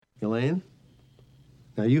Elaine,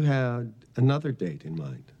 now you had another date in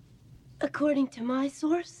mind. According to my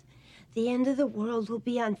source, the end of the world will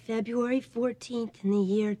be on February 14th in the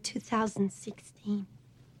year 2016.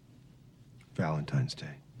 Valentine's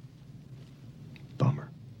Day.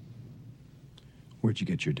 Bummer. Where'd you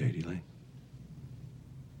get your date, Elaine?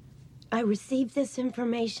 I received this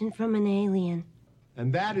information from an alien.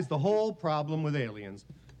 And that is the whole problem with aliens,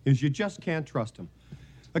 is you just can't trust them.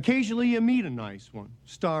 Occasionally you meet a nice one,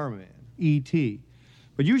 Starman, E.T.,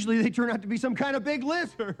 but usually they turn out to be some kind of big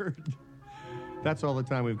lizard. That's all the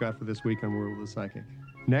time we've got for this week on World of the Psychic.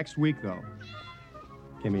 Next week, though,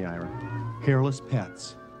 give me Ira. Hairless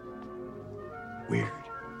pets. Weird.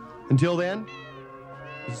 Until then,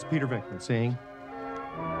 this is Peter Venkman saying,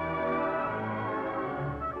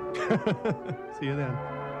 see you then.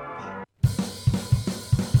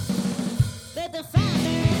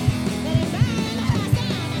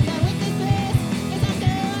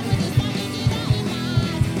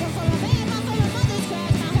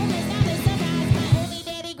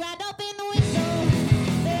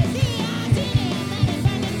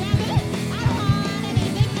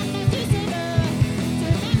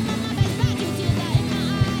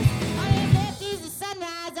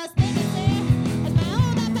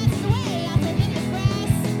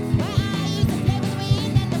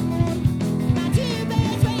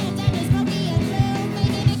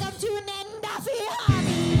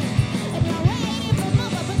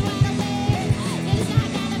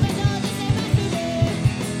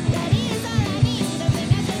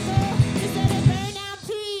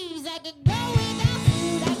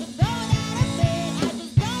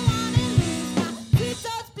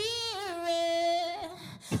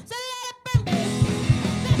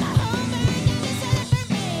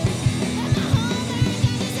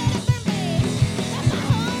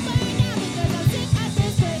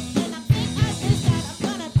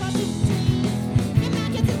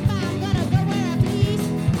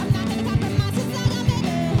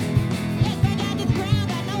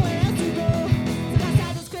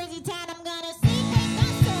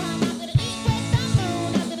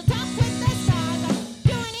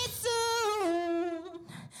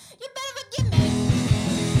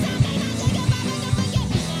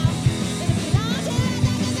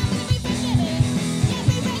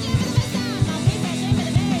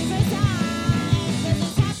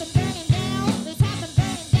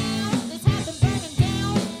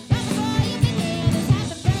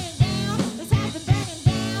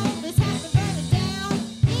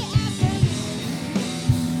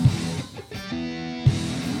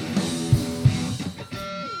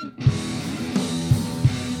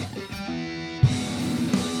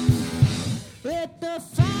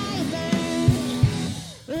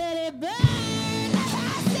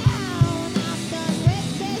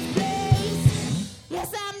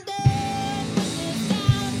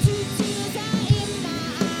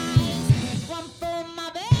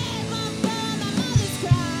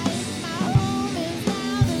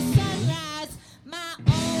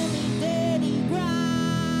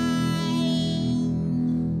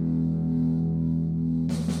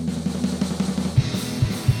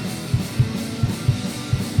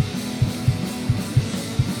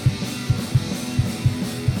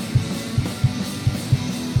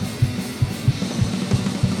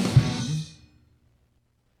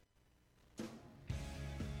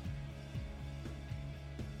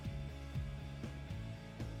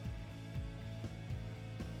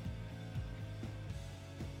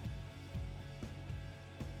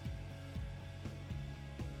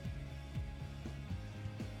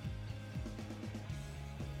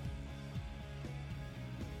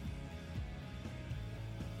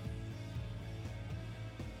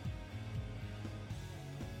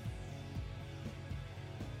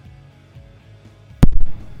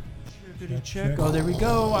 Check. Oh, there we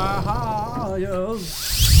go. Aha,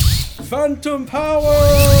 yes. Phantom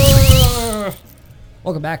power.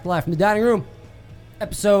 Welcome back to Live from the Dining Room.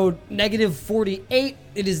 Episode negative 48.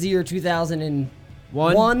 It is the year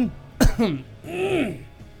 2001.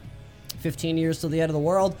 15 years till the end of the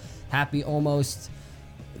world. Happy almost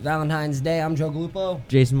Valentine's Day. I'm Joe Gallupo.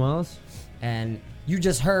 Jason Wallace. And you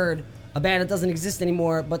just heard a band that doesn't exist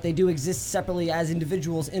anymore, but they do exist separately as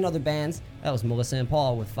individuals in other bands. That was Melissa and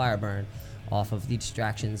Paul with Fireburn off of The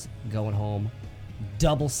Distractions Going Home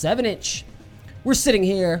double 7-inch. We're sitting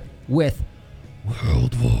here with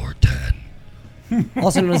World War X,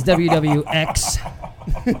 also known as WWX.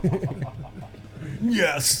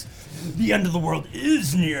 Yes, the end of the world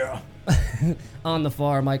is near. On the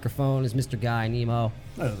far microphone is Mr. Guy Nemo.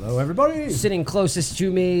 Hello, everybody. Sitting closest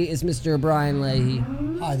to me is Mr. Brian Leahy.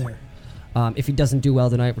 Hi there. If he doesn't do well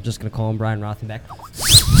tonight, we're just going to call him Brian Rothenbeck.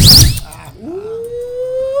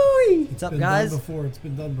 What's up, Been guys? done before. It's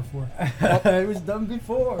been done before. It was done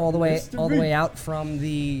before. All the way Mr. out from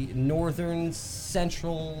the northern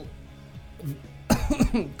central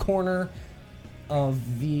corner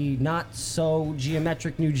of the not so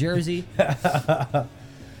geometric New Jersey,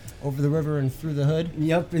 over the river and through the hood.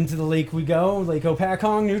 Yep, into the lake we go. Lake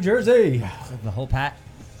Opakong, New Jersey. The whole pat.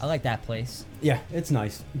 I like that place. Yeah, it's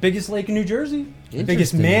nice. Biggest lake in New Jersey.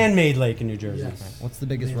 Biggest Interesting. man-made lake in New Jersey. Yes. What's the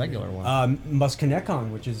biggest regular one? Musconetcong,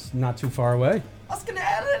 which is not too far away.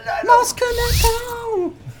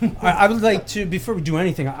 Musconetcong. I would like to, before we do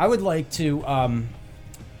anything, I would like to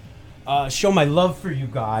show my love for you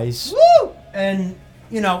guys. Woo! And,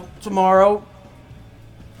 you know, tomorrow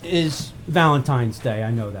is Valentine's Day. I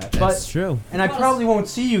know that. That's but, true. And I probably won't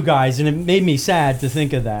see you guys, and it made me sad to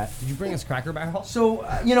think of that. Did you bring us Cracker Barrel? So,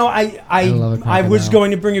 you know, love a I Cracker was Barrel.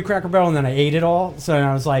 going to bring a Cracker Barrel, and then I ate it all. So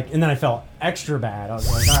I was like, and then I felt extra bad. I was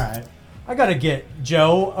like, all right, I got to get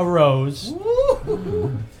Joe a rose.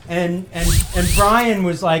 And Brian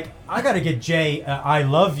was like, I got to get Jay a I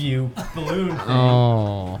love you balloon thing.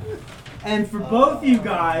 Oh. And for both you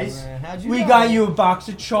guys, Man, how'd you we know? got you a box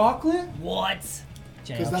of chocolate. What?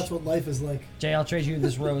 Jay, Because I'll that's what life is like. Jay, I'll trade you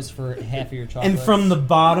this rose for half of your chocolate. And from the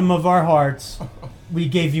bottom of our hearts, we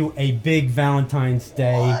gave you a big Valentine's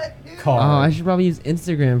Day card. Oh, I should probably use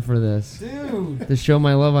Instagram for this. Dude, To show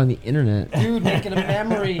my love on the internet. dude, make it a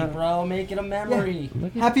memory, bro. Make it a memory.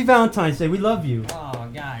 Look at Happy Valentine's Day. We love you. Oh,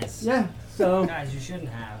 guys. Yeah. So, Guys, you shouldn't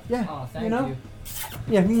have. Yeah, Oh, thank you know? you.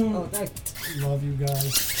 yeah. Oh, thank Love you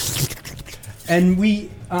guys. And we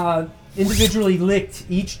individually licked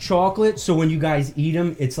each chocolate, so when you guys eat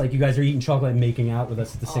them, it's like you guys are eting chocolate and making out with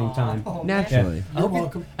us at the same time. Oh, man. naturally. I You're hope you-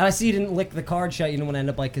 welcome. And I see you didn't lick the card shut. You don't want to end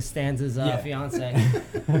up like Costanza's Yeah. fiance.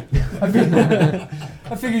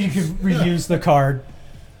 I figured you could reuse the card.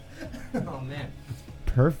 Oh man.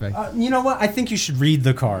 Perfect. You know what? I think you should read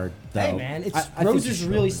the card, though. Hey man, it's I think you roses should.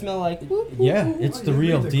 really smell like. Yeah, it's Oh, the you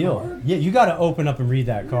real read the deal. card? Yeah, you got to open up and read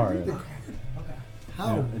that card.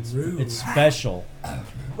 How Yeah, rude. it's special.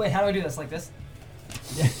 Wait, how do I do this? Like this?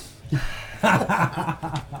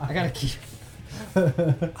 I gotta keep.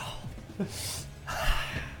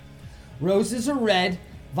 Roses are red,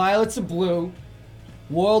 violets are blue.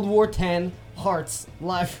 World War X, hearts,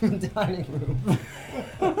 live from the dining room.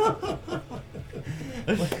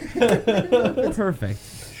 Perfect.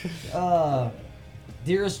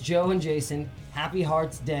 Dearest Joe and Jason, happy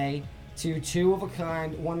Hearts Day to two of a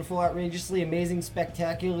kind, wonderful, outrageously amazing,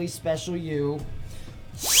 spectacularly special you.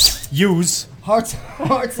 Use. Hearts,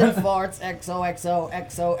 hearts and farts. XOXO,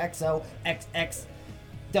 XOXO, XX,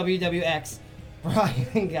 WWX. Brian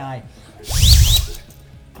and Guy.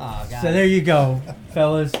 Oh, God. So there you go,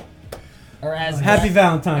 fellas. Or as Happy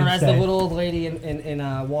Valentine's Or as Day. the little old lady in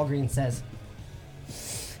Walgreens says.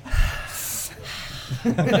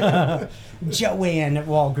 Joanne at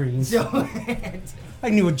Walgreens. I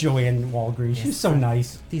knew a Joanne at Walgreens. She was so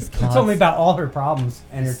nice. These She told me about all her problems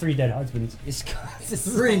and her 3 dead husbands.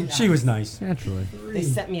 Three. She was nice. Naturally. They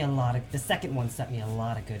sent me a lot of. The second one sent me a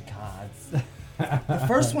lot of good cards. The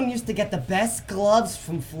first one used to get the best gloves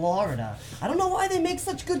from Florida. I don't know why they make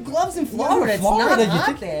such good gloves in Florida. It's Florida, you not hot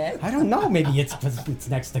think- there. I don't know. Maybe it's because it's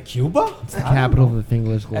next to Cuba. It's the capital of the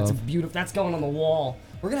English That's a glove. beautiful. That's going on the wall.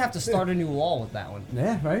 We're gonna have to start a new wall with that one.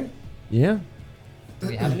 Yeah, right. Yeah. Do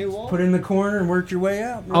we have a new wall? Put it in the corner and work your way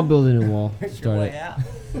out. I'll build a new wall. Your Start way it. out.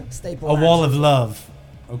 Staple A wall action. of love.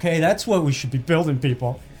 Okay, that's what we should be building,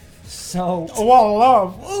 people. So. A wall of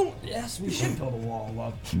love. Oh, yes, we should build a wall of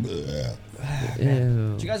love.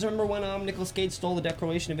 Ew. Do you guys remember when Nicolas Cage stole the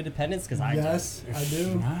Declaration of Independence? Because I Yes, I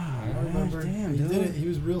do. I remember. damn, he dude. did it. He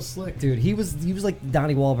was real slick. Dude, he was like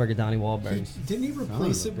Donnie Wahlberg at Donnie He, Wahlberg. didn't he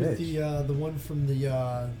replace Son it of a with the one from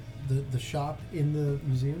the shop in the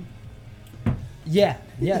museum? Yeah,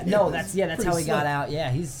 no, Yeah, that's pretty how he got slick. out.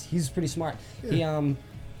 Yeah, he's pretty smart. Yeah.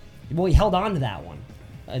 He held on to that one,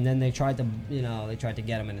 and then they tried to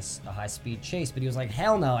get him in a high speed chase, but he was like,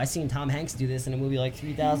 hell no! I seen Tom Hanks do this in a movie like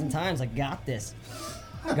 3,000 times. I got this.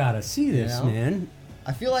 I gotta see this, You know? man.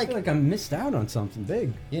 I feel I like feel like I missed out on something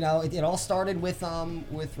big. it all started with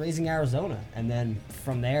Raising Arizona, and then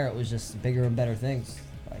from there it was just bigger and better things.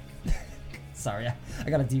 Like, sorry, I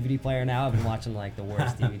got a DVD player now. I've been watching like the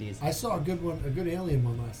worst DVDs. I saw a good alien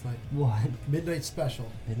one last night. What? Midnight Special.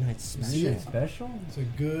 Midnight Special. Yeah. Special? It's a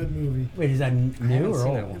good movie. Wait, is that haven't new or seen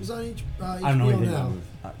old? that one. It was on I don't know HBO anything now.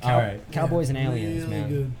 about it. All right. Cowboys and Yeah, Aliens, really man.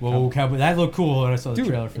 good. Whoa, cowboy! That looked cool when I saw the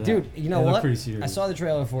trailer for that. Dude, you know It looked what? Pretty serious. I saw the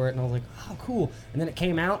trailer for it and I was like, oh, cool. And then it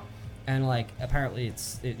came out, and like apparently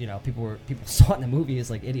people saw it in the movie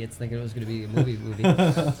as like idiots thinking it was going to be a movie,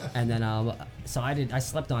 and then so I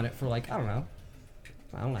slept on it for like I don't know,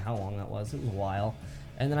 I don't know how long that was. It was a while.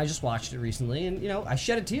 And then I just watched it recently, and I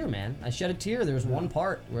shed a tear, man. I shed a tear. There was one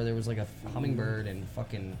part where there was like a hummingbird and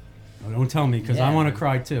fucking. Oh, don't tell me, because I Yeah, want to man.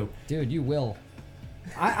 cry too. Dude, you will.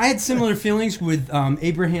 I had similar feelings with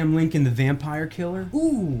Abraham Lincoln, the Vampire Killer.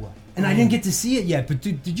 Ooh. And I didn't get to see it yet, but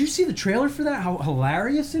did you see the trailer for that? How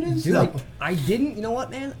hilarious it is! Dude, Like, I didn't. You know what,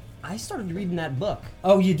 man? I started reading that book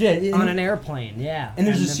oh, you did? on an airplane. Yeah. And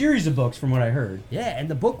there's a the- series of books, from what I heard. Yeah, and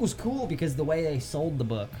the book was cool because the way they sold the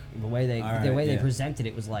book, the way they All right, they yeah. presented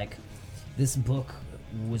it was like, this book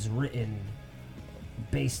was written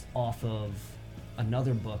based off of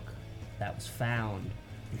another book that was found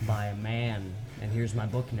by a man, and here's my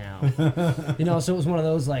book now. So it was one of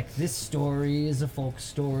those like, this story is a folk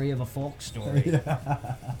story of a folk story,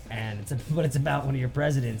 and but it's about one of your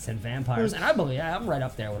presidents and vampires, and I believe I'm right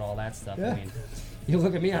up there with all that stuff. I mean, you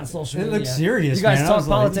look at me on social It media. looks serious, You guys man. I talk was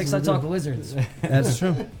like, politics, this is I talk good. lizards. That's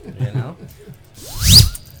true.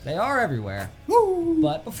 They are everywhere.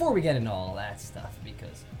 But before we get into all that stuff,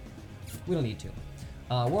 because we don't need to.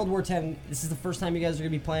 World War X, this is the first time you guys are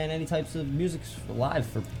going to be playing any types of music live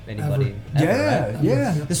for anybody. Ever, right?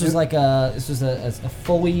 yeah. This was like a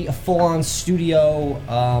full-on studio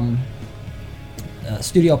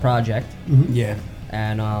studio project, Yeah.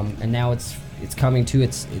 and now it's coming to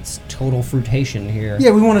its total fruition here.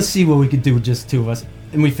 Yeah, we want to see what we could do with just two of us,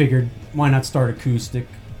 and we figured, why not start acoustic,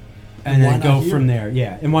 and Why then not go here? from there.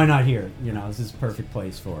 Yeah, and why not here? This is a perfect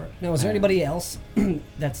place for it. Now, is there And- anybody else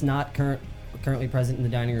that's not currently present in the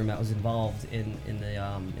dining room that was involved in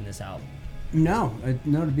this album? No,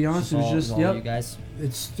 no. To be honest, it was just all you yep. guys,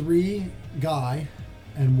 It's 3 guy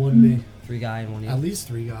and 1 me. 3 guy and 1 you. At least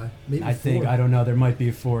 3 guy. Maybe I think 4. I don't know. There might be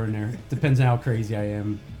a 4 in there. Depends on how crazy I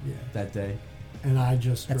am Yeah. that day. And I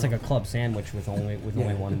just. That's like drove. a club sandwich with only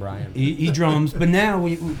one Brian. He drums, but now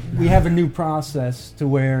we have a new process to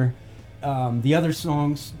where the other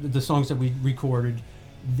songs, the songs that we recorded,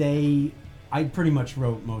 I pretty much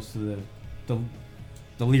wrote most of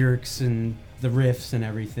the lyrics and the riffs and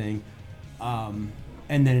everything, and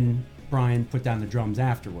then Brian put down the drums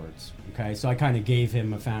afterwards. Okay, so I kind of gave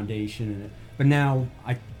him a foundation, but now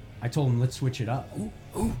I told him, let's switch it up.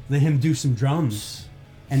 Let him do some drums,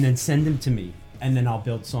 and then send them to me, and then I'll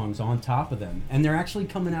build songs on top of them. And they're actually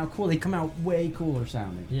coming out cool. They come out way cooler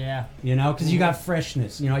sounding. Yeah. Because you got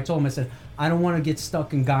freshness. I told him, I said, I don't want to get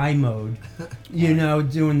stuck in guy mode,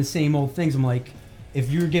 doing the same old things. I'm like, if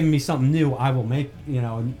you're giving me something new, I will make,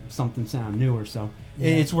 something sound newer. So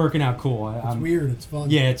Yeah. it's working out cool. It's weird. It's fun.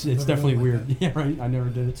 Yeah, it's Never definitely done like weird. Yeah, right. I never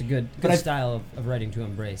did it. It's a good But I- style of writing to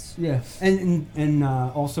embrace. Yeah, and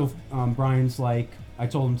also Brian's like, I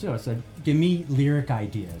told him too. I said, give me lyric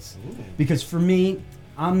ideas, because for me,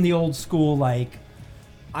 I'm the old school. Like,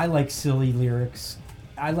 I like silly lyrics.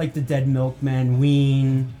 I like the Dead Milkmen,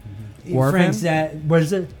 Ween, Guar Frank fan? What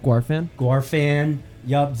is it? Guar fan? Guarfan,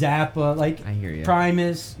 yup, Zappa. Like, I hear ya.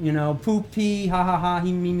 Primus. Poop pee, ha ha ha,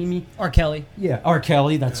 he me me me. R. Kelly. Yeah, R.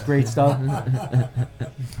 Kelly, that's great stuff.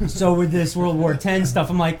 So with this World War X stuff,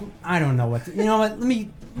 I'm like, I don't know what. Let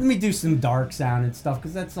me do some dark sound and stuff,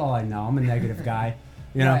 because that's all I know. I'm a negative guy.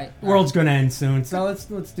 Right, World's gonna end soon, so let's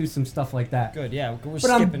do some stuff like that. Good, yeah. We're But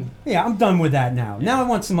skipping. I'm done with that now. Now I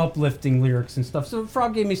want some uplifting lyrics and stuff. So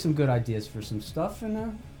Frog gave me some good ideas for some stuff,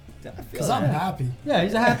 and Because I'm happy. yeah,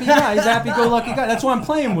 he's a happy guy. He's a happy-go-lucky guy. That's why I'm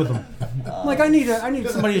playing with him. I'm like, I need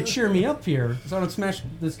somebody to cheer me up here, so I don't smash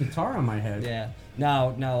this guitar on my head. Yeah.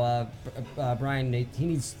 No. Brian, he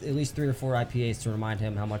needs at least 3 or 4 IPAs to remind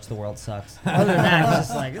him how much the world sucks. Other than that, he's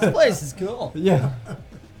just like, this place is cool. Yeah.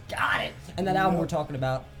 Got it. And that album we're talking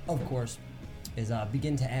about, of course, is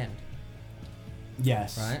Begin to End.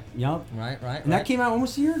 Yes. Right? Yep. Right. And that came out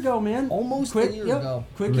almost a year ago, man. Almost Quick, a year yep. ago.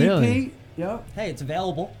 Quick Really? EP. Yep. Hey, it's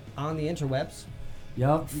available on the interwebs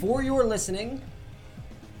Yep. for your listening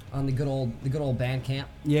on the good old Bandcamp.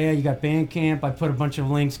 Yeah, you got Bandcamp. I put a bunch of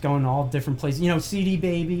links going to all different places. CD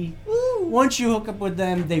Baby. Once you hook up with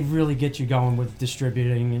them, they really get you going with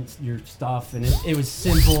distributing your stuff. And it was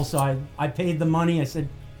simple, so I paid the money. I said,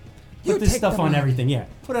 You put this take stuff the on money. everything. Yeah,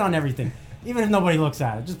 put it on everything. Even if nobody looks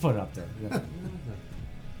at it, just put it up there. Yeah.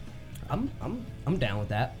 I'm down with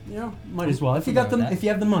that. Might as well. If you I'm got down the, with that. if you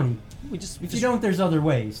have the money. We just If you don't, there's other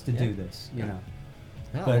ways to Yeah. do this.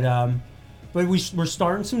 No. But we're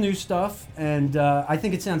starting some new stuff, and I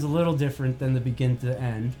think it sounds a little different than the begin to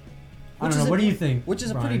end. I Which don't is know. a- What do you think? Which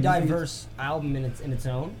is a Brian? pretty Do you think diverse album in its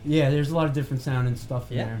own. Yeah, there's a lot of different sound and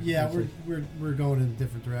stuff in Yeah. there. Yeah, It's we're going in a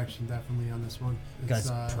different direction definitely on this one.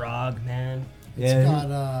 Guys, Prague, man. It's Yeah,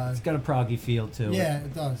 got it's got a proggy feel to it. yeah,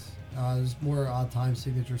 it does. There's more odd time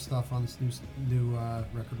signature stuff on this new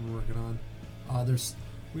record we're working on.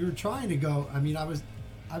 We were trying to go. I mean, I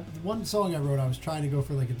one song I wrote, I was trying to go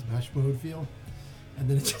for like a Depeche Mode feel, and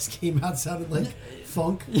then it just came out sounded like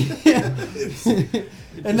funk.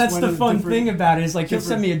 And that's went the in a fun different- thing about it is like he'll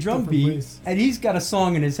send me a drum different beat, place. and he's got a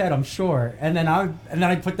song in his head, I'm sure. And then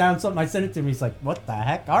I put down something, I send it to him. He's like, "What the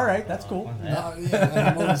heck? All right, that's cool."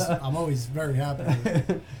 Yeah, I'm always very happy. with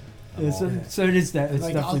it. Yeah, so it is that. It's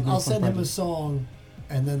Like definitely been a I'll fun send him a project. song,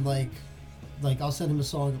 and then like I'll send him a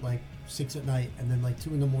song at like 6 at night, and then like 2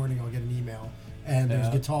 in the morning I'll get an email, and there's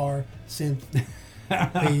Yeah. guitar, synth,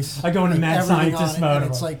 bass. I go into like, mad everything scientist on it, mode.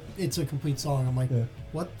 and it's like it's a complete song. I'm like, Yeah.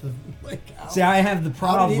 what the like? How, See, I have the how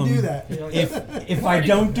problem. did he do that? If I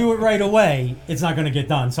don't do it right away, it's not going to get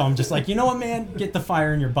done. So I'm just like, you know what, man? Get the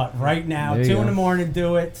fire in your butt right now. There 2 you in the go. morning,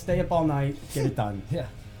 do it. Stay up all night, get it done. Yeah.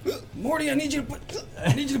 Morty, I need you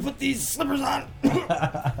to put these slippers on.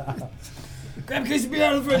 Grab a case of beer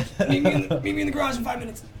out of the fridge. Meet me in the garage in 5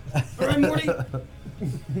 minutes. All right, Morty.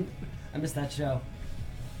 I missed that show.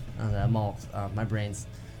 I'm all my brain's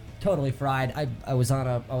totally fried. I was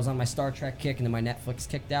on my Star Trek kick, and then my Netflix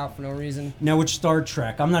kicked out for no reason. Now, which Star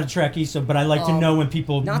Trek? I'm not a Trekkie, so but I like to know when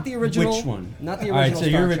people. Not the original. Which one? Not the All right, original so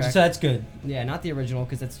Star you're Trek. so that's good. Yeah, not the original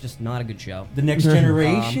because that's just not a good show. The Next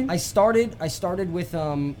Generation. I started with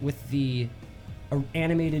the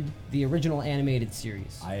original animated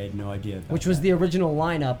series, I had no idea. About which was that. the original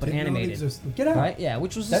lineup but Didn't know it animated. existed. Get out. Right? Yeah,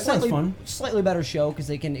 which was a That sounds slightly, fun. slightly better show because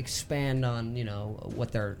they can expand on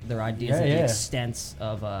what their ideas Yeah, and yeah. the extents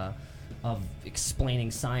of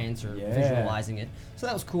explaining science or Yeah. visualizing it. So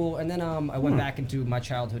that was cool. And then I went back into my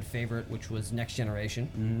childhood favorite, which was Next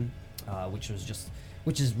Generation,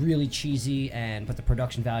 which is really cheesy but the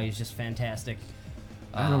production value is just fantastic.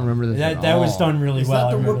 I don't remember this. at That was all. done really Is well.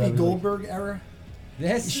 I that the remember Whoopi that really- Goldberg era?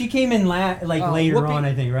 She came in later Whoopi- on,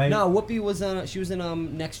 I think, right? No, Whoopi was she was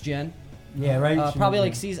in Next Gen. Yeah, right. She Probably was-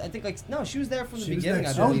 like season. I think no, she was there from the She was beginning. I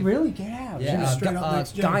Next Oh, believe. really? Get out. Yeah, was straight up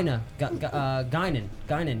Next Gen.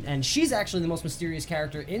 Guinan, and she's actually the most mysterious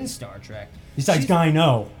character in Star Trek. Besides She's- Guy,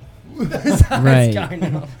 no. Right.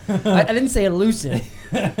 Guinan. I didn't say elusive.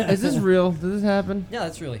 Is this real? Does this happen? Yeah,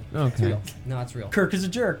 that's really. It's Okay. real. No, it's real. Kirk is a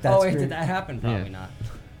jerk. That's Oh wait, great. did that happen? Probably Yeah. not.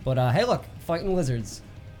 But hey, look, fighting lizards,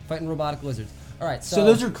 fighting robotic lizards. All right, So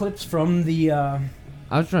those are clips from the.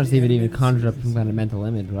 I was trying to see if it even conjured up some kind of mental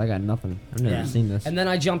image, but I got nothing. I've never Yeah. seen this. And then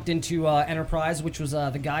I jumped into Enterprise, which was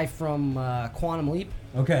the guy from Quantum Leap.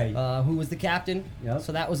 Okay. Who was the captain? Yep.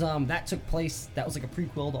 So that was that took place. That was like a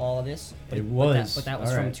prequel to all of this. It was. But that was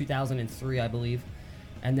All from right. 2003, I believe.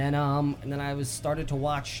 And then I started to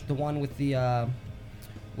watch the one with the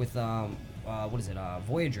what is it?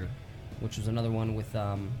 Voyager, which was another one with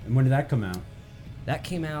and when did that come out? that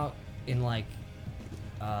came out in like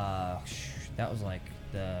that was like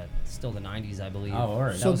still the 90s, I believe. Oh, all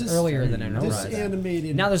right. That So was this- earlier than I didn't know This Enterprise. that.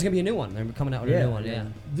 animated. Now there's gonna be a new one. They're coming out with a new one. Yeah.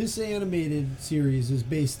 This animated series is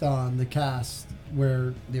based on the cast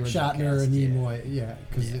where The original Shatner cast, and yeah. Nimoy,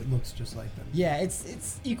 because Yeah. it looks just like them. Yeah,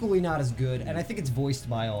 it's equally not as good, and I think it's voiced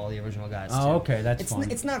by all the original guys. Oh, too. okay, that's it's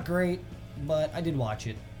fun. it's not great, but I did watch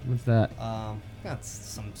it. What's that? Got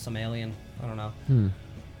some alien. I don't know.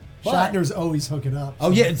 But- Shatner's always hooking up.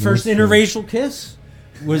 Oh yeah, first That's true. interracial kiss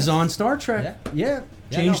was on Star Trek. Yeah,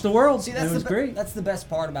 changed the world. See, and it was great. That's the best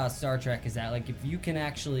part about Star Trek is that like if you can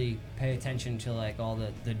actually pay attention to like all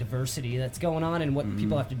the diversity that's going on and what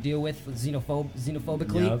people have to deal with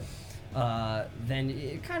xenophobically, Yep. then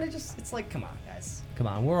it kind of just it's like come on guys, come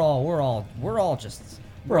on, we're all just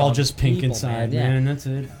We're all just pink people, inside, Yeah. man. That's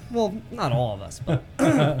it. Well, not all of us, but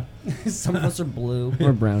some of us are blue.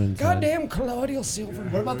 Or brown inside. Goddamn Claudio Silver.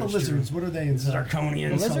 What about the lizards? What are they inside?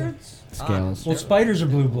 Draconian. lizards? Scales. Well, spiders are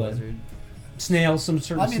blue blood. Lizard. Snails, some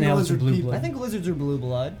certain I mean the snails are lizard blue people. blood. I think lizards are blue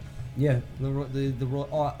blood. Yeah. The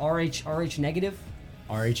RH negative.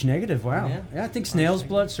 RH negative. Wow. Yeah. Yeah, I think snails'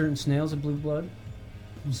 blood. Certain snails are blue blood.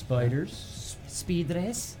 Spiders. Speed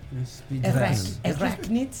race. Yes,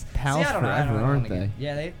 Arachnids. Pals forever, aren't they?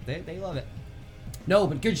 Yeah, they love it. No,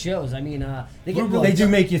 but good shows. I mean, they get They do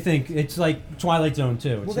make you think. It's like Twilight Zone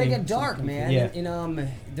too. Well, they get dark, man. Yeah.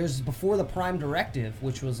 There's before the Prime Directive,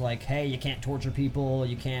 which was like, hey, you can't torture people,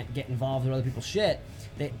 you can't get involved with other people's shit.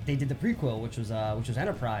 They did the prequel, which was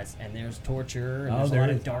Enterprise, and there's torture and Oh, there's a there lot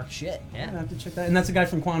it of is. dark shit. I Yeah, have to check that. And that's a guy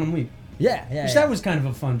from Quantum Leap. yeah. Which that was kind of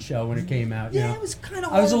a fun show when it came out. you Yeah, know? it was kind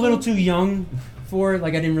of. I was a little too young for it.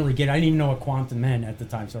 Like I didn't really get it. I didn't even know what quantum meant at the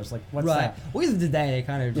time. So I was like, "What's Right. that?" Well, either did they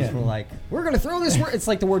kind of just Yeah. were like, we're gonna throw this word. It's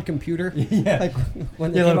like the word computer. Yeah. Like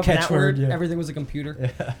when they Yeah, came little up with that catchword, word, yeah. everything was a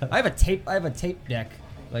computer. I have a tape deck,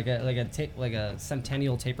 like a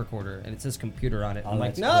Centennial tape recorder, and it says computer on it. Oh, I'm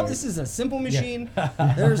like, that's no, great. this is a simple machine.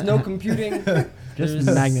 There's no computing. Just There's-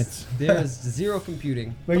 magnets. There's zero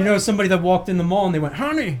computing. But you know, somebody that walked in the mall and they went,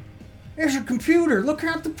 "Honey, There's a computer. Look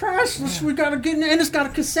at the price. We gotta get in, and it's got a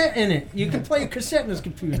cassette in it. You can play a cassette in this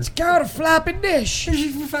computer. It's got a floppy dish.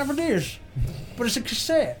 It's a floppy dish, but it's a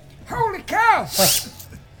cassette. Holy cow!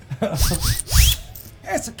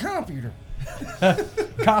 That's a computer.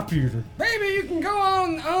 Computer. Baby, you can go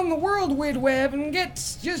on the World Wide Web and get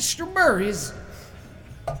just strawberries.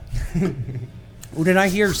 Oh, did I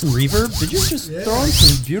hear some reverb? Did you just throw in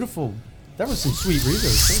some beautiful? That was some sweet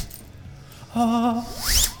reverb.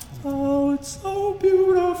 Oh, it's so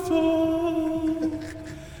beautiful.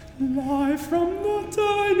 Live from the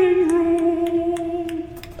dining room.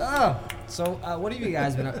 Oh, so what have you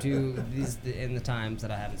guys been up to in the times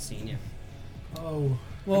that I haven't seen you? Oh,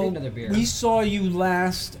 I need another beer. We saw you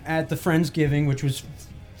last at the Friendsgiving, which was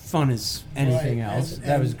fun as anything right. else. And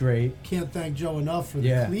that was great. Can't thank Joe enough for the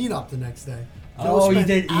Yeah. cleanup the next day. Oh, you spent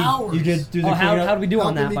did. Hours You did do the Oh, how cleanup? did we do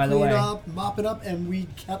on helping that, me by the clean way? up, mop it up, and we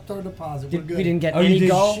kept our deposit. We're good. We didn't get Oh, you any did?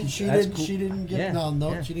 gold. She That's didn't. cool. She didn't get. Yeah.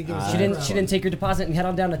 No, Yeah. she didn't give us. She didn't take your deposit and head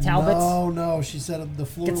on down to Talbot's. No, she said the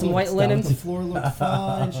floor. Get some looked- white linen. The floor looked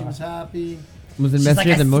fine. She was happy. Was it She's messier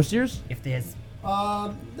like, than I most years? If there's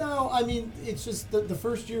No, I mean it's just the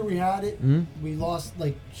first year we had it, Mhm. we lost.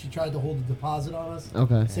 Like she tried to hold the deposit on us,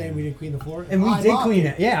 Okay. saying we didn't clean the floor, And we I did mopped clean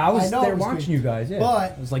it. Yeah, I was know there it was watching clean. you guys. Yeah,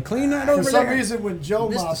 But I was like, clean that for over some there. reason, when Joe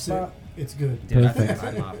Missed the mops it, spot. it's good. Dude, Perfect.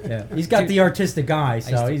 I mopped. Yeah, he's got Dude, the artistic eye, I used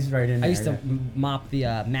so to- he's right in there. I used to yeah. mop the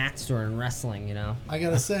mat store in wrestling, you know. I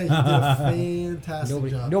gotta say, he did a fantastic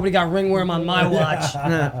job. Nobody got ringworm on my watch.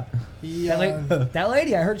 He, that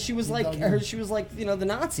lady, I heard she was like, dug I heard in. she was like, you know, the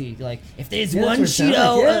Nazi. Like, if there's Yeah, one that's what it Cheeto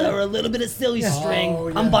sounded like, yeah. or a little bit of silly string, Oh,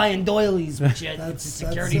 yeah. I'm buying doilies, which it's a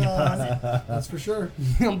security deposit. That's for sure.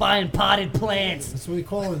 I'm buying potted plants. That's what we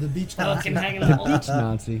call her, the beach I Nazi. can hang in the Beach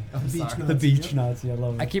Nazi. Beach sorry. The Nazi, beach yep. Nazi. I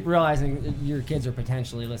love it. I keep realizing your kids are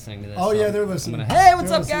potentially listening to this. Oh so yeah, they're I'm listening. gonna, hey, what's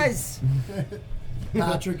They're up, guys? listening.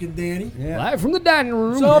 Patrick and Danny. yeah. Live from the dining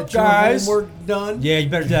room. What's up, Get your guys? homework done. Yeah, you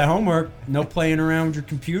better do that homework. No playing around with your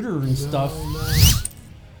computer and stuff. No.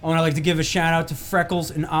 I want to like to give a shout out to Freckles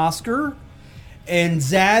and Oscar, and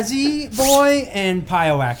Zazzy Boy and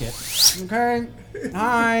Piowacket. Okay,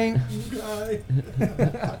 hi.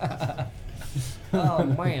 Okay. Oh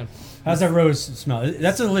man. How's that rose smell?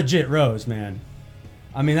 That's a legit rose, man.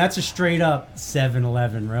 I mean, that's a straight up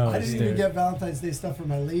 7-Eleven rose. I didn't dude. even get Valentine's Day stuff for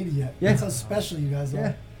my lady yet. Yeah. That's how special you guys are.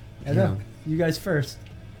 Yeah. I know. You guys first.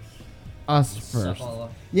 Us first.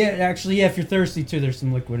 Yeah, actually, yeah. If you're thirsty too, there's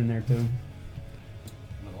some liquid in there too. I'm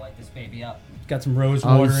gonna light this baby up. It's got some rose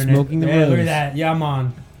Oh, water he's in smoking it. the Yeah, look rose. at that. Yeah,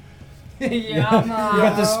 man. yeah, You got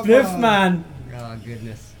the Yeah, spliff, man. man. Oh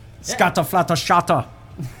goodness. Scatter flatter shatter.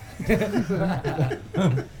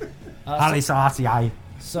 Ali Selassie.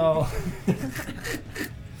 So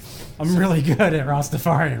I'm really good at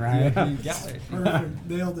Rastafarian, right? you got it. Perfect.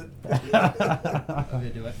 Nailed it. I'm gonna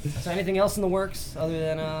do it. So anything else in the works other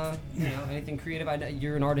than anything creative? I know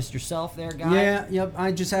you're an artist yourself, there, guy. Yeah, yep.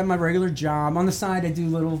 I just have my regular job. On the side, I do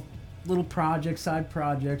little projects, side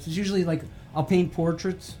projects. It's usually like I'll paint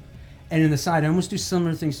portraits, and in the side, I almost do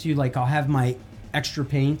similar things to you. Like I'll have my extra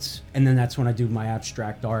paints, and then that's when I do my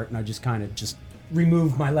abstract art, and I just kind of just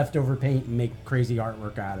remove my leftover paint and make crazy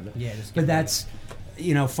artwork out of it. Yeah, just but get that's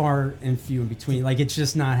far and few in between. Like it's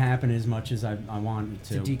just not happening as much as I want it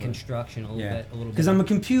to. It's a deconstruction a little bit. Because I'm a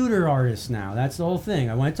computer artist now. That's the whole thing.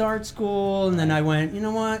 I went to art school, and then I went, you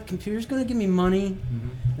know what? Computer's going to give me money.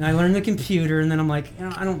 And I learned the computer, and then I'm like,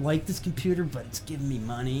 I don't like this computer, but it's giving me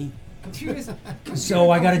money. So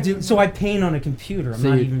I got to do. So I paint on a computer. I'm So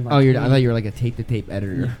not you- even. Like, oh, I thought you were like a tape-to-tape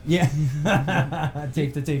editor. Yeah.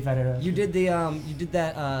 Tape to tape editor. You did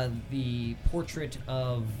the portrait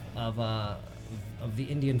of the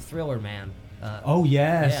Indian Thriller man. Oh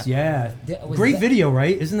yes, yeah. Was Great that- video,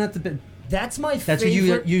 right? Isn't that the bit? That's my That's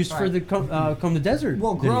favorite. what you used for Alright. the Come the Desert.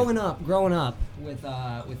 Well, video. growing up with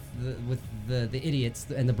the idiots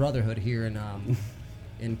and the Brotherhood here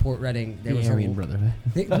in Port Reading, there The was Aryan a Brotherhood.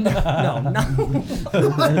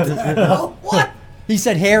 no. What? He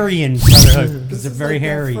said Harryan Brotherhood because they're This is very like that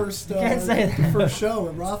hairy. First, Can't say that. first show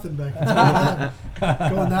at Rothenbeck.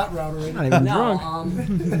 Going that route already. Not even No,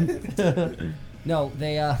 drunk. no,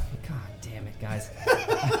 they God damn it, guys.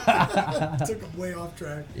 Took him way off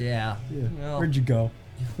track. Yeah. Yeah. Well, Where'd you go?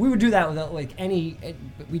 we would do that without like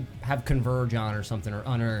we'd have Converge on or something or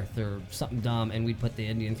Unearth or something dumb, and we'd put the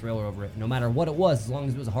Indian Thriller over it. No matter what it was, as long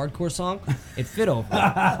as it was a hardcore song, it fit over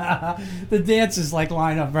it. The dances like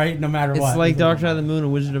line up right no matter It's what. like Dark Side of the Moon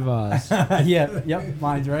and Wizard of Oz. Yeah, yep,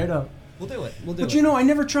 mine's right up. We'll do it. We'll do But it. you know, I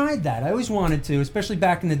never tried that. I always wanted to, especially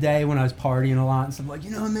back in the day when I was partying a lot and stuff. Like,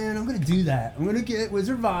 you know, man, I'm gonna do that. I'm gonna get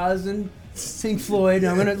Wizard of Oz and Pink Floyd.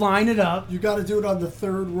 And I'm gonna line it up. You got to do it on the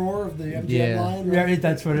third roar of the MGM Yeah. line. Yeah, Right?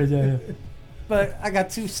 that's what I did. But I got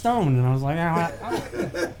too stoned, and I was like, I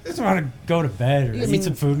just want to go to bed or I eat mean,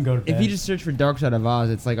 some food and go to bed. If you just search for Dark Side of Oz,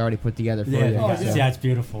 it's like already put together for yeah, you. Oh, yeah, yeah. it's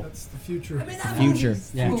beautiful. That's the future. Future.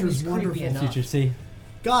 Yeah. Future's wonderful. Future, see.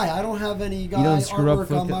 Guy, I don't have any guy don't screw up artwork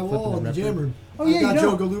flip on my the- wall in the flipping jam the room. Oh, yeah, I've got you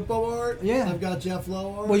Joe don't. Galupo art. Yeah. I've got Jeff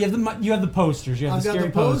Lowe art. Well, you have the posters. You have I've the got scary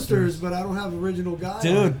the posters, but I don't have original guy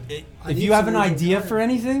Dude, art. I if need you have some an original idea guy for art.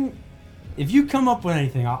 anything, if you come up with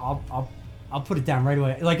anything, I'll put it down right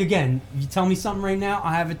away. Like again, you tell me something right now,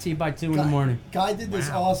 I'll have it to you by 2 in the morning. Guy did this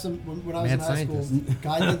awesome when I was Mad in high school. scientist.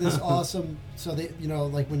 Guy did this awesome. So they, you know,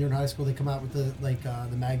 like when you're in high school, they come out with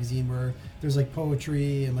the magazine where there's like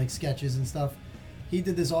poetry and like sketches and stuff. He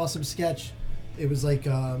did this awesome sketch. It was like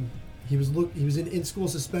he was in school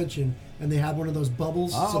suspension, and they had one of those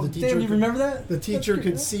bubbles. Oh, so the teacher damn, you remember that? The teacher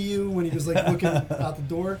could see you when he was like looking out the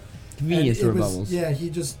door. Convenience And it store was- bubbles. Yeah,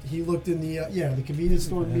 he looked in the the convenience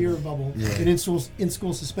store mirror bubble in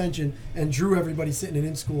school suspension and drew everybody sitting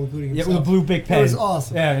in school, including Yeah, himself. with a blue big pen. It was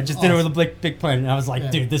awesome. Yeah, I just did it with a Awesome. big pen, and I was like, Yeah.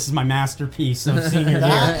 dude, this is my masterpiece of senior year.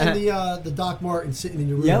 That and the Doc Martin sitting in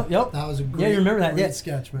your room. Yep. That was a great, Yeah, you remember that? great Yeah.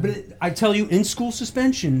 sketch, man. But I tell you, in school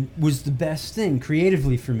suspension was the best thing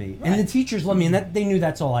creatively for me, and the teachers loved me, and that they knew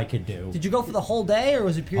that's all I could do. Did you go for the whole day, or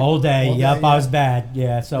was it pure? Whole day, Whole day, yep, yeah. I was bad.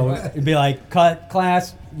 Yeah, so it'd be like, cut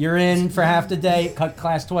class, you're in for half the day. Cut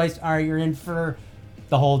class twice, all right, you're in for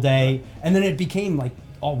the whole day. And then it became like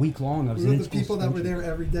all week long. I was we were in the school people that were suspension. there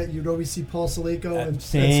every day. You'd always see Paul Salico and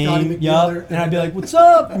Same, Scotty yep. McNeil. And I'd be like, "What's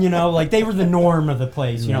up?" You know, like they were the norm of the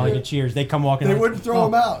place. You know, like at Cheers, they come walking. They like, wouldn't throw "Oh."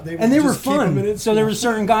 them out. They would And they were just keep 'em fun. in So there school. were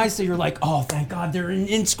certain guys that you're like, "Oh, thank God they're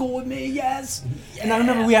in school with me." Yes. And I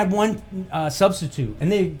remember we had one substitute, and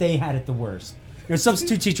they had it the worst. Your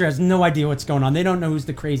substitute teacher has no idea what's going on. They don't know who's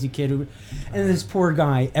the crazy kid who. And this poor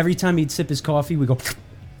guy, every time he'd sip his coffee, we go.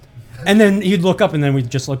 And then he'd look up, and then we'd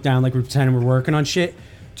just look down like we're pretending we're working on shit.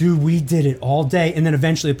 Dude, we did it all day. And then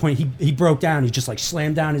eventually, at a point, he broke down. He just like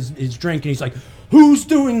slammed down his drink, and he's like, "Who's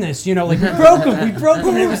doing this?" You know, like we broke him. We broke him.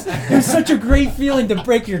 And it was such a great feeling to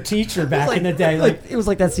break your teacher back in the day. Like it was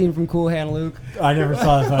like that scene from Cool Hand Luke. I never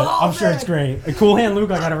saw it, but I'm sure it's great. A Cool Hand Luke,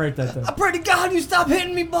 I gotta write that down. I pray to God you stop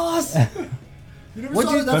hitting me, boss. You never What'd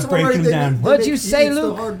saw you- it? That's Let's the one break where him they down. make- they What'd make- you he say, eats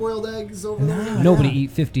Luke? The hard-boiled eggs over the weekend. Nobody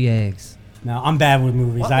eat 50 eggs. No, I'm bad with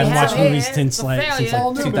movies. I haven't Yeah, watched yeah, movies yeah, since it's a like failure.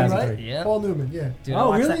 Paul Newman, 2003. right? Yeah. Paul Newman, yeah. Dude, Oh, I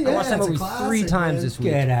watched really? That, I watched Yeah, that it's a movie classic, 3 times man. this week.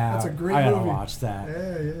 Get out. That's a great I gotta movie. watch that.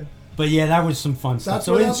 Yeah. But yeah, that was some fun stuff. That's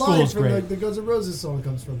So where in that school line is from great. the Guns N' Roses song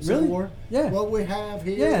comes from. Civil Really? War. Yeah. What we have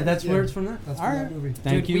here. Yeah, that's where it's from. That. That's All from right. that movie.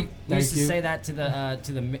 Thank Dude, you. We Thank used you. to say that to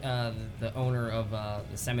the owner of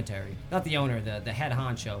the cemetery. Not the owner, the head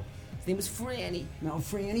honcho. His name was Franny. No,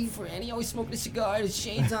 Franny. Franny always smoking a cigar, his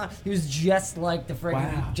shades on. He was just like the friggin',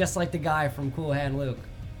 Wow. just like the guy from Cool Hand Luke.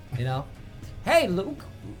 You know? Hey, Luke,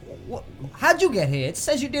 how'd you get here? It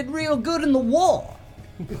says you did real good in the war.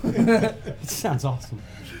 It sounds awesome.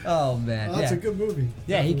 Oh man, Oh, that's yeah. a good movie.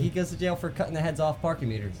 Yeah, he goes to jail for cutting the heads off parking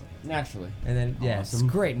meters. Naturally. And then, yeah, it's a Awesome.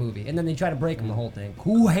 great movie. And then they try to break him the whole thing.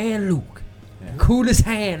 Cool hand, Luke. Coolest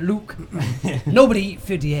hand, Luke. Nobody eat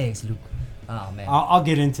 50 eggs, Luke. Oh, man. I'll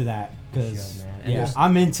get into that because Sure, man. And yeah, there's-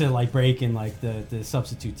 I'm into like breaking like the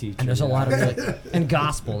substitute teacher. And there's a lot of really, and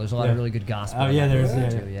gospel. There's a lot of Yeah. really good gospel. Oh, in yeah, that there's- movie,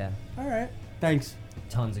 yeah, too, yeah. All right, thanks.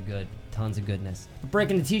 Tons of goodness. But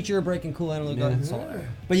breaking the teacher, breaking Cool Hand Luke. Yeah. It's all right.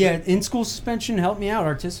 But yeah, in school suspension helped me out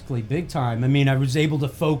artistically big time. I mean, I was able to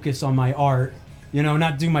focus on my art, you know,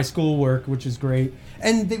 not do my schoolwork, which is great.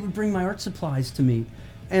 And they would bring my art supplies to me,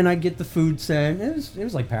 and I'd get the food sent. It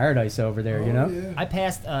was like paradise over there, you know. Yeah. I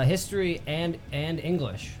passed history and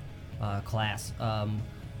English class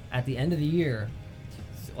at the end of the year.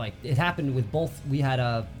 Like it happened with both. We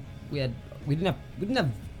didn't have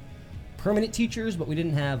permanent teachers, but we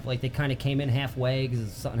didn't have like they kind of came in halfway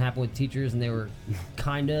because something happened with teachers and they were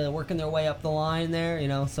kind of working their way up the line there, you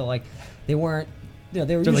know. So like they weren't, you know,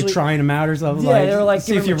 they were They're usually, like trying them out or something. Yeah, they were like,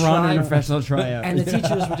 see give if you them a run try. in a Professional tryout. and the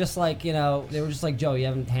teachers were just like, you know, they were just like, Joe, you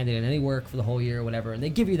haven't handed in any work for the whole year or whatever. And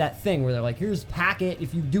they give you that thing where they're like, here's packet.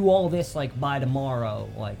 If you do all this like by tomorrow,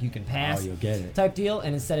 like you can pass. Oh, you'll get it. Type deal.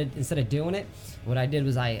 And instead of doing it, what I did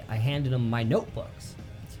was I handed them my notebooks.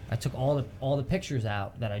 I took all the pictures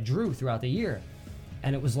out that I drew throughout the year,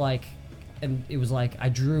 and it was like I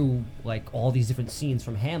drew like all these different scenes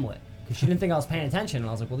from Hamlet She didn't think I was paying attention, and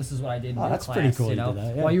I was like, "Well, this is what I did in Oh, real that's class." pretty cool You you know, did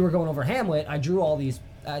that, yeah. while you were going over Hamlet, I drew all these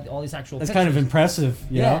actual. That's pictures. kind of impressive.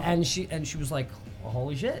 You Yeah, know? and she was like, well,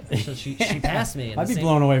 "Holy shit!" So she passed me. And I'd the be same-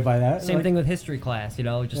 blown away by that. Same Like, thing with history class, you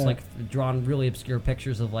know, just Yeah. like drawing really obscure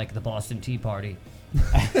pictures of like the Boston Tea Party.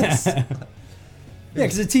 Yeah,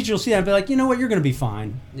 because the teacher will see that and be like, you know what, you're going to be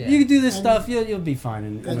fine. Yeah. You can do this stuff, you'll be fine.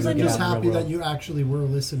 And And when I'm you get just out in the happy real that world. you actually were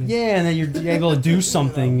listening. Yeah, and then you're able to do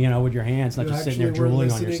something, you know, with your hands, not You just sitting there actually were drooling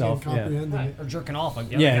on listening yourself. and Yeah, comprehending it. Or jerking off like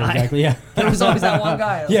the other yeah, guy. exactly. Yeah. There was always that one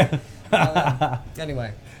guy. Yeah.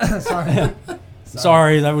 Anyway, sorry.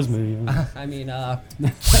 Sorry, that was me. I mean, oh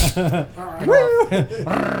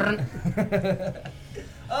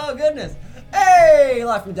goodness. Hey,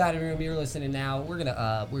 live from dining room. You're listening now. We're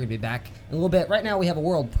gonna be back in a little bit. Right now, we have a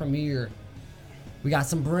world premiere. We got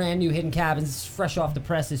some brand new Hidden Cabins fresh off the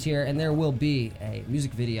presses here, and there will be a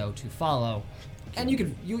music video to follow. And you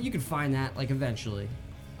could find that like eventually.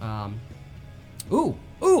 Ooh,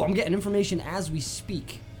 I'm getting information as we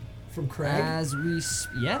speak. From Craig,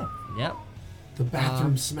 Yep. the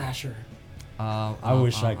bathroom smasher. I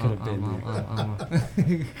wish I could have been there.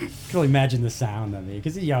 Can only imagine the sound of me,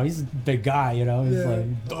 because he's a big guy, you know. He's Yeah.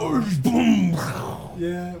 like, doors, boom,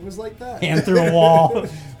 Yeah, it was like that. hand through a wall.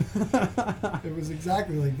 It was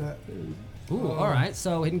exactly like that. Ooh, all right.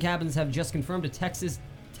 So Hidden Cabins have just confirmed a Texas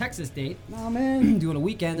date. Oh man, Doing a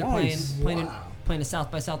weekend. They're Nice. playing a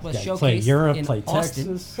South by Southwest yeah, showcase play Europe, in play Austin.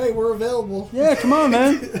 Texas. Hey, we're available. Yeah, come on,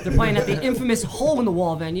 man. They're playing at the infamous Hole in the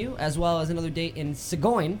Wall venue, as well as another date in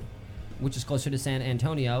Seguin, which is closer to San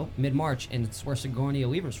Antonio, mid-March, and it's where Sigourney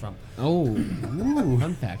Weaver's from. Oh,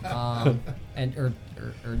 fun fact. And or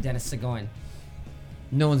Dennis Seguin.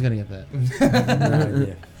 No one's gonna get that.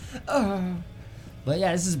 Yeah. But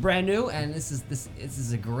yeah, this is brand new, and this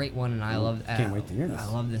is a great one, and I love. Can't wait to hear this. I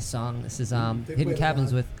love this song. This is They Hidden play it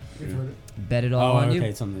Cabins live. with We've heard it. Bet It All Oh, on okay, You.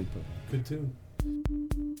 it's something they put. Good tune.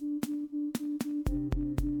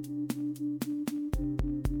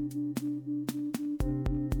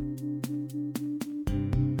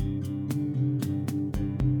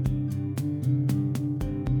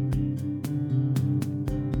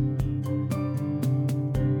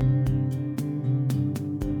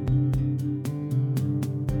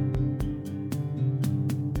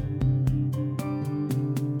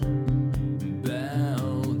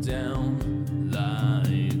 Bow down,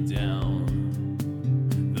 lie down.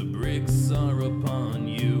 The bricks are upon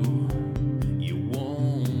you. You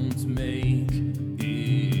won't make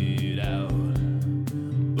it out,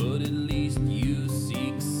 but at least you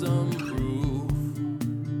seek some proof.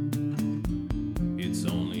 It's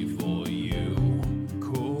only for you.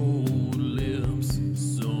 Cold lips,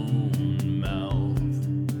 sewn mouth,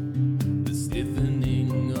 the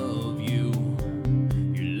stiffening of you.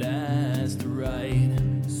 Your last ride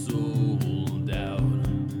sold out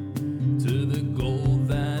to the goal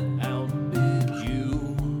that outbid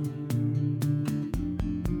you.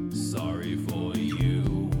 Sorry for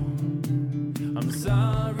you. I'm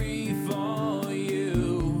sorry for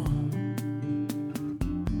you.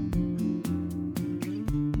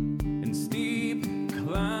 And steep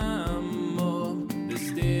climb up the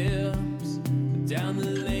steps down the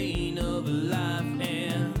lane of life,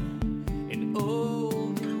 and an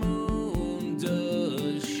old moon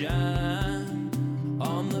does shine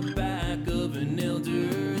on the back of an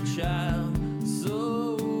elder child.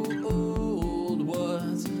 So old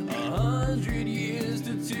was 100 years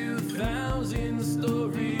to 2,000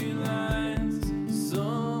 storylines.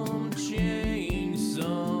 Some change,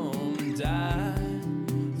 some die.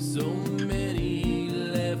 So many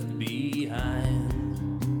left behind.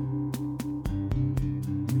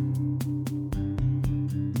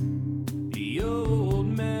 The old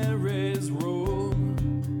Mary's robe,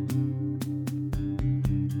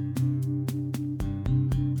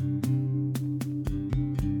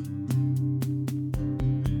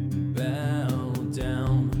 bow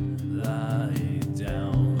down, lie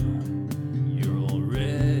down. You're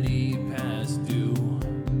already past due.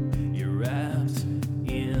 You're wrapped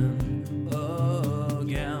in a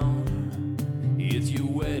gown. It's your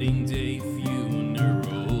wedding day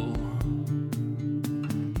funeral.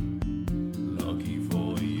 Lucky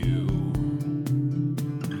for you.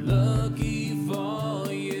 Lucky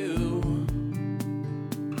for you.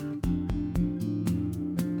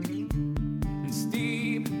 And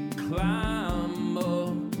steep climb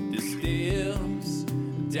up the steps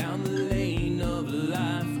down the lane of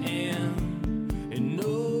life, and an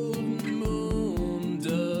old moon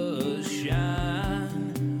does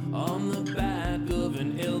shine on the back of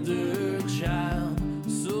an elder child.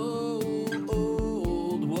 So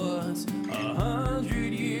old was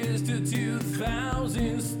 100 years to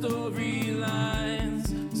 2,000 storylines.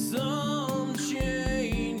 Some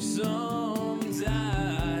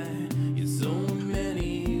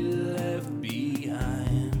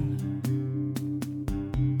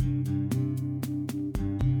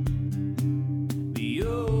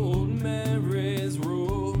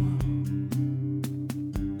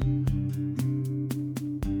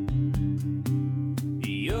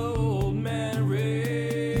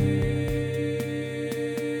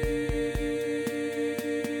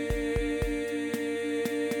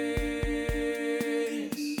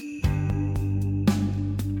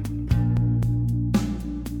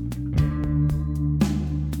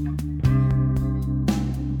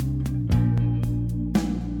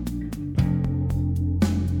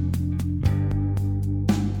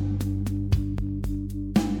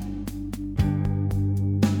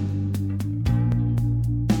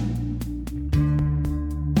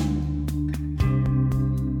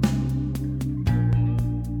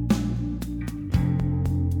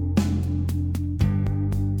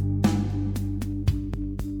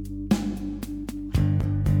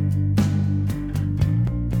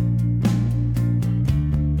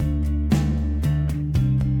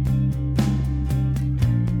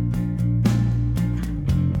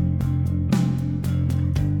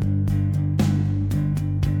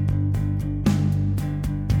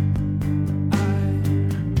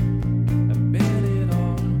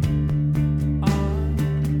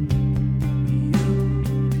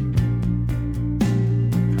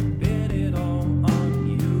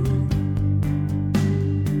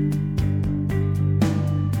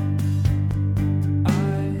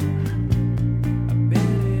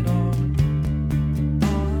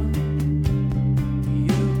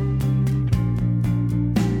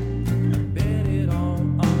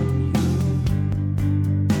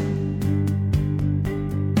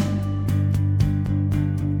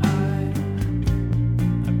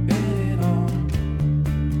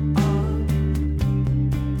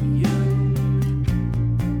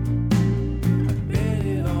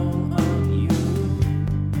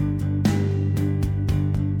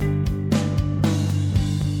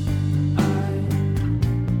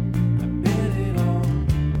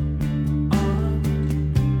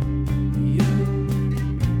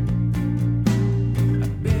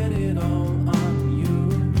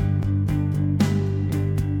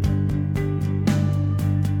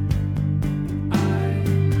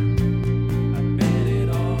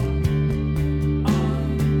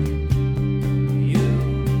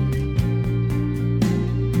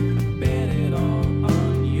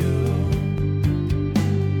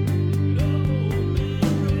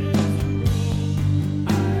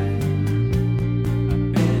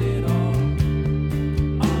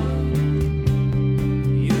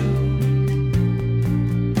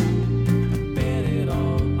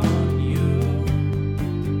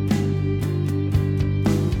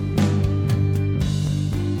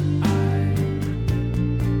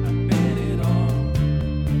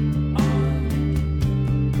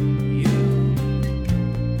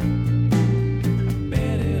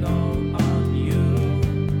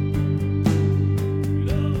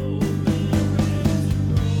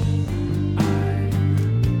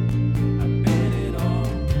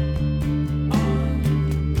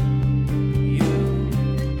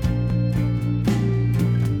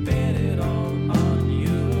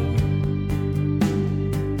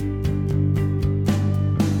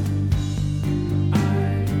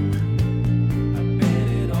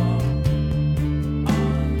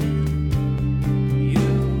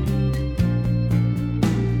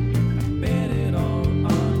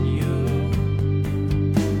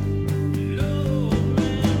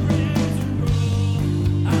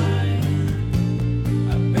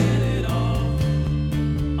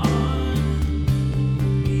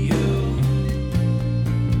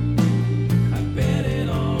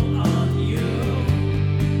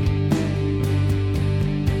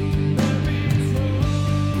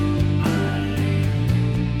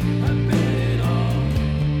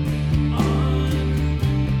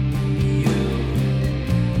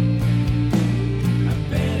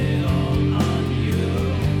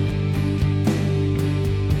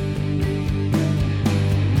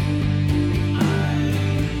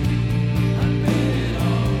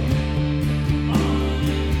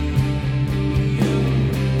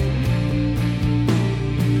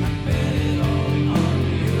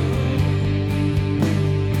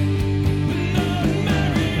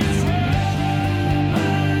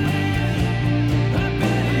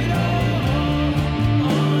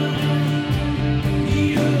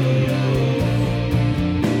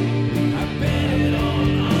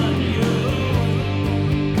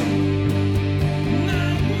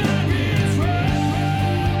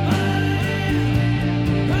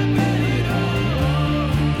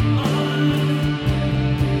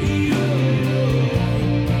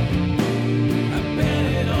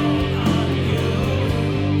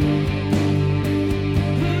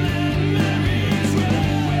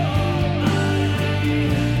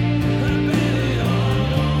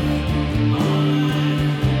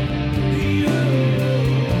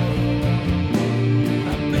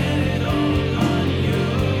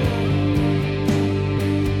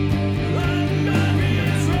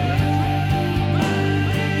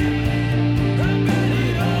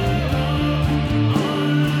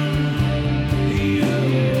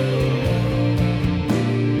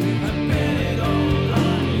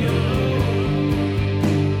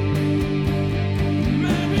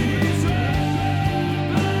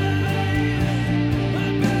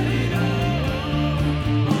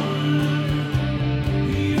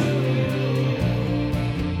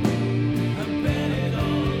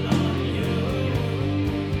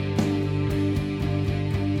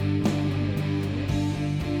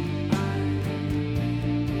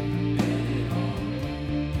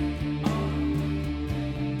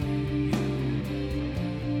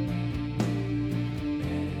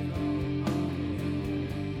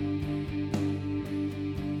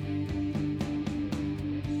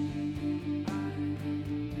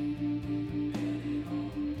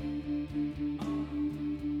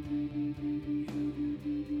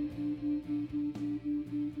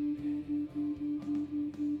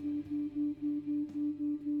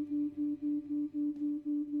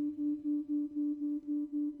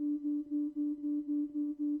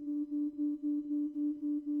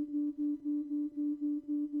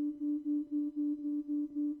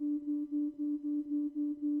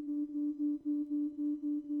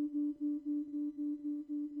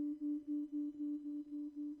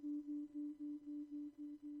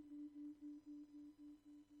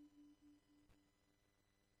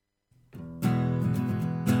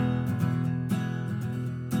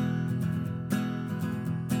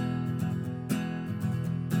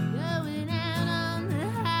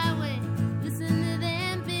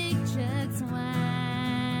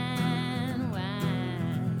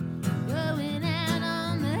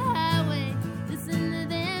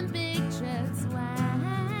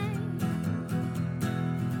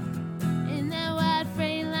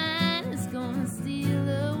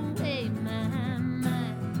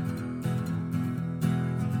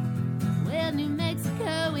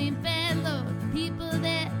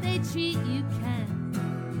treat you kind.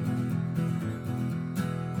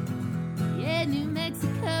 Yeah, New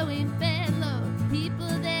Mexico ain't bad, Lord. People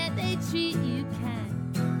there, they treat you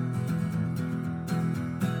kind.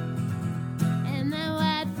 And that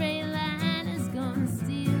white freight line is gonna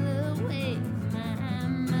steal away my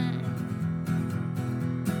mind.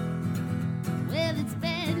 Well, it's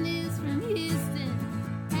bad news from Houston.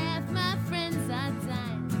 Half my friends are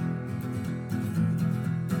dying.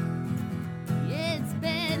 Yeah, it's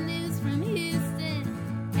bad news from Houston.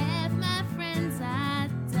 Half my friends are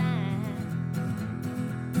dying.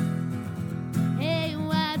 Hey,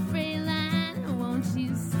 white freight line, won't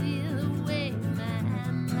you steal away my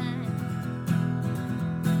mind?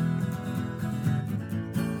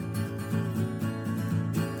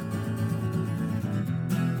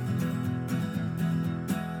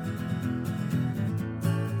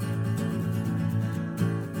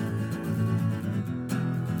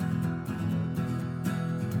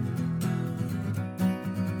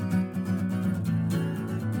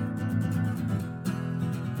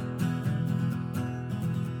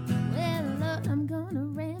 Well, Lord, I'm gonna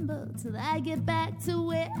ramble till I get back to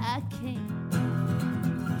where I came.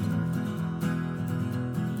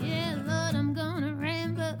 Yeah, Lord, I'm gonna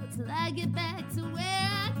ramble till I get back to where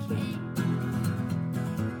I came.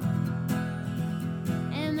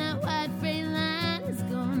 And that white freight line is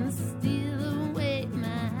gonna steal away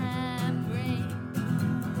my brain.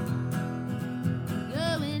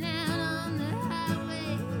 Going out on the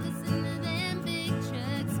highway, listen to them big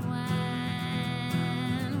trucks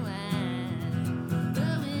whine, whine.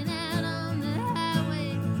 Going out on the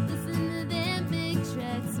highway, listen to them big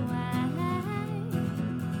trucks whine.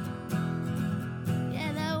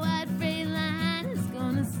 Yeah, that white freight line is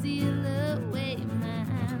gonna steal away my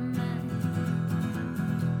mind.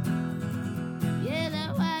 Yeah,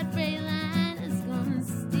 that white freight line is gonna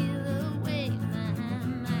steal away my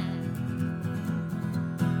mind.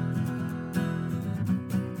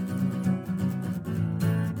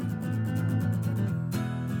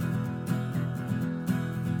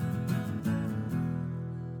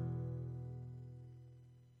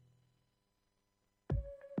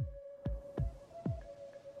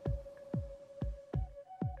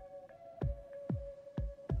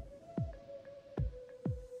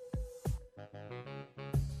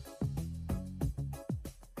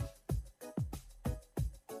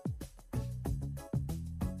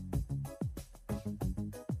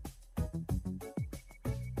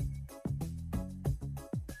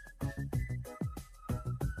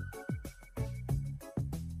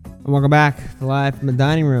 And welcome back to Live from the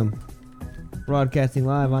Dining Room. Broadcasting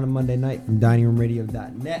live on a Monday night from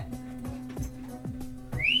diningroomradio.net.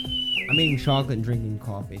 I'm eating chocolate and drinking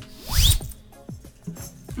coffee.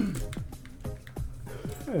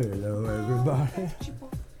 Hello, everybody.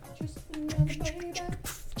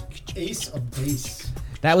 Ace of Base.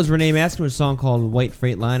 That was Renee Maskin's song called White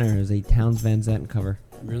Freightliner. It was a Townes Van Zandt cover.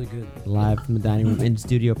 Really good. Live from the dining room in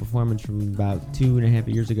studio performance from about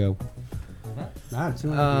 2.5 years ago. Let's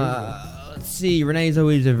see. Renee's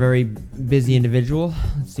always a very busy individual.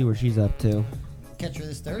 Let's see where she's up to. Catch her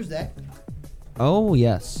this Thursday. Oh,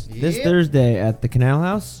 yes. This Yep. Thursday at the Canal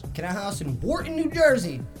House. Canal House in Wharton, New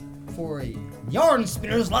Jersey for a Yarn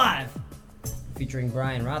Spinners Live featuring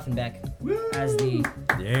Brian Rothenbeck as the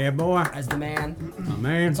boy. as the man. Oh,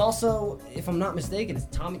 man. It's also, if I'm not mistaken, it's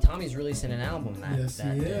Tommy's releasing an album that, Yes,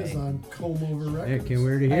 that he day. is on Comb Over Yeah, Records. can't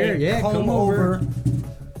wait to hear it. Hey, Yeah, Comb Over.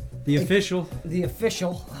 The official. The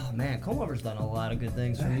official. Oh man, Comb Over's done a lot of good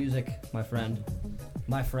things for music, my friend.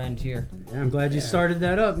 My friend here. Yeah, I'm glad you started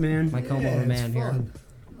that up, man. My Comb Yeah, Over it's man here. fun.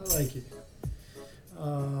 I like it.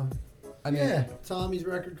 I mean, Yeah, Tommy's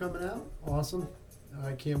record coming out. Awesome.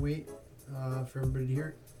 I can't wait for everybody to hear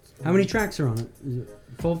it. How many tracks are on it? Is it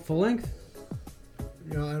full length?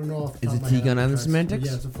 You know, I don't know off the Is top it of my head T-Gun how and many the tracks, Semantics? but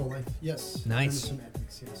Yeah, it's a full length. Yes. Nice. And the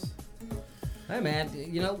Semantics, yes. hey man,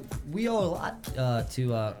 you know, we owe a lot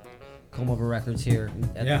to Comb Over Records here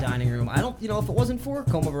at Yeah. the dining room. I don't, if it wasn't for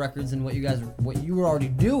Comb Over Records and what you were already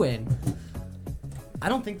doing, I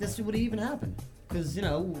don't think this would even happen. Because, There's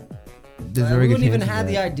a we very good wouldn't even chance of have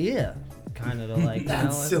the that. idea. Kind of to like,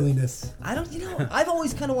 That's silliness. I don't, I've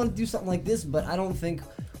always kind of wanted to do something like this, but I don't think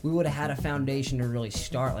we would have had a foundation to really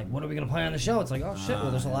start. Like, what are we going to play on the show? It's like, oh shit, well,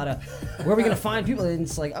 there's a lot of, where are we going to find people? And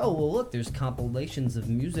it's like, oh, well, look, there's compilations of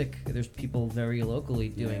music. There's people very locally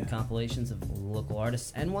doing compilations of local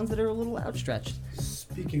artists and ones that are a little outstretched.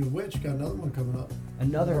 Speaking of which, got another one coming up.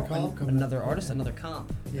 Another comp coming another up. artist, another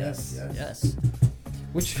comp. Yes. Yes.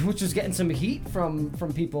 Which was getting some heat from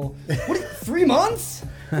people. What? 3 months?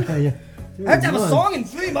 Yeah. I have to have a song in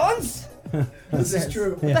 3 months? This is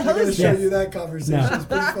true. the hell I'm gonna is show this? you that conversation. No. It's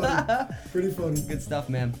pretty funny. Pretty funny. Good stuff,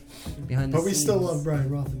 man. Behind the But we scenes. still love Brian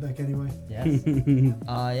Rothenbeck anyway. Yes.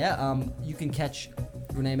 You can catch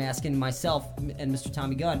Renee Maskin, myself, and Mr.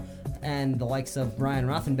 Tommy Gunn, and the likes of Brian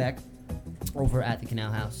Rothenbeck over at the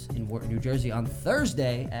Canal House in Wharton, New Jersey on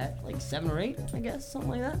Thursday at like 7 or 8, I guess, something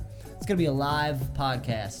like that. It's going to be a live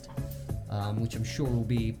podcast, which I'm sure will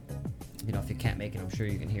be, you know, if you can't make it, I'm sure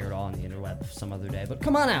you can hear it all on the interweb some other day. But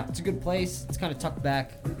come on out. It's a good place. It's kind of tucked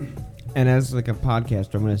back. And as like a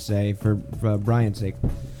podcaster, I'm going to say, for Brian's sake,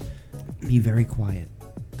 be very quiet.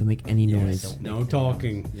 Don't make any noise. don't No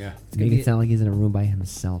talking. Yeah. Make it sound like he's in a room by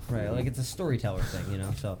himself. Right, like it's a storyteller thing, you know.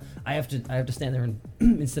 So I have to stand there and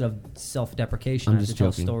instead of self-deprecation, I'm I have just to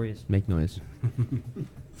tell joking. stories. Make noise.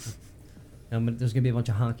 And there's gonna be a bunch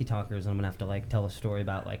of honky tonkers, and I'm gonna have to like tell a story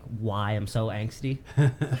about like why I'm so angsty.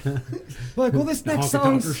 Like, well, this next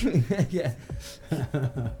song's yeah.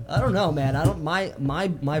 I don't know, man. I don't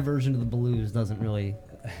my version of the blues doesn't really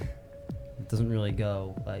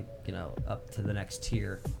go like, you know, up to the next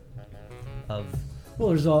tier of Well,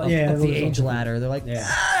 there's all of the there's age all- ladder. They're like, Yeah.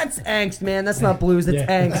 that's angst, man. That's not blues. That's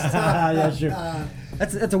angst. That's true.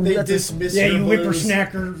 That's They a dismiss Yeah, your you blues.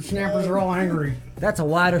 snappers are all angry. that's a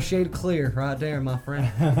wider shade of clear right there, my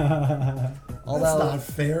friend. That's Although, not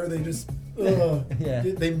fair. They just Yeah.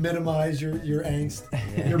 they minimize your angst,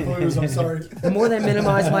 your blues. I'm sorry. the more they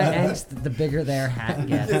minimize my angst, the bigger their hat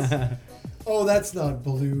gets. Oh, that's not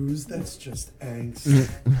blues. That's just angst.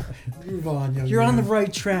 Move on, young You're on the man.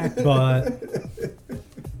 right track, but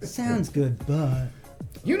sounds good, but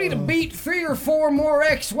You need to beat 3 or 4 more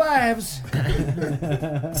ex-wives.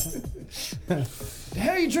 The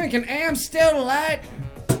hell you drinking Amstel Light?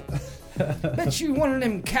 Bet you one of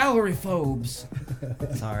them calorie phobes.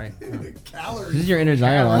 Sorry. Calories. This is your inner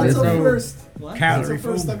dialogue, That's isn't the it? first. That's calorie the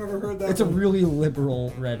first I've ever heard that. It's a one. really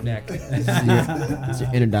liberal redneck. It's your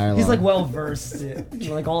inner dialogue. He's like well versed in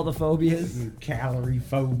like all the phobias. calorie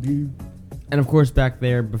phobia. And of course, back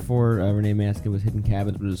there before Renee Maskin was Hidden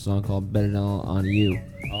Cabins with a song called Bet It All On You.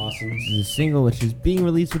 Awesome. This is a single which is being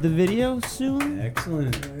released with a video soon.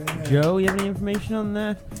 Excellent. Joe, you have any information on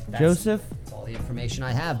that? Joseph? That's all the information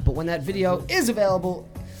I have. But when that video is available,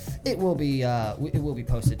 it will be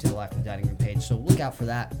posted to the Life in the Dining Room page. So look out for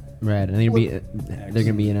that. Right, and they're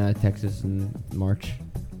gonna be in Texas in March.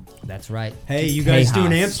 That's right. Hey, you guys do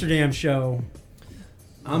an Tejas. Amsterdam show.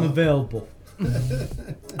 I'm available.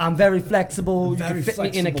 I'm very flexible. Very you can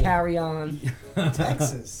fit me in a flexible. carry-on.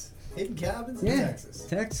 Texas. Hidden cabins in Texas.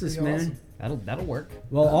 Texas, Pretty man. awesome. That'll work.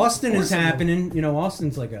 Well, Austin course is it will. happening. You know,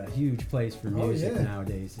 Austin's like a huge place for Oh, music yeah.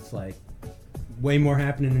 nowadays. It's like way more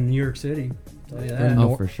happening in New York City. I'll tell you that.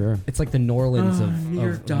 Oh, for sure. It's like the New Orleans New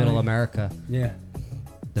York of Middle died. America. Yeah.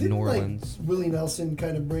 The Didn't, New Orleans. Like, Willie Nelson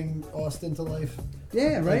kind of bring Austin to life.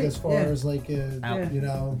 Yeah, Like, right. as far yeah. as like, Out. you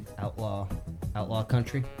know, Outlaw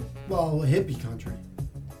country. well, hippie country.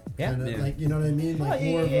 Yeah. Kinda, Yeah. like, you know what I mean? Like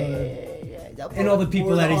more of a. And all the people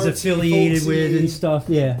more that he's artsy, affiliated with folksy, and stuff.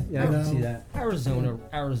 Yeah, yeah, I You can know. see that. Arizona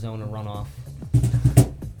runoff.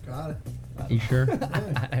 Got it. You sure?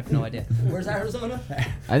 I have no idea. Where's Arizona?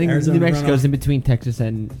 I think Arizona New Mexico's runoff. in between Texas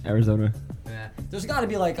and Arizona. Yeah. There's got to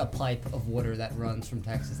be like a pipe of water that runs from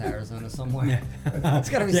Texas to Arizona somewhere. It's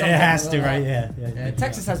got to be Yeah, something. it has to, like right? that. Yeah, yeah. Yeah,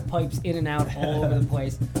 Texas has pipes in and out all over the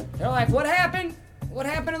place. They're like, what happened? What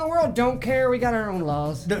happened in the world? Don't care. We got our own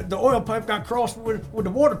laws. The oil pipe got crossed with the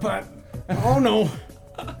water pipe. Oh no.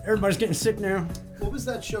 Everybody's getting sick now. What was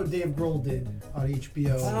that show Dave Grohl did on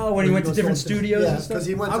HBO? Oh, when he went to goes different Austin. studios Yeah, and stuff? because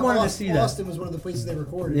he went I to wanted to Austin. see that. Austin was one of the places they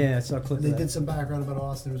recorded. Yeah, I saw a clip And of they that. did some background about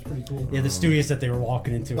Austin. It was pretty cool. Yeah, the studios that they were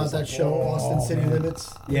walking into. About was that like, show, oh, Austin City man.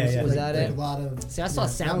 Limits. Yeah, yeah. Was that like it? A lot of. See, I saw that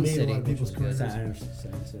Sound made a City, lot of which people's was good.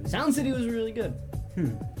 careers. Sound City was really good.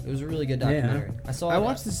 It was a really good Yeah. documentary. I saw. I that.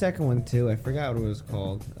 watched the second one too. I forgot what it was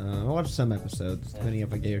called. I watched some episodes, depending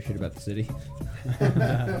if I gave a shit about the city.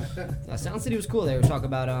 Sound City was cool. They were talking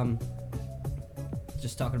about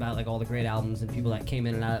just talking about like all the great albums and people that came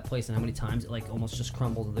in and out of that place and how many times it like almost just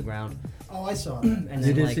crumbled to the ground. Oh, I saw it. And then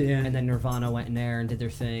did like see, yeah. and then Nirvana went in there and did their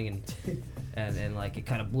thing and like it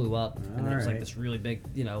kind of blew up and there was like Alright. this really big,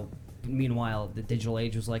 you know. Meanwhile, the digital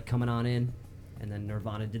age was like coming on in, and then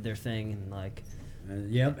Nirvana did their thing and like.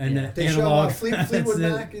 Yep, and Yeah. the They show analog. Fleetwood that's it.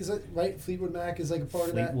 Mac is it right? Fleetwood Mac is like a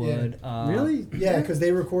part Fleetwood. of that. Really? Yeah, because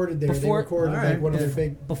they recorded there. They Before- recorded Alright. like one of their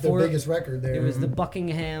Before- their biggest record there. It was the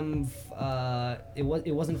Buckingham. It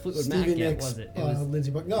wasn't Fleetwood Mac Stevie yet, Nicks, was it? It was.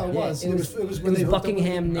 Lindsey Buck. No, it Yeah, was. It was when they hooked up with-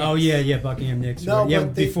 Buckingham Nicks. Oh yeah, Buckingham Nicks. No, right. Yeah,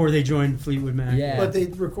 but they- before they joined Fleetwood Mac. Yeah. But they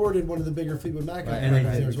recorded one of the bigger Fleetwood Mac Right, records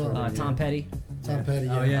right, there as well. right. Tom Petty. Tom Petty.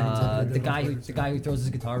 Oh, yeah. The guy who throws his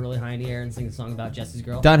guitar really high in the air and sings a song about Jesse's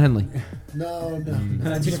girl. Don Henley. No.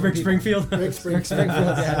 That's just Rick Springfield. Rick Springfield.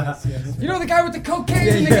 Yes. Yes. You know the guy with the cocaine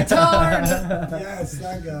and the guitar and Yes,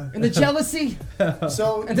 that guy. the jealousy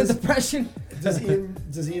So and the depression. does Ian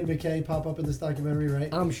McKay pop up in this documentary,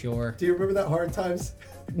 right? I'm sure. Do you remember that Hard Times?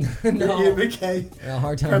 No. Ian McKay Yeah,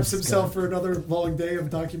 Hard Times preps himself for another long day of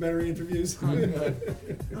documentary interviews.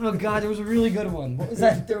 Oh god, there was a really good one. What was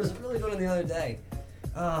that? There was a really good one the other day.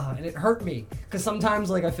 And it hurt me because sometimes,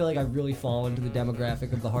 like, I feel like I really fall into the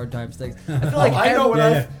demographic of the Hard Times things. I feel like I know what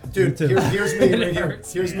Yeah, Dude, Me too. here's me It right here.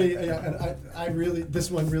 hurts, Here's me. Yeah, and I really,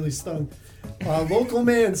 this one really stung. Local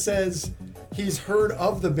man says he's heard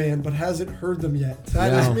of the band but hasn't heard them yet.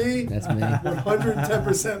 That is me. That's me.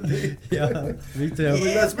 110% me. Yeah, me too. Like,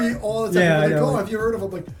 that's me all the time. Yeah, I Like, know. oh, have you heard of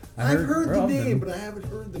them? Like, I've heard the of name, them. but I haven't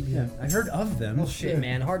heard them Yeah, yet. I heard of them. shit,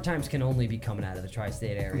 man. Hard Times can only be coming out of the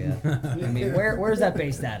tri-state area. I mean, where's that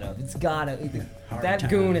based out of? It's gotta. That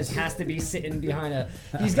goon has to be sitting behind a.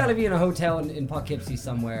 He's got to be in a hotel in Poughkeepsie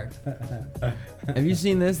somewhere. Have you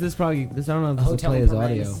seen this? This I don't know if this will Hotel play in as Perez.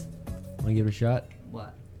 audio. Want to give it a shot?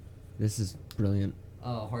 What? This is brilliant.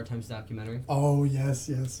 Oh, Hard Times documentary. Oh, yes,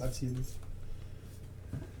 I've seen this.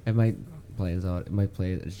 It might play as audio. It might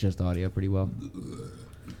play as just audio pretty well.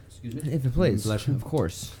 Excuse me. If it plays, of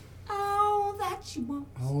course. Oh, that you won't.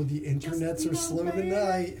 Oh, the internets are slow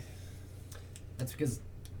tonight. That's because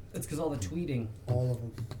all the tweeting. All of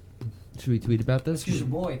them. Should we tweet about this? Because your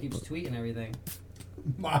boy keeps tweeting everything.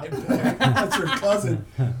 My boy. That's your cousin.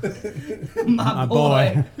 My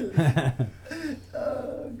boy.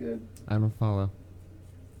 I don't follow.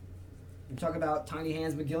 You talk about Tiny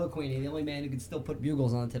Hands McGillicuddy, the only man who could still put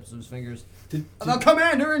bugles on the tips of his fingers. Did The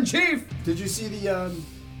Commander in Chief. you see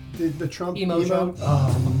the Trump Emo show?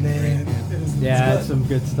 Oh, man. It is- Yeah, it's that's some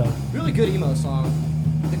good stuff. Really good emo song.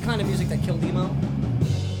 The kind of music that killed emo.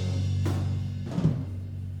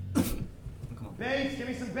 Come on. Bass, give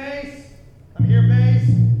me some bass. I'm here, bass.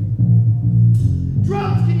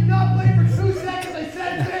 Drums, can you not play for 2 seconds? I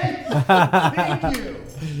said bass. Thank you.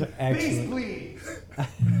 Bass, Excellent. please. Fuck.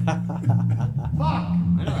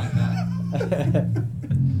 I know that guy.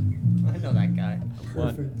 I know that guy.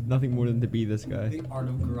 Want nothing more than to be this guy. The Art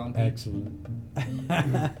of Grumpy. Excellent.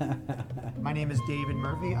 My name is David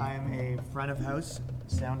Murphy. I am a front of house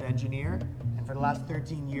sound engineer, and for the last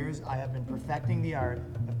 13 years, I have been perfecting the art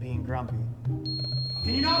of being grumpy.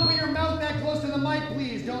 Can you not put your mouth that close to the mic,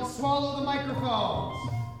 please? Don't swallow the microphones.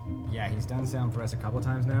 Yeah, he's done sound for us a couple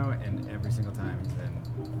times now, and every single time he's been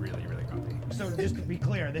really, really grumpy. So just to be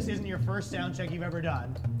clear, this isn't your first sound check you've ever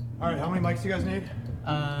done. All right, how many mics do you guys need?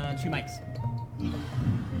 2 mics.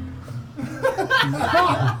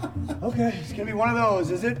 Okay, it's gonna be one of those,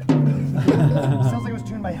 is it? Sounds like it was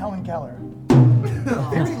tuned by Helen Keller.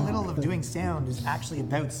 Very little of doing sound is actually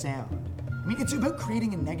about sound. I mean, it's about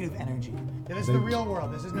creating a negative energy. Yeah, this is the real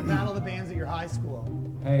world. This isn't a battle of the bands at your high school.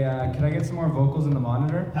 Hey, can I get some more vocals in the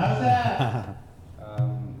monitor? How's that? A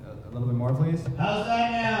little bit more, please. How's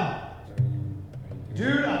that now?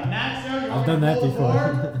 Dude, I'm maxed out. You I've done that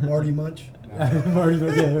before. Marty Munch.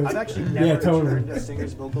 I've actually never Yeah, totally. turned a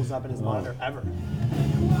singer's vocals up in his monitor, ever.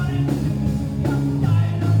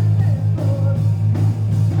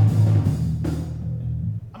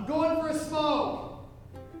 I'm going for a smoke.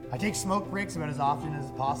 I take smoke breaks about as often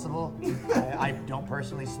as possible. I don't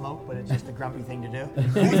personally smoke, but it's just a grumpy thing to do.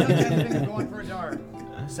 I'm going for a dart.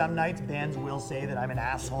 Some nights bands will say that I'm an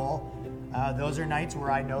asshole. Those are nights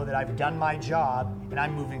where I know that I've done my job and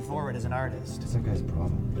I'm moving forward as an artist. What's that guy's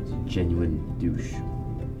problem? Genuine douche.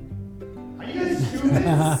 Are you guys stupid?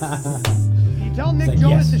 Can you tell Nick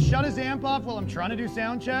Jonas to shut his amp off while I'm trying to do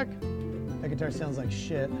sound check? That guitar sounds like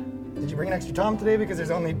shit. Did you bring an extra tom today? Because there's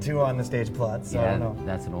only 2 on the stage plot, so I don't know.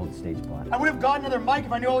 That's an old stage plot. I would have gotten another mic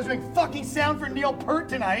if I knew I was doing fucking sound for Neil Peart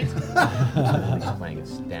tonight. He's playing a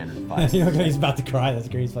standard 5. You know, he's about to cry. That's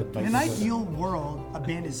great. He's like, In an ideal world, a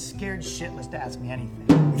band is scared shitless to ask me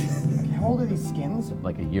anything. How old are these skins?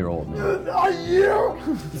 Like a year old now. A year?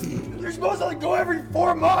 You're supposed to go every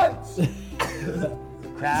 4 months.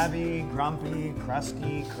 Crabby, grumpy,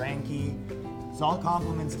 crusty, cranky. It's all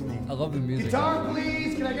compliments to me. I love the music. Guitar,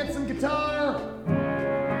 please. Can I get some guitar?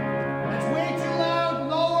 That's way too loud.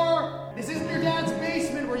 Lower. This isn't your dad's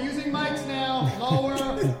basement. We're using mics now. Lower.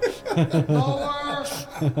 Lower.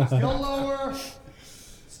 Still lower.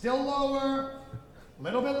 Still lower.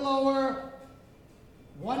 Little bit lower.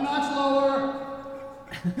 1 notch lower.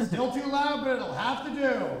 Still too loud, but it'll have to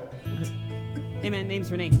do. Hey man,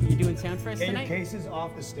 name's Renee. You doing sound for us Get your tonight? cases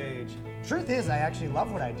off the stage. Truth is, I actually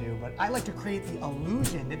love what I do, but I like to create the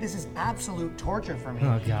illusion that this is absolute torture for me.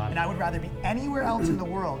 Oh, God. And I would rather be anywhere else in the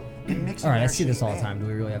world than mixing. All right, I their see this shitty all the band. time. Do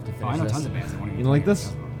we really have to finish I know this? tons of bands that won't even You don't like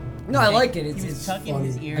this? No, I like it. He was It's tucking funny.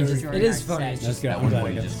 his ears It during is our funny. set. It's That's just good. That I'm one glad boy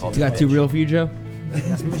I got just to called You got too real for you, Joe?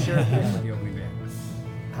 That's the sheriff of the opening band.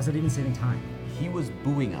 How's that even saving time? He was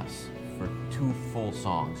booing us for 2 full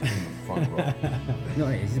songs in the front row. No,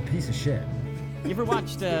 hey, he's a piece of shit. You ever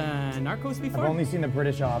watched Narcos before? I've only seen the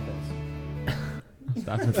British Office.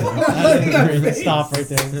 Stop it. Stop right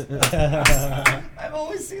there. I've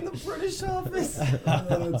always seen the British Office.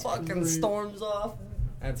 Fucking storms off.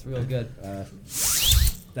 That's real good.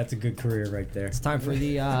 That's a good career right there. It's time for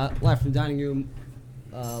the live from the dining room,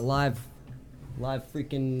 live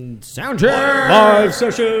freaking sound check. Live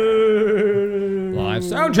session. Live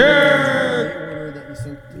sound check.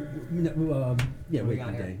 Yeah, we wait got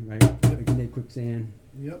one here? day, right? Waking Day Quicksand.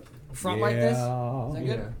 Yep. Front like this. Is Yeah. that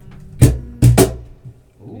good?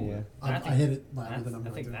 Ooh, Yeah. I hit it louder than I'm I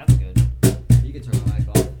going think to. that's good. You can turn the mic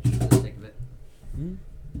off just for the sake of it.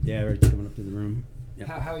 Yeah, we're coming up to the room. Yep.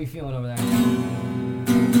 How are you feeling over there?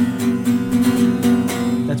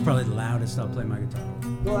 That's probably the loudest I'll play my guitar.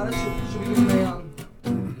 Well, should we get a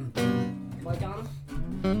mic on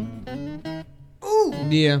him? Ooh!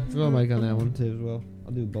 Yeah, throw a mic on that one too as well.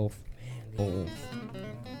 I'll do both. Both.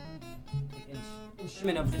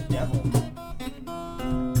 Instrument of the devil.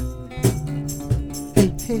 Hey,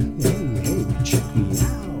 check me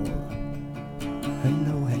out.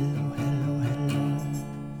 Hello.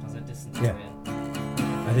 How's that distance? Yeah. Man?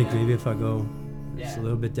 I think maybe if I go just a Yeah.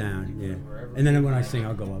 little bit down, yeah. And then when I sing,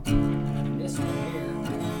 I'll go up. This one here, I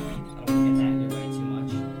don't want to get that in your way too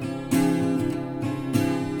much.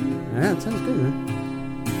 Yeah, it sounds good, man.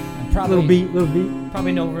 Probably, Little beat.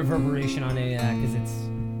 Probably no reverberation on any of that because it's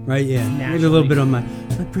Right, yeah. Maybe a naturally- little bit on my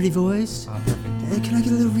pretty voice. perfect. Hey, can I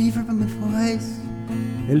get a little reverb on my voice?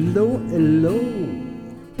 Hello.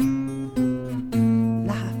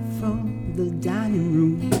 Live from the dining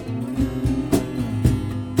room.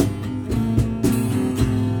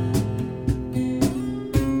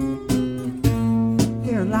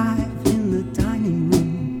 They're live in the dining room.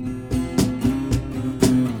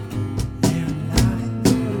 They're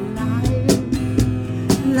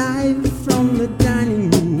live from the dining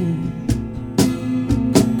room.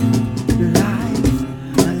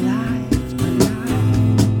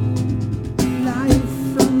 Live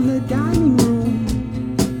from the dining room.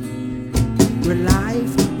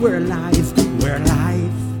 We're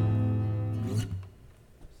live.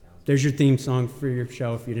 There's your theme song for your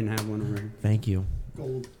show if you didn't have one already. Thank you.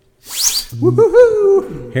 Gold.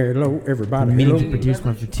 Woohoo! Hello, everybody. I've been meaning Hello. to produce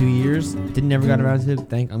one for 2 years. Never got around to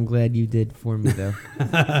it. I'm glad you did for me though.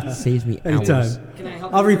 Saves me hours. Anytime. Can I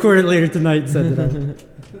help I'll you? record it later tonight. Send it out.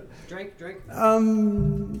 Drink.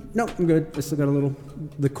 No, I'm good. I still got a little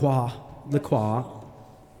liqueur.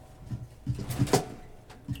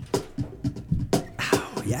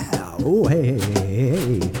 Oh, yeah. Oh,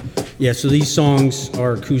 hey. Yeah, so these songs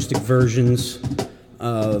are acoustic versions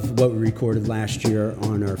of what we recorded last year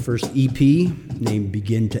on our first EP named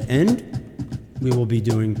Begin to End. We will be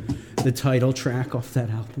doing the title track off that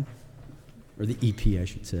album, or the EP, I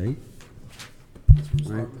should say.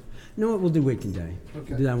 All right. No, we'll do Waking Day. Okay.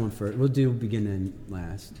 We'll do that one first. We'll do Begin to End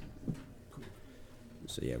last.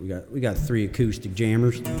 So yeah, we got 3 acoustic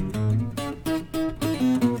jammers.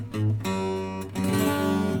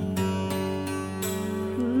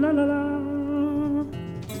 La la la.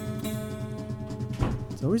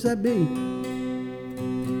 It's always that big.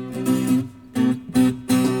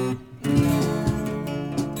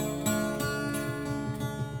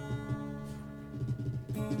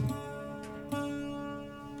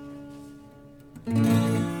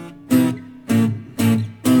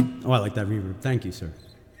 Oh, I like that reverb. Thank you, sir.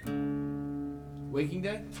 Waking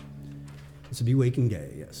Day? This will be Waking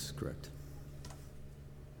Day. Yes, correct.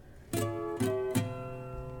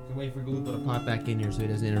 Wait for Galupo to pop back in here so he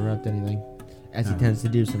doesn't interrupt anything, as he tends to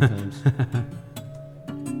do sometimes.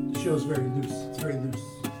 The show's very loose. It's very loose.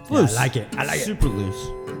 Loose. I like it. I like it. Super loose.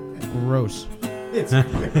 Gross.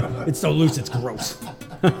 It's so loose, it's gross.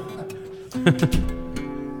 I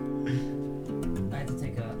had to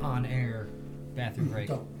take a on-air bathroom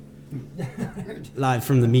break. Live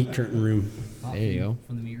from the meat curtain room. There you go.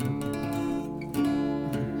 From the meat room.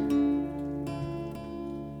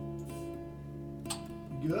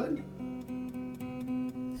 Good?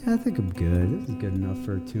 Yeah, I think I'm good. This is good enough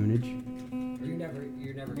for a tunage. You're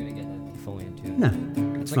never gonna get that fully in tune. No,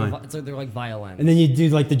 it's like fine. It's like they're like violins. And then you do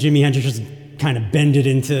like the Jimi Hendrix, just kind of bend it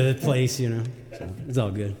into place, you know. So it's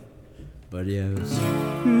all good. But yeah, it was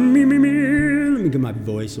me, me get my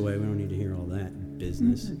voice away. We don't need to hear all that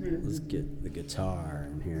business. Let's get the guitar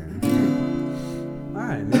in here. All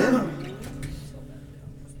right, man.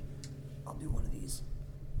 I'll do one of these.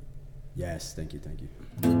 Yes, thank you.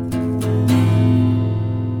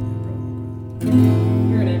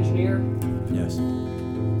 You're an engineer. Yes.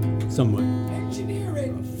 Somewhat.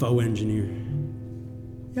 Engineering. A faux engineer.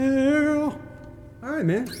 Yeah. All right,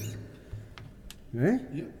 man. Right?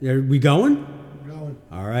 Yeah. Are we going? We're going.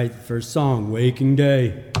 All right, first song, Waking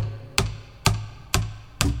Day.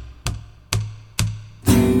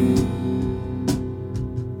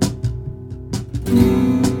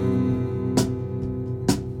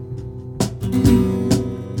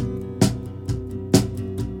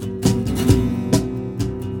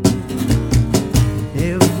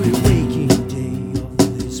 Every waking day of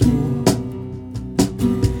this war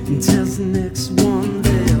tells the next one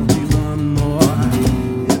there'll be one more.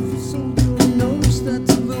 Every soldier knows that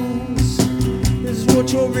to lose is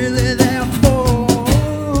what you're really there for.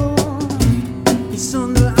 It's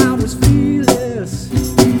under I was fearless.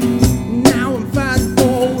 Now I'm fighting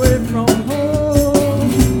for away from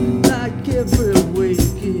home. Like every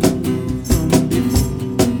waking from before.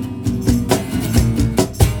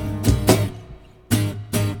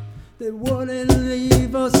 They wouldn't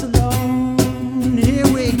leave us alone. Here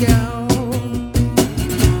we go.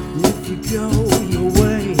 If you go your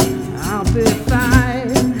way, I'll be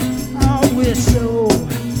fine. Always so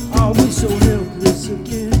helpless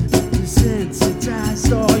again.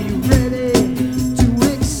 Desensitized, are you ready to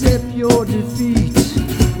accept your defeat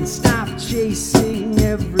and stop chasing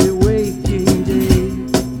every waking day?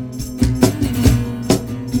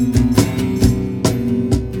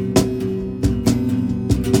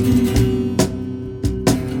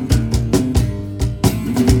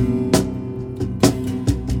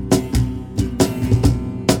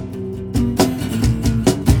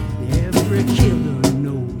 Every killer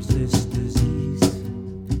knows this disease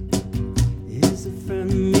is a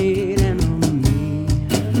fan-made enemy.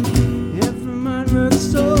 Every mind-worked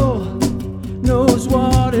soul knows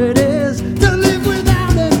what it is to live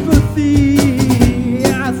without empathy.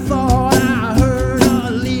 I thought I heard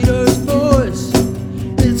a leader's voice.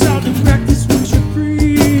 It's hard to practice what you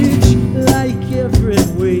preach. Like every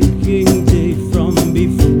waking day from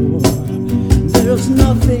before, there's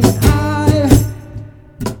nothing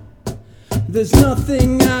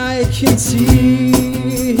I can see.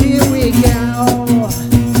 Here we go.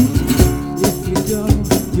 If you go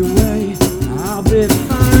your way, I'll be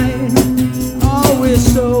fine. Always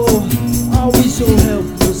so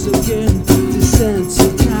helpless again.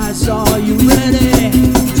 Desensitized, are you ready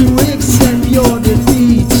to accept your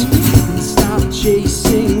defeat and stop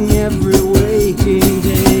chasing every waking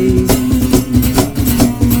day?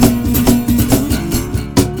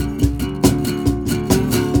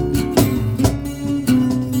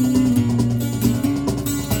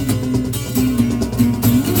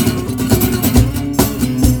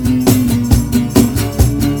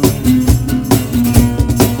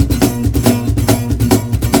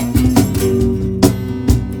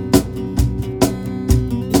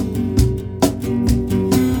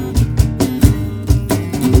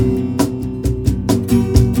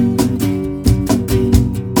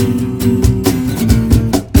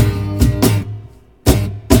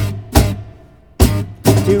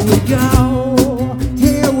 Here we go,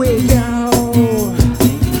 here we go.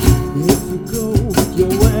 If you go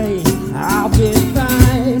your way, I'll be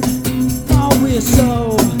fine. Always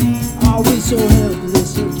so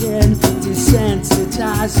helpless again.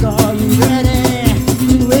 Desensitized, are you ready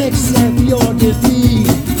to accept your defeat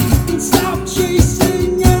and stop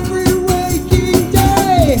chasing every waking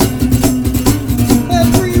day?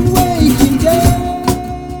 Every waking day.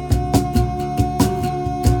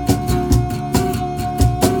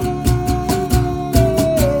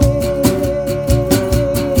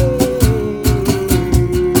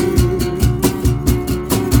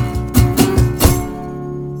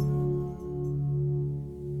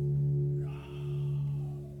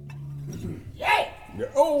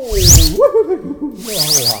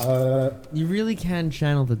 You really can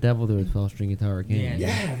channel the devil through a 12-string guitar, can't you?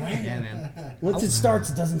 Yeah, right? Yeah, man. Once it starts,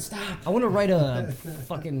 it doesn't stop. I want to write a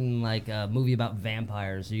fucking like a movie about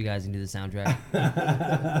vampires, so you guys can do the soundtrack.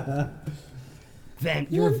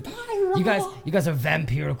 You guys are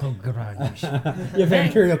vampirical garage. Yeah,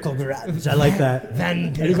 vampirical garage. I like that.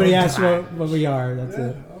 Anybody asks what we are, that's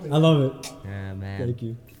it. I love it. Yeah, man. Thank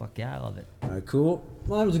you. Fuck yeah, I love it. All right, cool.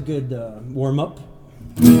 Well, that was a good warm up.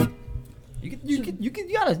 You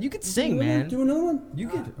could sing, man. Do another one. You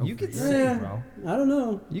could sing, bro. I don't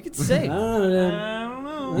know. You could sing. I don't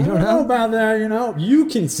know. You don't know about that, you know. You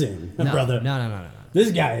can sing, No, brother. No.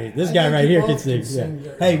 This guy right here can sing.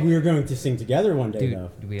 Yeah. Hey, we were going to sing together one day, Dude,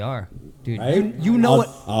 though. we are. Dude, Right? you know what?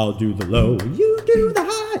 I'll do the low. You do the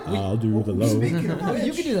high. I'll do the low.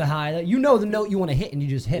 You can do the high. You know the note you want to hit, and you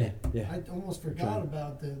just hit it. Yeah. I almost forgot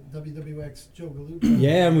about the WWX Joe Galucci.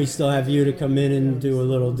 Yeah, and we still have you to come in and do a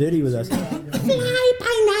little ditty with us. Fly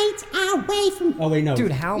by night away from Oh wait, no.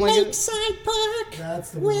 Dude, how am I gonna... Lakeside Park.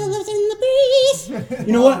 That's the Willows in the breeze.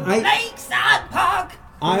 You know what? Lakeside Park.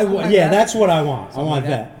 Yeah, that's what I want. I want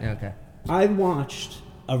that. Yeah, okay. I watched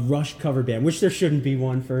a Rush cover band, which there shouldn't be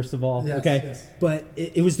one, first of all. Yes, okay, yes. but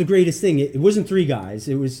it was the greatest thing. It wasn't three guys.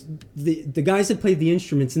 It was the guys that played the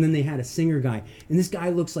instruments, and then they had a singer guy. And this guy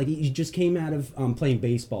looks like he just came out of playing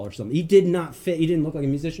baseball or something. He did not fit. He didn't look like a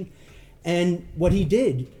musician. And what he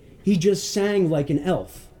did, he just sang like an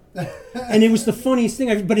elf. And it was the funniest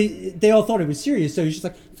thing. But they all thought it was serious, so he's just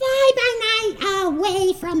like, Fly by night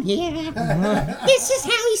away from here. This is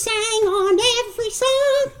how he sang on every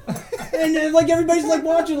song. and like everybody's like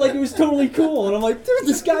watching like it was totally cool. And I'm like, dude,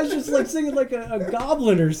 this guy's just like singing like a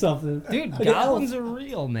goblin or something. Dude, Like an elf. goblins are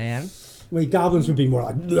real, man. Wait, goblins would be more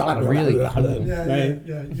like Really? right?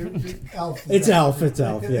 Yeah. You're elf. It's elf,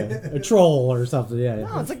 yeah. A troll or something, yeah.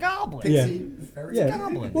 No, it's a goblin. Yeah. Fairy. Yeah.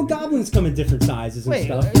 goblin. Well, goblins come in different sizes and Wait,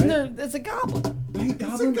 stuff. isn't Right? there, it's a goblin. Right,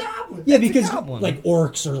 goblin? It's a goblin. Yeah, It's a because goblin. like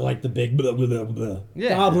orcs are like the big blah, blah, blah, blah.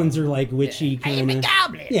 Yeah. Goblins are like witchy I am kind a of.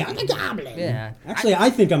 goblin. Yeah. I'm a goblin. Yeah. Actually, I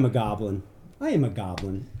think I'm a goblin. I am a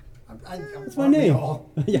goblin. That's my Aren't we name. all?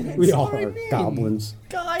 Yeah, we all are goblins.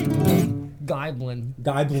 Goblin. Goblin.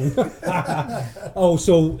 Oh,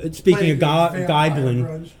 so speaking of Vampire goblin,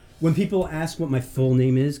 grunge. when people ask what my full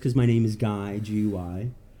name is, because my name is Guy, G-U-I,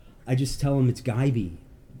 I just tell them it's Guyby.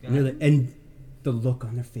 And the look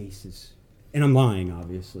on their faces. And I'm lying,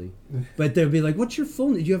 obviously. But they'll be like, what's your full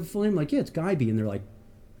name? Do you have a full name? I'm like, yeah, it's Guyby. And they're like,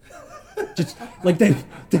 just like they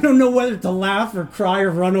don't know whether to laugh or cry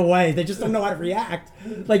or run away. They just don't know how to react.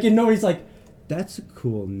 Like, and nobody's like, that's a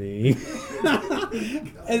cool name.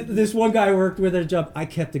 And this one guy I worked with at a job, I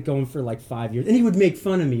kept it going for like 5 years. And he would make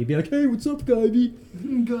fun of me. He'd be like, hey, what's up,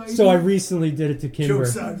 Guyby? So I recently did it to Kimber.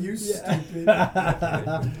 Joke's on you, stupid.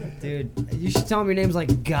 Dude, you should tell me your name's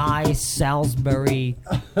like Guy Salisbury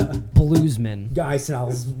Bluesman. Guy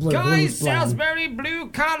Salisbury. Guy Salisbury Blue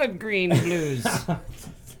Collard Green Blues.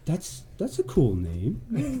 That's a cool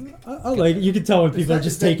name. I like it. You can tell when people are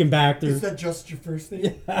just taken back. Is that just your first name?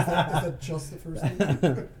 Is that just the first name?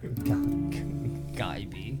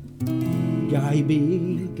 Guyby.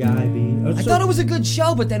 Guyby. I thought it was a good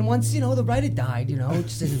show, but then once, the writer died,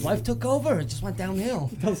 just his wife took over, it just went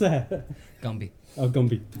downhill. How's that? Gumby. Oh,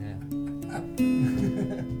 Gumby. Yeah.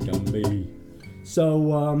 Gumby. So,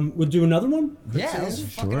 we'll do another one? Yeah, that was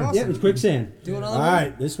fucking awesome. Yeah, it was quicksand. Do another All one?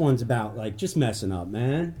 right, this one's about, like, just messing up,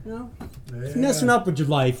 man. Just messing up with your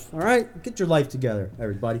life. All right? Get your life together,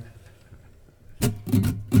 everybody.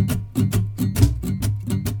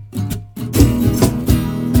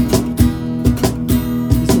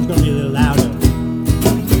 This one's gonna be a little louder.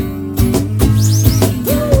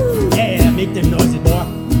 Woo! Yeah, make them noises, boy.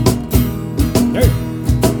 Hey.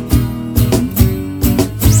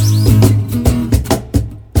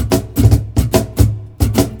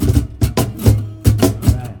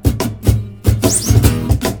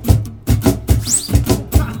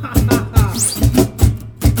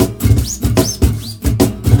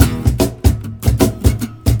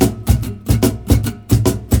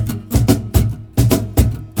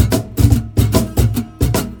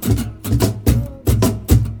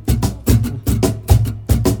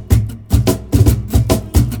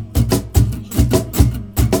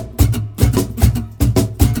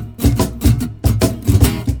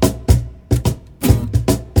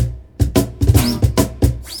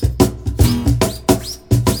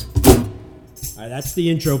 That's the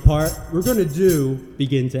intro part. We're going to do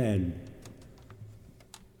begin to end.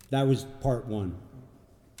 That was part one.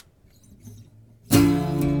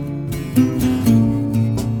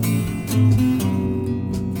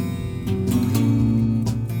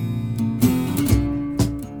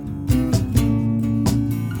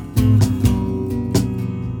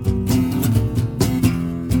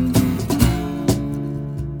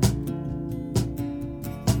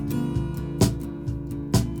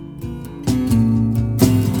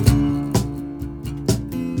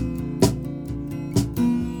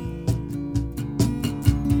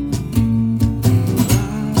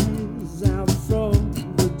 Out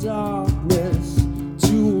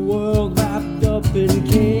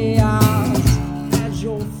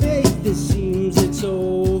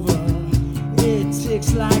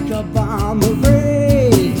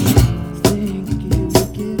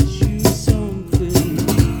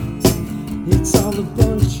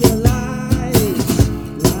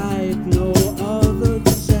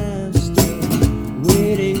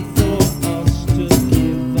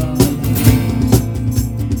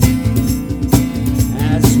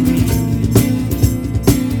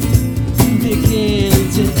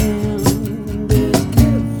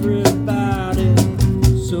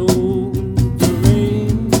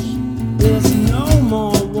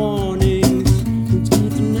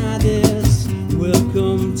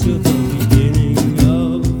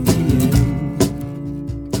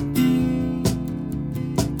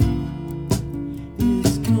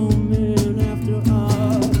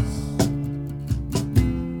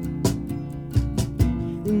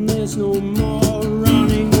there's no more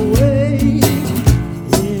running away.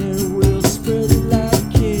 It will spread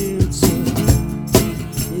like cancer.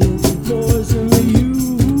 It will poison you.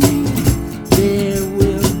 There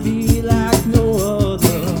will be like no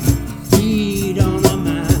other. Feed on our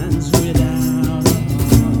minds without a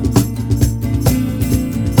heart.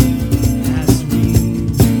 As we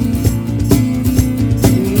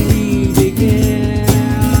begin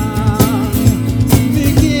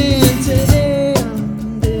to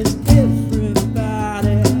end, is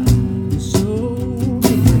everybody so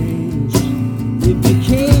deranged? It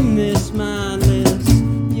became this mindless,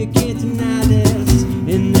 you can't deny this,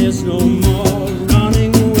 and there's no more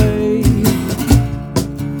running away.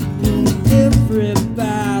 And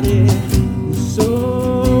everybody is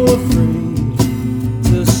so afraid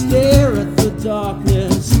to stare at the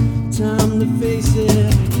darkness. Time to face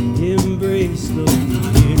it, embrace the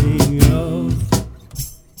beginning of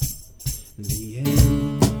the end.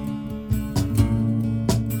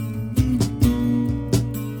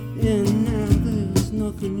 And now there's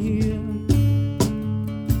nothing here.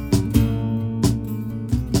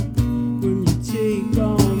 When you take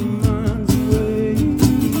our minds away,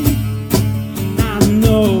 I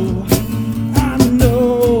know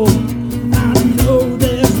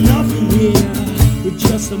there's nothing here. We're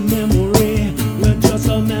just a memory, we're just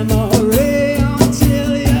a memory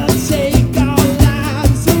until you take our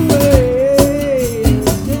lives away.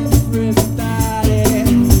 Everybody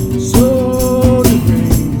so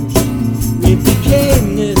deranged, we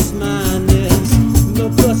became this mindless,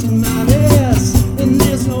 look us mindless, and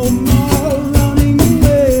there's no more running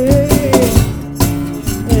away.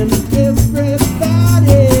 And everybody's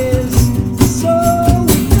so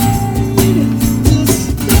afraid to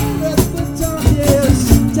stare at the darkness.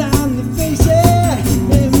 Time to face it,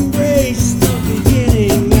 embrace the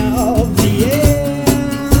beginning of the end.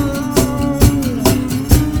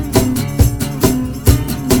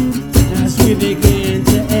 As we begin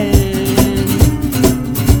to end.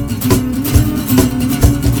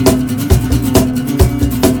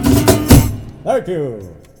 Thank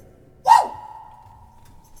you.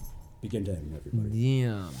 Begin to end, everybody.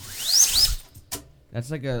 Damn. That's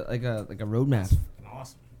like a roadmap.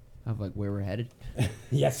 Awesome. Of like where we're headed.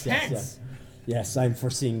 Yes, yes, yes. Yes, I'm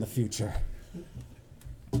foreseeing the future.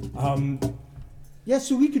 Yeah,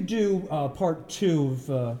 so we could do part 2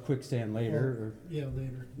 of Quicksand later, Yeah,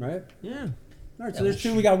 later. right? Yeah. All right, so there's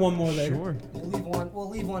 2. We got one more later. Sure. We'll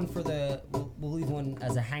leave one for the. We'll leave one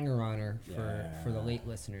as a hanger-oner for the late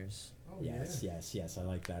listeners. Yes, yes, yes. I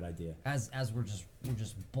like that idea. As we're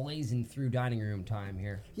just blazing through dining room time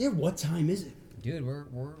here. Yeah, what time is it? Dude, we're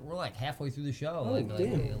like halfway through the show. Oh, like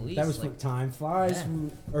damn. at least, That was like, time flies, Yeah.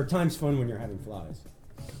 or time's fun when you're having flies.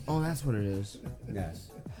 Oh, that's what it is. Yes.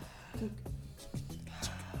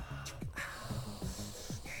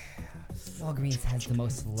 Walgreens has the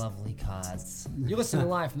most lovely cards. You're listening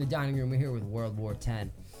live from the dining room. We're here with World War X,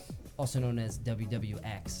 also known as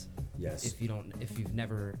WWX. Yes. If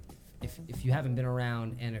you haven't been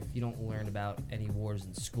around, and if you don't learn about any wars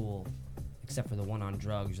in school, except for the one on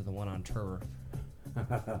drugs or the one on terror.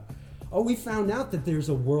 Oh, we found out that there's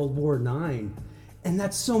a World War IX, and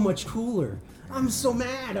that's so much cooler. I'm so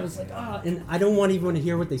mad. I was like, and I don't even want to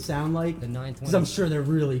hear what they sound like. The 920. Because I'm sure they're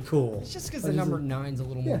really cool. It's just because the number 9's a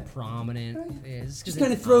little more prominent. Yeah, Just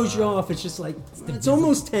kind of throws you off. It's just like, it's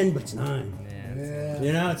almost 10, but it's 9. Yeah.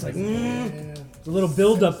 You know, it's like, it's a little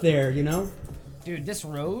build up there, you know? Dude, this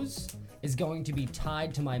rose is going to be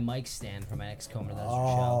tied to my mic stand for my next Comer Lesser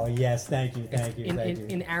Oh, show. yes, thank you.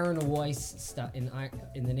 In Aaron Weiss stuff, in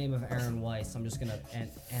the name of Aaron Weiss, I'm just gonna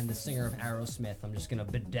and the singer of Aerosmith, I'm just gonna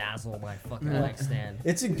bedazzle my fucking mic stand.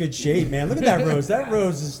 It's in good shape, man. Look at that rose. That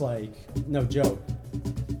rose is like, no joke.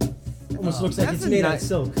 Almost looks like it's made out of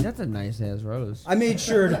silk. That's a nice ass rose. I made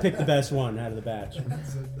sure to pick the best one out of the batch.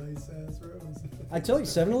 That's a nice ass rose. I tell you,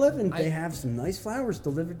 7-Eleven, they have some nice flowers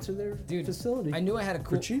delivered to their facility. I knew I had a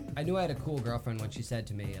cool. For cheap. I knew I had a cool girlfriend when she said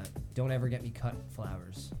to me, "Don't ever get me cut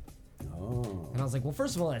flowers." Oh. And I was like, "Well,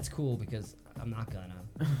 first of all, that's cool because I'm not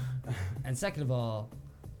gonna." And second of all,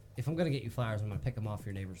 if I'm gonna get you flowers, I'm gonna pick them off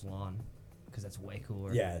your neighbor's lawn because that's way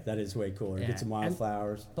cooler. Yeah, that is way cooler. Yeah. Get some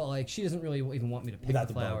wildflowers. But like, she doesn't really even want me to pick Without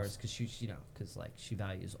the the flowers bugs. because because like she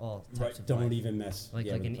values all types Right, of don't life. even mess, like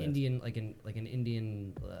yeah, like with an plants. Indian like an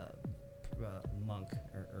Indian monk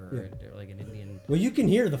or like an Indian. Well, you can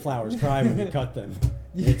hear the flowers cry when you cut them.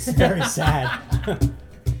 It's very sad.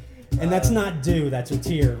 And that's not dew, that's a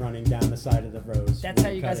tear running down the side of the rose. That's how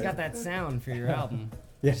when you cut guys it. got that sound for your album.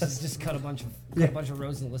 Yes. Just cut a bunch of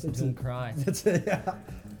roses and listen to them cry. That's it, yeah.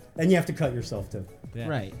 And you have to cut yourself too. Yeah.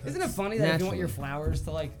 Right. Isn't it funny that if you want your Naturally. flowers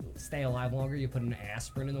to like stay alive longer, you put an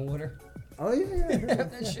aspirin in the water? Oh yeah.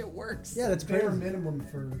 That shit works. Yeah, that's bare crazy. minimum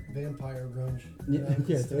for vampire grunge. Yeah,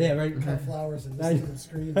 yeah, right. Cut flowers and listen to them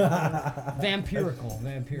scream. Vampirical.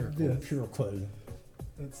 Vampirical.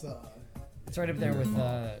 That's It's right up there with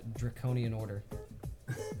Draconian Order.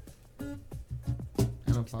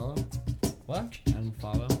 I don't follow. What? I don't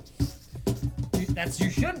follow. You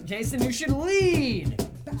shouldn't, Jason. You should lead.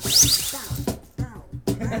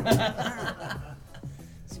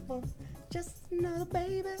 Just another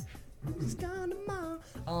baby who's gone tomorrow.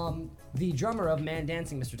 The drummer of Man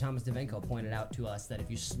Dancing, Mr. Thomas DeVenko, pointed out to us that if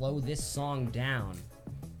you slow this song down,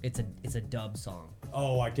 it's a dub song.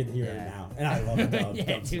 Oh, I can hear it now, and I love dub. Yeah,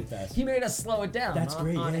 Dub's the dude. best. He made us slow it down. That's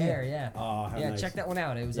great, on yeah, air. yeah. Yeah. Oh, how yeah. nice. Check that one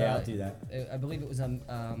out. It was. Yeah, I'll do that. I believe it was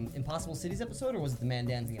Impossible Cities episode, or was it the Man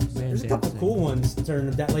Dancing episode? There's a couple cool ones. Turn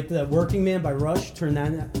that, like the Working Man by Rush. Turn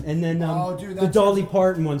that, and then Oh, dude, the that's- Dolly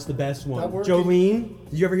Parton one's the best one. That Working- Jolene.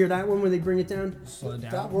 Did you ever hear that one where they bring it down? Slow it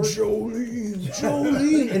down. that working,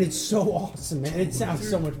 Jolene, and it's so awesome, man. It sounds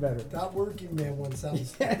so much better. that Working Man one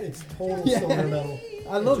sounds. Yeah. It's total Yeah. silver metal.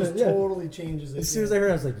 I love just it, yeah. Totally changes it. As soon as I heard it,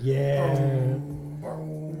 I was like, yeah.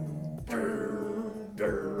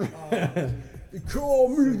 They call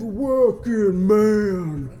me the working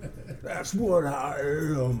man. That's what I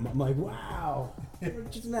am. I'm like, wow.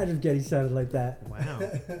 Just imagine if Getty sounded like that. Wow.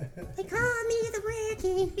 They call me the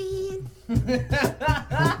working man.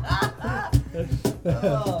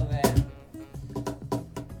 Oh man.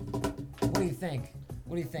 What do you think?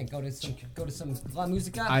 What do you think? Go to some La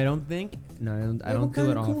Musica. I don't think. No, I don't what do kind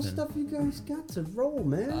it of cool often. stuff you guys got to roll,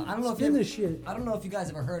 man? I don't know if Spin you this shit. I don't know if you guys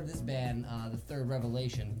ever heard of this band, The Third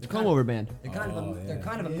Revelation. They're Come kind of- over band. They're kind of a they're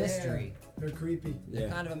kind of a Yeah, mystery. They're creepy. They're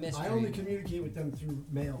kind of a mystery. I only communicate with them through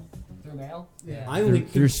mail. Through mail. Yeah. I only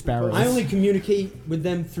Through sparrows. I only communicate with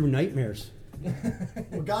them through nightmares.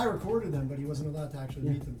 Well, Guy recorded them, but he wasn't allowed to actually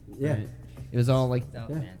meet them. Yeah. Right. It was all like Oh,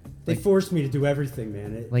 Yeah. man. They forced me to do everything,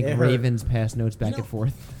 man. It hurt. Ravens pass notes back You know, and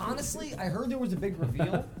forth. Honestly, I heard there was a big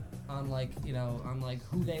reveal on on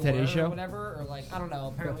who they Today were Show? or whatever, or like I don't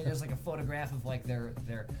know. Apparently, there's like a photograph of like their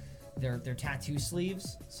tattoo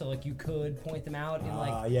sleeves, so like you could point them out in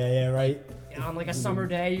like yeah, right. on like a summer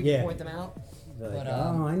day, you Yeah. could point them out. They're But like,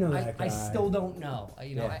 oh, I know that I guy. still don't know.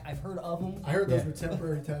 Yeah. I've heard of them. I heard those Yeah. were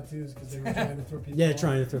temporary tattoos because they were trying to throw people Yeah, off.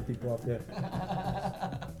 trying to throw people off. Yeah.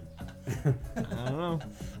 I don't know.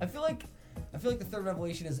 I feel like the Third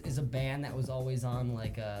Revelation is a band that was always on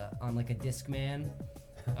like a Discman.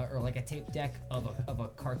 Or like a tape deck of a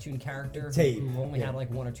cartoon character Tape, who only yeah. had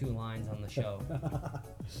like one or two lines on the show.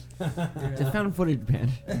 It's a found footage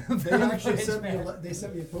band. They actually sent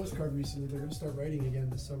me a postcard recently. They're going to start writing again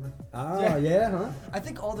this summer. Oh, yeah, huh? I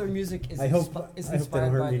think all their music is I hope is they don't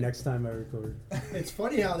inspired hurt by me the- next time I record. It's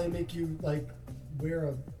funny how they make you like wear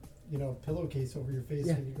a pillowcase over your face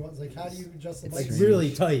Yeah. when you go out. It's like, how do you adjust the It's mic? like really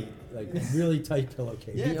tight, really tight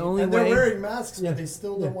pillowcase. Yeah, The only and way- they're wearing masks, Yeah. but they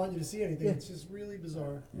still Yeah. don't want you to see anything. Yeah. It's just really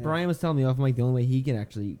bizarre. Brian was telling me off mic the only way he can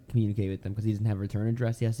actually communicate with them because he doesn't have a return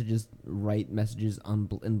address. He has to just write messages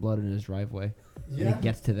in blood in his driveway. And Yeah. it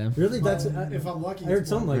gets to them. Really, that's If I'm lucky, I heard it's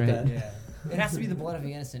something like Right. that. Yeah. It has to be the blood of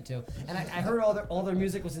the innocent too. And I heard all their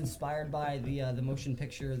music was inspired by the motion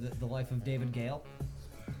picture the Life of David Gale.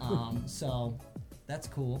 So that's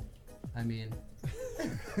cool. I mean,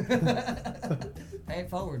 pay it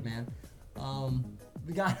forward, man.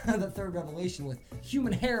 We got the Third Revelation with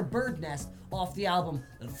Human Hair Bird Nest off the album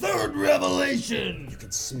The Third Revelation. You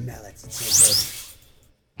can smell it. It's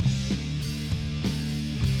so good.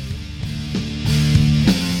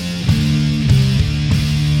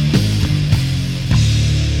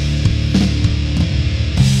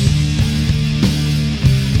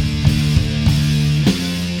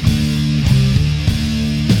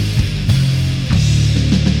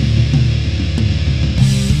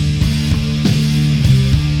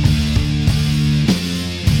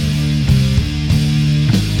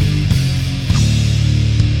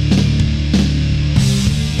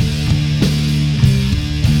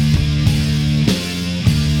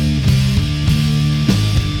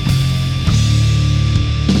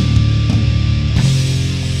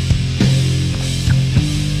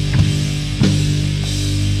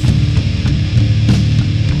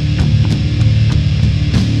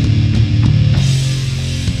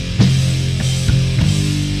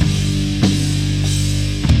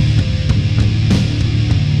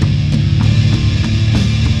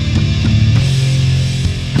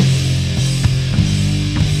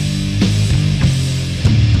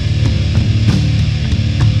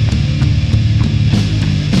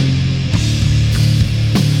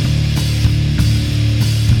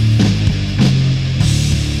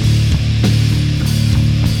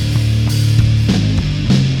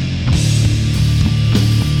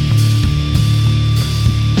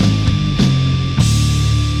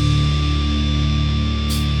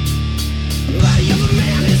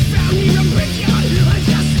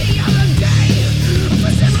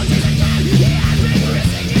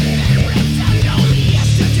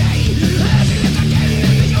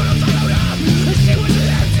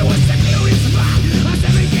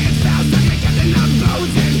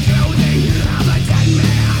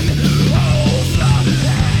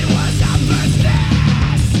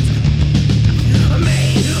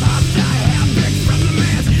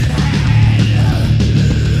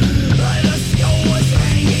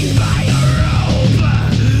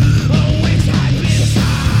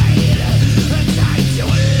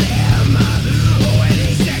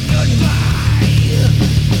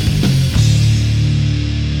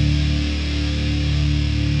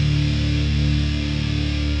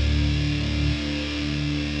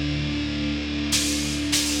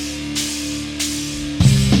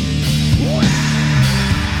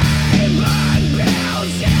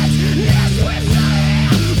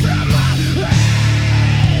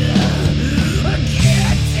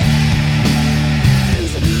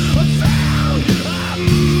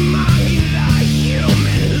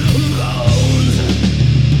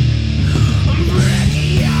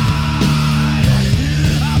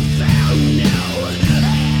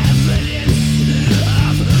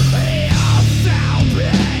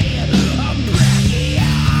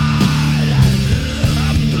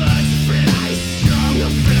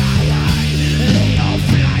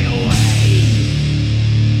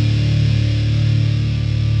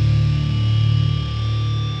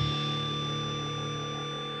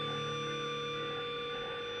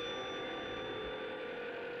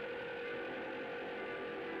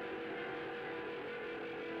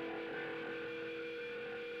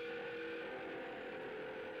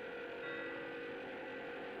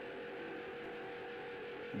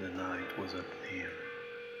 The night was at near,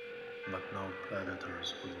 but no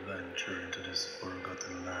predators would venture into this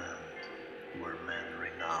forgotten land where men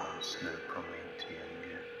renounce their Promethean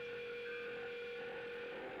gift.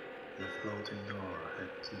 The floating door had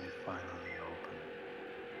to be finally opened.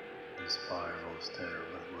 The spiral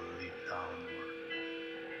stairwell will lead downward.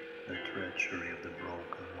 The treachery of the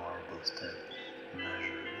broken marble steps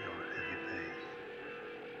measured your heavy pace.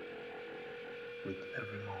 With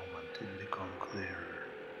every moment it became clearer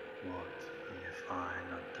what will you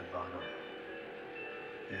find at the bottom,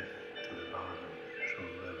 if to the bottom you shall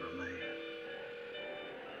ever make.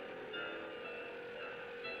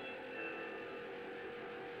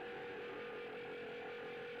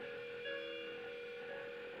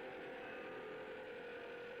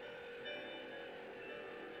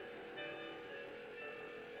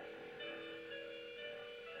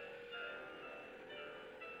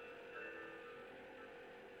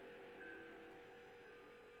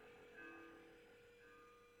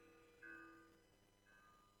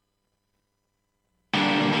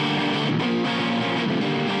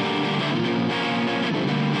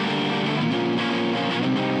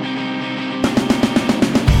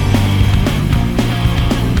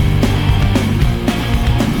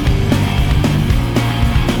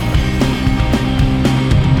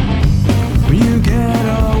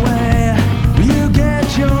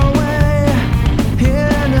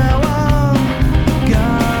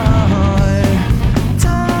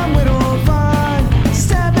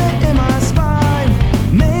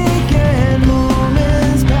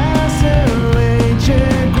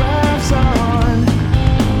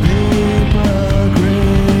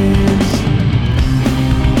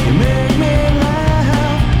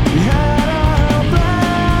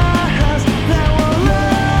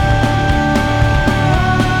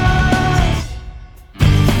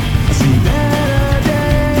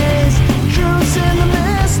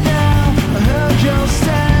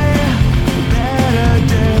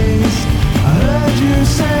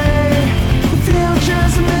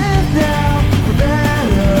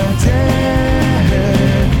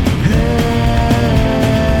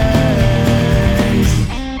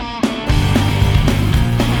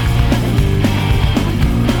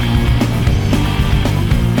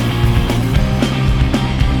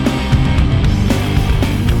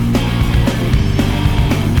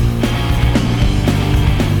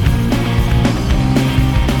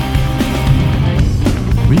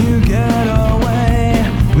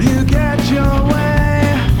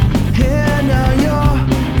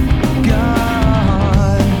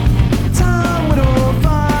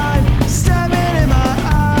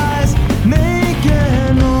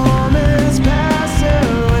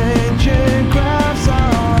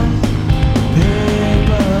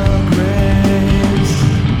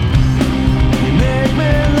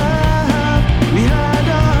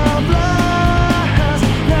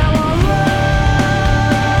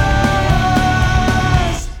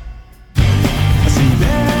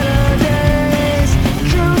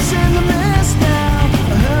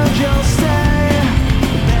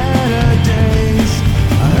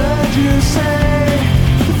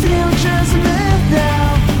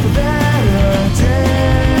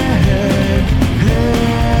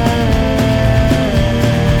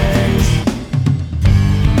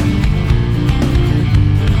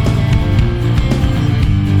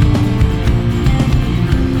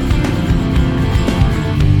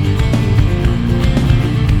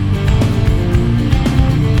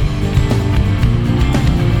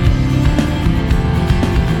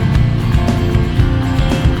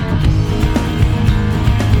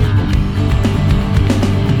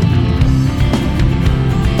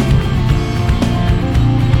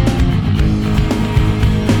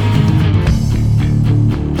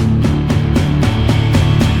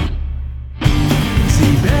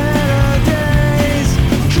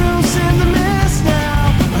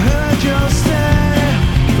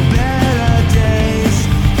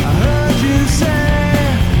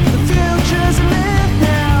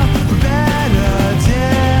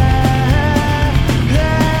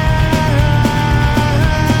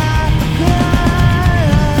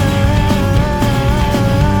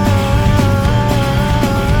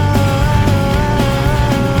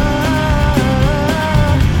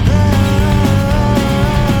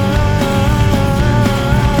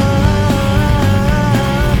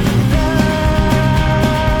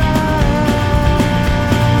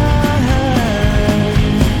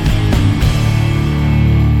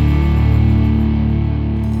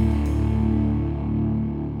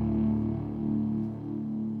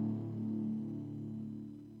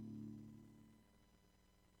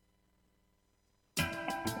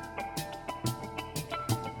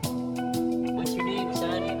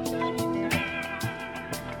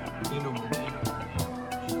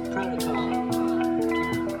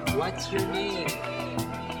 What's your name?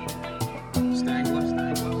 Steinway.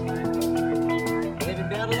 Live in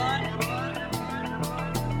Babylon?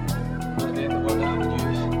 Wanna be in the lowdown with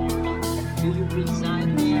you? Do you reside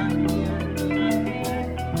there?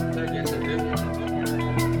 I guess I do.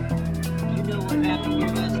 You know what happened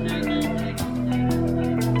here last night?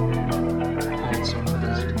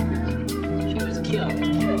 She was killed.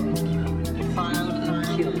 Found and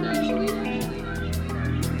killed, actually.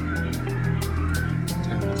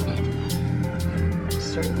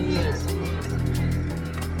 Certainly is.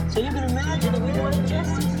 So you can imagine that we wanted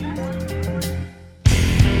justice.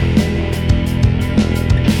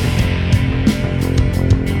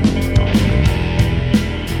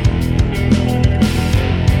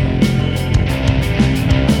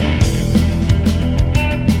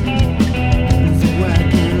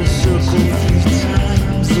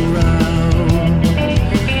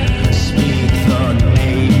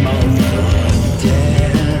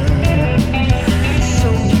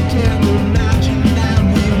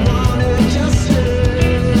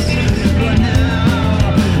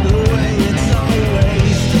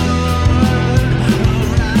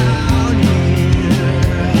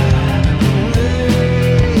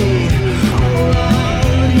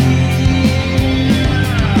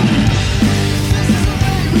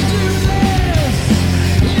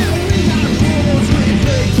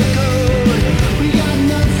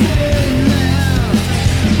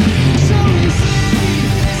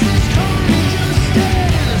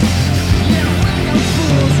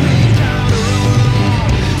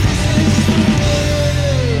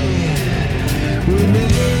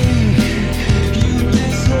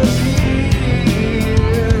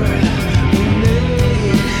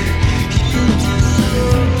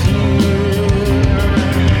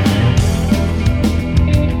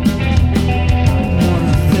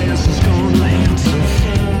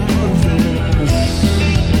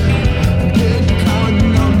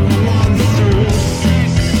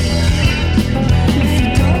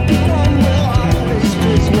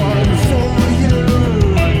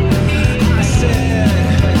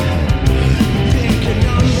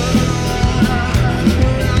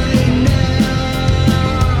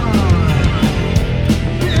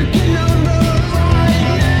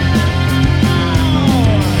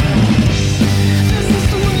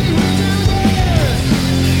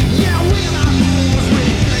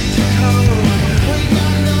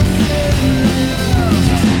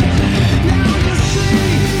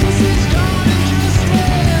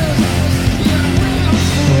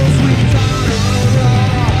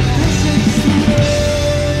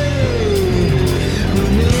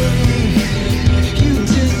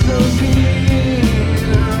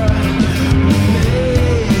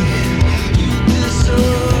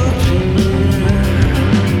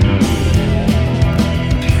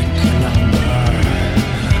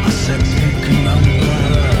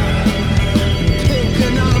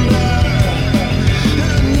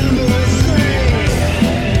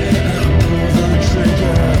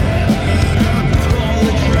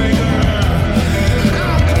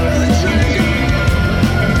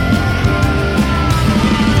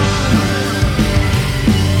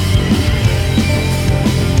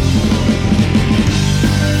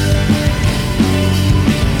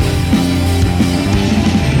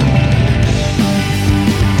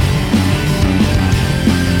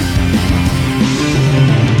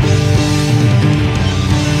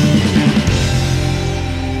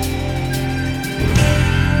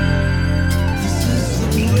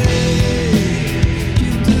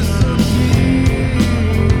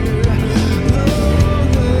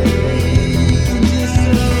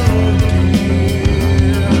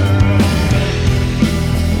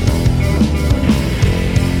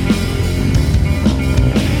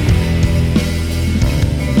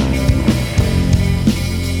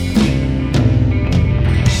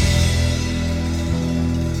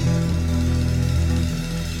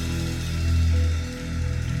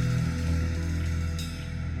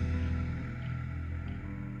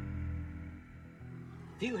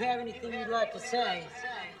 If you have anything you'd like to say,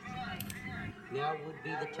 now would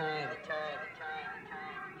be the time.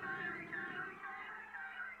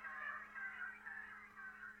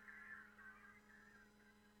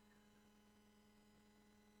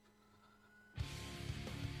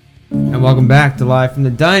 And welcome back to Live from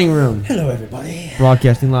the Dining Room. Hello, everybody.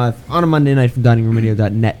 Broadcasting live on a Monday night from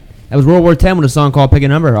diningroomradio.net. That was World War X with a song called Pick a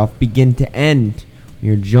Number off Begin to End.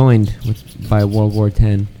 You're joined by World War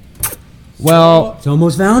X. Well, it's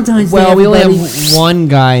almost Valentine's Day. Well, we only everybody. have one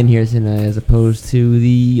guy in here tonight as opposed to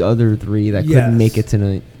the other three that couldn't make it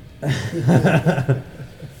tonight.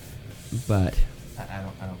 But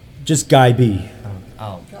just Guy B.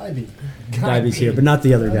 Oh, Guy B. Guy B's here, but not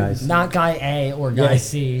the other guys. Not Guy A or Guy Yeah.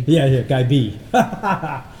 C. Yeah, Guy B.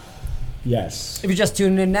 Yes. If you're just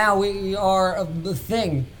tuning in now, we are the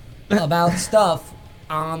thing about stuff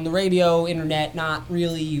on the radio, internet, not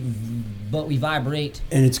really, but we vibrate.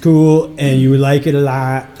 And it's cool, and you like it a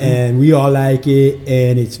lot, and we all like it,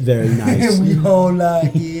 and it's very nice. We all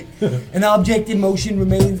like it. An object in motion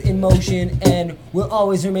remains in motion, and will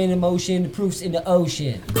always remain in motion. The proof's in the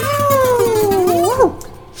ocean.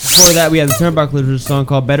 Before that, we had the Turnbuckles with a song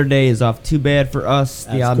called "Better Days" off "Too Bad for Us,"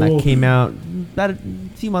 the That's album cool. that came out about a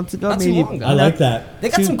few months ago, Not too maybe. long ago. I like that. They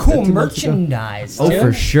got Two- some cool 2 months ago. merchandise. Oh, too.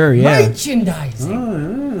 for sure, yeah.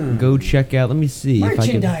 Merchandising. Go check out. Let me see if I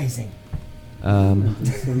can. Merchandising.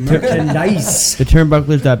 Merchandise. The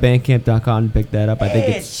Turnbucklers.bandcamp.com to pick that up. I think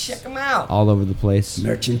Hey, it's check 'em out. all over the place.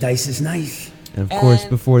 Merchandise is nice. And of course, And-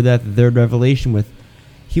 before that, the Third Revelation with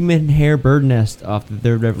Human Hair Bird Nest off the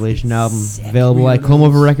Third Revelation album, available at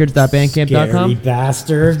comeoverrecords.bandcamp.com. Scary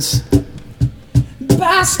bastards.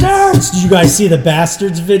 Bastards! Did you guys see the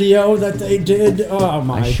Bastards video that they did? Oh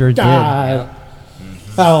my I sure did. god.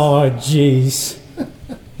 Oh jeez.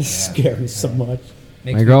 It scared me so much.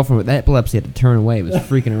 My girlfriend with epilepsy had to turn away. It was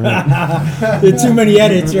freaking her out. There are too many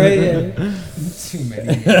edits, right? Yeah. Too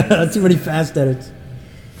many. Too many fast edits.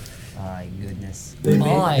 My goodness. They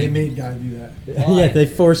made Guy do that. Yeah, they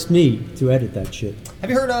forced me to edit that shit. Have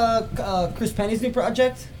you heard Chris Penny's new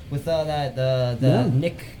project with the No.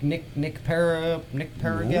 Nick Para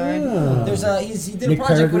guy? Yeah. There's he did Nick a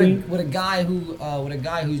project Peregrine? with a guy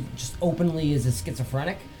who just openly is a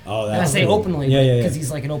schizophrenic. Oh, and I that's say cool. openly Yeah, because yeah.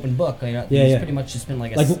 he's like an open book. You know, Yeah, he's yeah. pretty much just been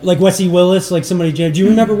like a Like Wesley Willis, like somebody jammed. Do you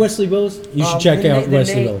remember Wesley Willis? You should check out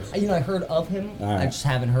Wesley Willis. You know, I heard of him. All right. I just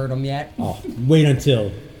haven't heard him yet. Oh, wait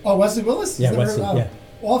until. Oh, Wesley Willis? Yeah, He's never Wesley, heard- yeah.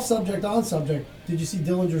 Off subject, on subject. Did you see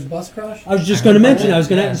Dillinger's bus crash? I was just going to mention. I was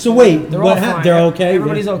going to. So wait, They're what all happened? fine. They're okay.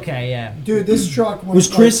 Everybody's okay. Yeah. Dude, this truck went Was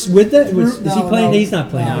Chris like, with that? Was, through- is he no, playing? no, He's not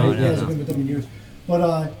playing. No, right? he hasn't been with them in years.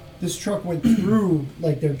 But this truck went through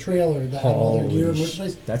like their trailer that had all their Holy gear and sh-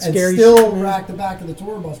 merchandise, that's and scary still shit. racked the back of the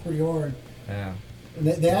tour bus pretty hard. Yeah. And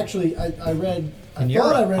they actually, I read. I In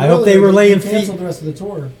thought I Europe. read. I hope they earlier were laying canceled feet- the rest of the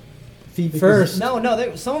tour. Feet Because- first. No,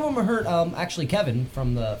 some of them were hurt. Actually, Kevin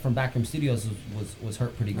from Backroom Studios was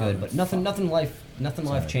hurt pretty good, but nothing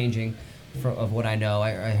life changing, of what I know.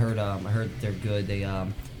 I heard they're good. They a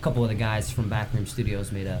couple of the guys from Backroom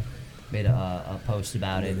Studios made a post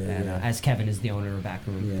about it, and as Kevin is the owner of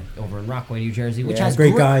Backroom over in Rockaway, New Jersey, which Yeah, has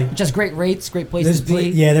great guy. which has great rates, great place This to be.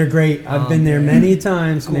 yeah, they're great. I've been there many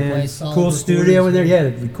times, cool man. place. Cool Solid studio in there.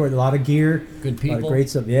 recordings, Yeah, they record a lot of gear. Good A lot people. of great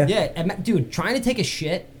stuff. Yeah. Yeah, and dude, trying to take a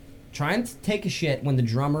shit when the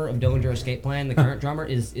drummer of Dillinger Escape Plan, the current drummer,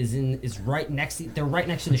 is right next to, they're right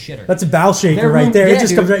next to the shitter. That's a bowel shaker Their right room- there. yeah, It just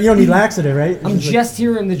dude. comes right. You don't need laxative, right? I'm It's just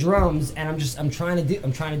hearing the drums, and I'm trying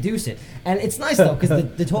to deuce it, and it's nice though because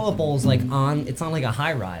the toilet bowl is like on. It's on like a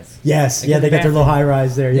high rise. Yes, Like yeah, in they the got their little bathroom. high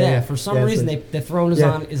rise there. Yeah, For some yeah, reason, so- the throne is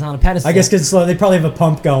yeah. on a pedestal. I guess because they probably have a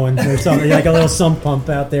pump going or something, like a little sump pump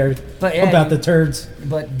out there, But, yeah, pump out you- the turds.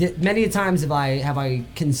 But many times have I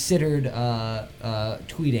considered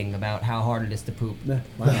tweeting about how hard it is to poop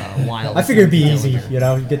while I figured it'd be Dillinger. easy, you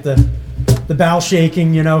know, you get the bowel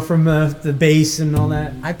shaking, you know, from the bass and all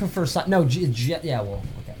that. I prefer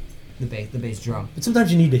the bass drum. But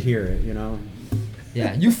sometimes you need to hear it, you know.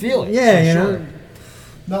 Yeah, you feel it. Yeah, for you sure. know.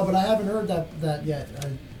 No, but I haven't heard that yet.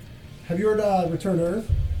 Have you heard Return to Earth?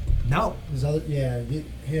 No.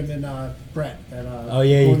 Him and Brett. Oh,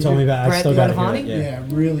 yeah, you told me about it. I Brett still got to hear Iadavani? it. Yeah.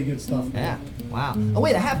 really good stuff. Yeah. Wow. Oh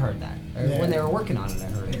wait, I have heard that. Yeah. When they were working on it, I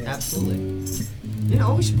heard it. Absolutely. You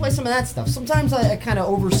know, we should play some of that stuff. Sometimes I kind of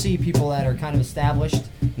oversee people that are kind of established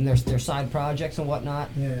in their side projects and whatnot.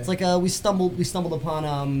 Yeah. It's like we stumbled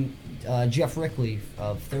upon Jeff Rickley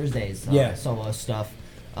of Thursdays Yeah. solo stuff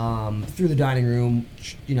through the dining room.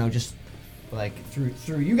 You know, just like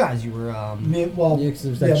through you guys. You were Yeah, 'cause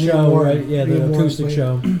there's that me and show, Warren- right? Yeah, me the and Warren acoustic played.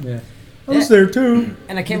 show. Yeah. I Yeah. was there too.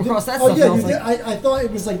 and I came across that Oh stuff. yeah, and I you was did. like, I thought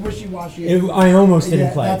it was like wishy-washy. I almost didn't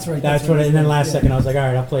Yeah, play. That's right. That's what. it And then was. last Yeah. second, I was like, all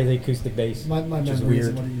right, I'll play the acoustic bass. My which is memory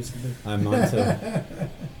isn't weird. what it used to be. I'm on too.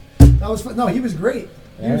 That was fun. No, he was great.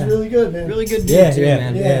 He was Yeah. really good, man. really good dude Yeah, too, yeah,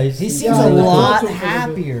 man. yeah, He he's- seems yeah, a I like lot that too.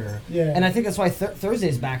 happier. Yeah. And I think that's why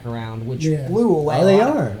Thursday's back around, which Yeah. blew away. Oh, they a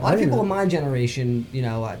lot. are. A lot I of people know. in my generation, you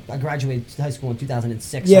know, I graduated high school in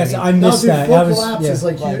 2006. Yes, so I No, missed dude, that. Full I was, Collapse yeah. is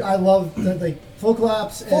like, Like- huge. I love that. Like Full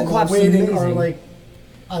Collapse Full and Collapse is Waiting are amazing. like.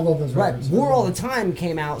 I love those Right, records. War All the Time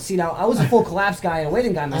came out. See, now I was a Full Collapse guy and a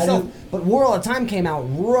Waiting guy myself, didn't- but War All the Time came out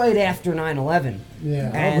right after 9/11.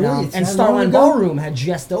 Yeah. And really? It's and that long Starline ago? Ballroom had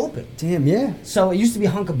just opened. Damn, yeah. So it used to be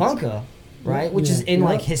Hunka Bunka, right? Which is Yeah. in Yep.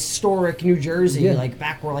 like historic New Jersey, Yeah. like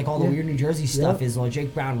back where like all the Yeah. weird New Jersey stuff Yep. is, like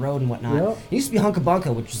Jake Brown Road and whatnot. Yep. It used to be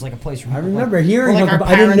Hunkabunka, which was like a place where I remember like, hearing where, like, Hunka- our I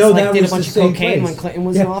didn't parents, know like, that did was a bunch the of same cocaine place. when Clinton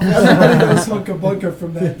was in office. Everybody knows Hunkabunka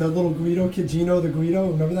from the little Guido kid, Gino the Guido.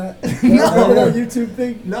 Remember that? Remember that YouTube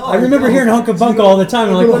thing? No, I remember hearing Hunkabunka all the time.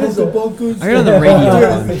 I'm like, what is it? Hunkabunkas. I heard on the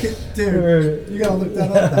radio. Dude, you gotta look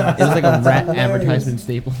that up. It's like a rat Hilarious. advertisement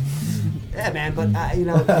staple. Yeah, man, but you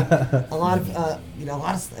know, a lot of I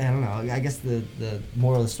don't know. I guess the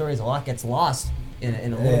moral of the story is a lot gets lost in a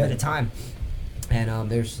little Yeah. bit of time, and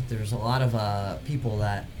there's a lot of people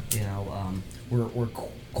that were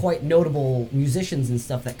quite notable musicians and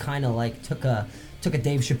stuff that kind of like took a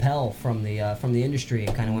Dave Chappelle from the industry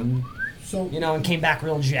and kind of went. So and came back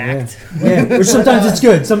real jacked. Yeah, which sometimes it's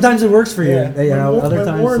good. Sometimes it works for you. Yeah. You know, when, other when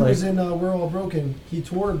times Warren like was in We're All Broken, he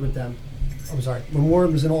toured with them. I'm sorry. When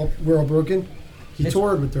Warren was in We're All Broken, he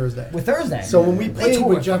toured with Thursday. With Thursday. So when we They played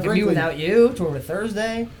toured with Jeff Fucking Brinkley, Me Without You, tour with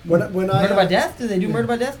Thursday. when I Murder by Death? Did they do Murder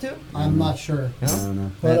by Death too? I'm not sure. No? I don't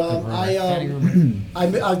know. But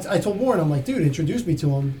That- I told Warren, I'm like, dude, introduce me to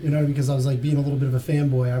him, because I was like being a little bit of a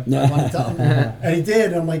fanboy. I wanted to tell him, and he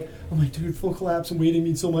did. And I'm like, dude, Full Collapse and Waiting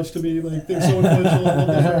means so much to me. Like they're so influential. I love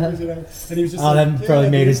those records, And he was just oh, like, that probably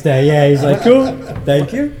made his day. Yeah, he's like, cool,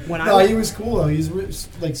 thank you. He was cool though. He's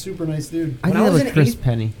like super nice dude. I did that with Chris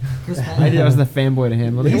Penny. I did. I was the fanboy to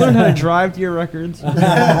him. Like, you learn how to drive to your records. Dude,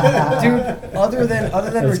 other than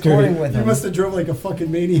That's recording great. with You him. must have drove like a fucking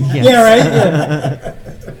maniac. Yes. Yeah, right. Yeah.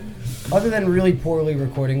 Other than really poorly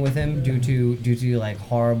recording with him due to like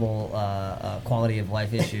horrible quality of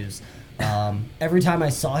life issues, every time I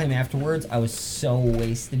saw him afterwards, I was so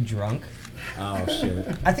wasted drunk. Oh shit!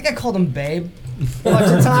 I think I called him Babe a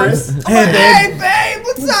bunch of times. I'm Hey, like, babe. hey Babe,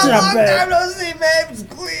 what's up? Long time no see, Babe. It's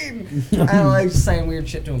clean. I like just saying weird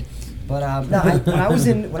shit to him. But no, when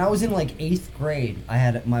I was in like 8th grade, I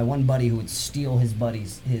had my one buddy who would steal his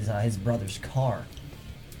brother's car.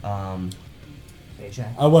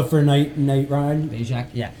 Bajak. I went for a night ride. Bajak,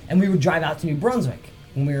 yeah. And we would drive out to New Brunswick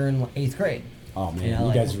when we were in 8th grade. Oh man,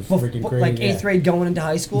 you guys were freaking crazy. Like 8th grade going into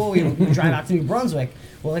high school, we would drive out to New Brunswick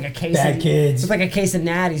with like a case Kids. with like a case of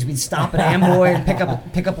natties. We'd stop at Amboy and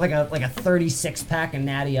pick up like a 36 pack of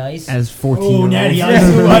Natty Ice. As 14. Oh, Natty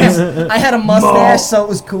Ice. I had a mustache, so it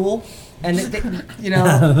was cool. And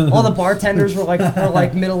all the bartenders were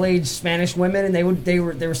like middle-aged Spanish women, and they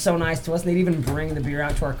were so nice to us. And they'd even bring the beer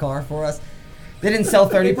out to our car for us. They didn't sell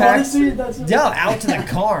 30 packs. Out to the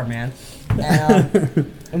car, man.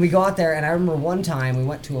 And we go out there, and I remember one time we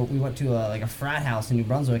went to a frat house in New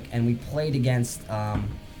Brunswick, and we played against 2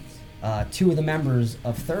 of the members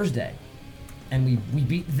of Thursday, and we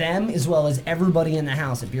beat them as well as everybody in the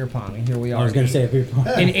house at beer pong. And here we are. I was gonna say beer pong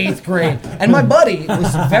in 8th grade, and my buddy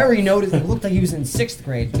was very noticeable. He looked like he was in 6th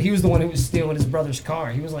grade, but he was the one who was stealing his brother's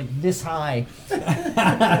car. He was like this high.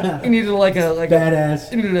 He needed like badass.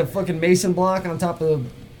 He needed a fucking mason block on top of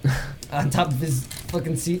his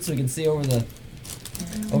fucking seat so he could see over the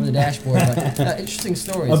dashboard. But, interesting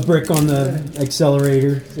stories. A brick on the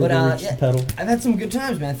accelerator, But the pedal. I've had some good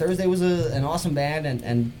times, man. Thursday was an awesome band,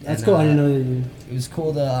 and That's cool. I didn't know that you. It was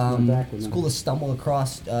cool to stumble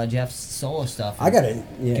across Jeff's solo stuff. I gotta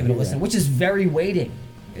give it a listen, which is very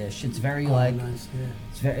waiting-ish. It's very nice,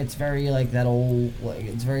 yeah. it's very like that old.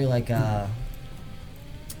 It's very like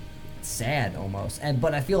sad almost.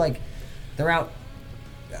 But I feel like they're out.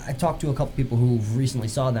 I talked to a couple people who recently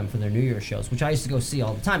saw them for their New Year's shows, which I used to go see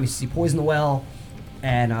all the time. I used to see Poison the Well,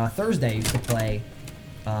 and Thursday used to play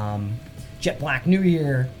Jet Black New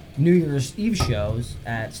Year's Eve shows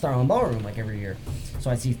at Starland Ballroom like every year. So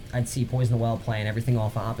I'd see Poison the Well playing everything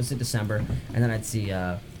off of Opposite December, and then I'd see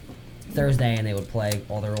Thursday, and they would play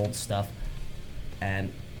all their old stuff,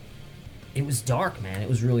 and it was dark, man. It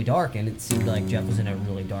was really dark, and it seemed like Jeff was in a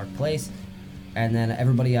really dark place. And then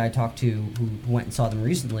everybody I talked to who went and saw them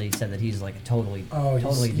recently said that he's like a totally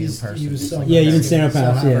new person. He was so like yeah, even stand up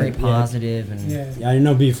house. Yeah, very positive and yeah, I didn't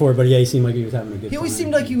know before, but yeah, he seemed like he was having a good time. he always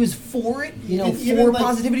seemed like he was for it, Even for like-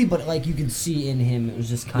 positivity, but like you could see in him it was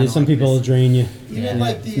just kind Yeah, of some people will drain you. Even Yeah.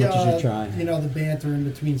 like as much as you try. the banter in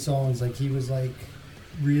between songs, like he was like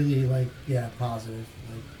really like positive.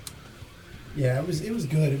 Like it was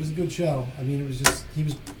good. It was a good show. I mean, he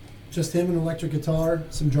was just him and electric guitar,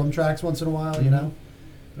 some drum tracks once in a while, It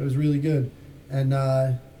was really good. And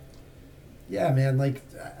man, like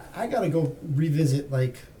I gotta go revisit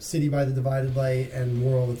like City by the Divided Light and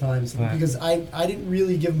War All the Time Right. because I didn't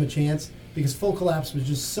really give them a chance because Full Collapse was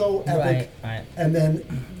just so epic. Right. And then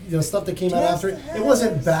stuff that came out after it, it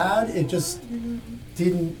wasn't bad. It just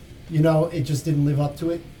didn't, it just didn't live up to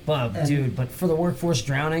it. But And- but for the Workforce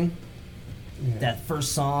Drowning, that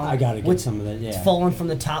first song. I gotta get with- some of that, yeah. It's falling from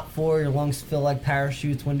the top floor. Your lungs feel like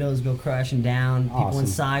parachutes. Windows go crashing down. People Awesome.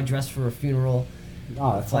 inside dressed for a funeral.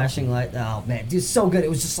 Oh, that's flashing light. Oh man, dude, so good. It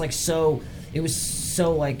was just like so. It was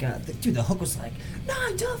so like, dude. The hook was like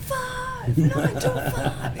 9 to 5, 9 to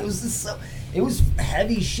 5. It was just so. It was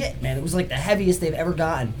heavy shit, man. It was like the heaviest they've ever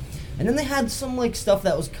gotten. And then they had some like stuff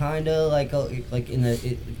that was kind of like in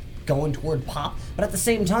the going toward pop, but at the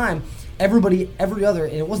same time, every other,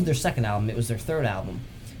 and it wasn't their second album, it was their third album,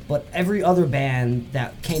 but every other band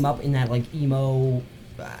that came up in that like emo,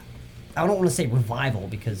 I don't want to say revival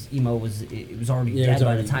because emo was already Yeah, it dead was by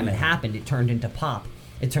already- the time it yeah. happened. It turned into pop.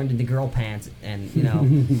 It turned into girl pants and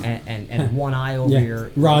and one eye over Yeah.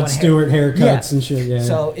 your Rod one Stewart haircuts and shit, yeah.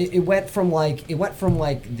 So it went from like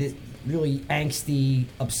the really angsty,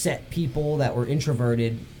 upset people that were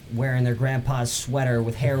introverted, wearing their grandpa's sweater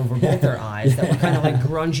with hair over both their eyes, that were kind of like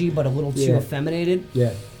grungy but a little too Yeah. effeminated.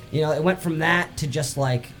 Yeah. You know, it went from that to just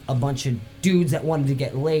like a bunch of dudes that wanted to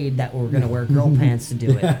get laid that were gonna wear girl pants to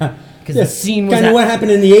do it. Because the scene was kind of at- what happened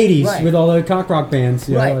in the '80s Right. with all the cock rock bands.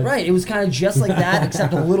 You know, Right, like- right. It was kind of just like that,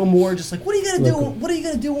 except a little more. Just like, what are you gonna do? Local. What are you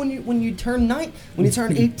gonna do when you turn 9? When you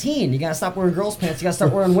turn 18, you gotta stop wearing girls' pants. You gotta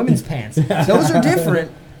start wearing women's pants. Those are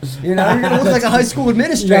different. You know, you're gonna look like a high school You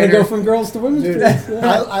administrator. gotta go from girls to women's Dude, pants.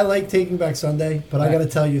 I like Taking Back Sunday, but I got to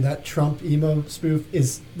tell you that Trump emo spoof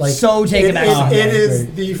is like So Taking Back Sunday. It is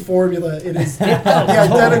Great. the formula. It is the Totally.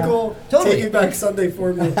 identical Totally. Taking Back Sunday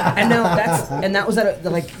formula. And now that was at a,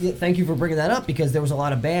 like, thank you for bringing that up, because there was a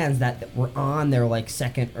lot of bands that were on their like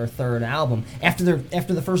second or third album after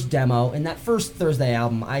the first demo, and that first Thursday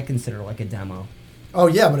album I consider like a demo. Oh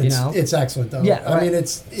yeah, but You know? it's excellent though. Yeah, I right. mean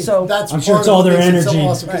it's So- that's I'm sure part it's of all what their makes it so energy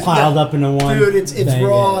awesome, 'cause- piled up into one Dude, it's thing,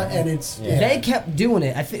 raw yeah. and it's They kept doing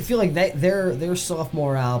it. I feel like their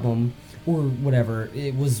sophomore album or whatever,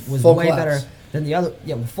 it was Full way Collapse. better than the other.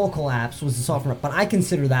 Yeah, well, Full Collapse was the sophomore, but I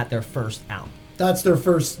consider that their first album. That's their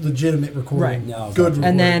first legitimate recording. Right. Good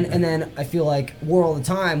recording. And then I feel like War All the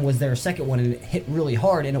Time was their second one, and it hit really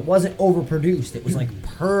hard, and it wasn't overproduced. It was like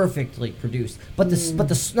perfectly produced. But the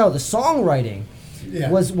songwriting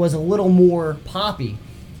Yeah. was a little more poppy,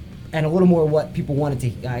 and a little more what people wanted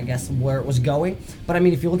to, I guess, where it was going. But I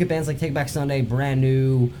mean, if you look at bands like Take Back Sunday, Brand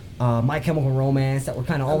New, My Chemical Romance, that were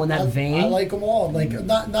kind of all in that vein. I like them all. Like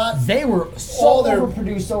not they were so all their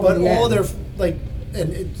overproduced over but the all end. their like,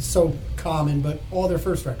 and it's so common, but all their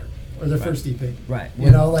first record or their first EP. Right.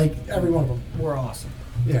 You know, like every one of them. Were awesome.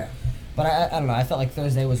 Yeah. But I don't know. I felt like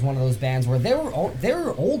Thursday was one of those bands where they were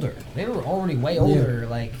older. They were already way older.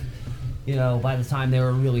 Like, you know, by the time they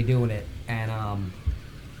were really doing it, and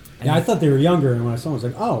Yeah, I thought they were younger, and when I saw them, I was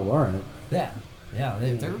like, oh, all right. yeah,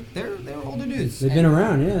 they're older dudes. They've been And-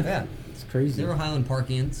 around, yeah. Yeah, It's crazy. they were Highland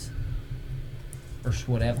Parkians or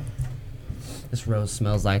whatever. This rose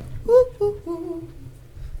smells like.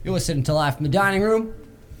 You're listening to Live from the Dining Room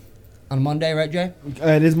on a Monday, right, Jay?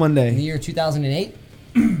 It is In the Monday. year 2008.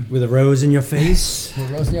 With a rose in your face.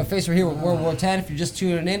 With a rose in your face. We're here with World War X. If you're just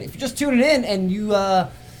tuning in, and you want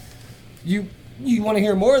to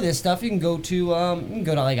hear more of this stuff, you can go to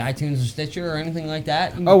like iTunes or Stitcher or anything like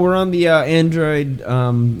that. Oh, we're on the Android,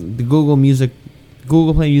 the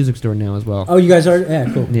Google Play Music Store now as well. Oh, you guys are?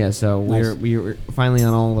 Yeah, cool. Yeah, so Nice. we're finally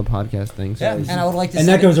on all the podcast things. Yeah, and I would like to. And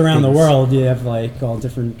say that goes around the world. You have like all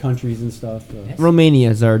different countries and stuff. So. Romania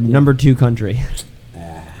is our number 2 country.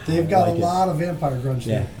 They've got like a it. lot of vampire grunge.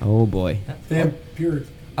 Yeah. Oh boy. Vampiric.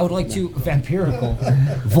 I would like to vampirical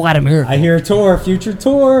Vladimir. I hear a tour, future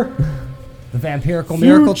tour. The Vampirical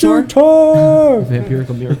Miracle Tour.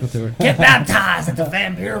 Vampirical Miracle Tour. Get baptized at the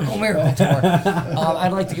Vampirical Miracle Tour. I'd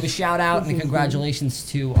like to give a shout out and congratulations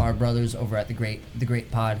to our brothers over at the Great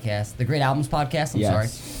Podcast, the Great Albums Podcast. I'm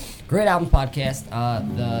Yes. sorry, Great Albums Podcast.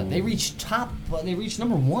 They reached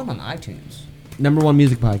number 1 on iTunes. Number 1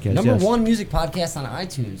 music podcast. Number yes. 1 music podcast on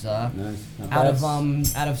iTunes. Nice. Not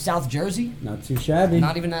Out of South Jersey. Not too shabby.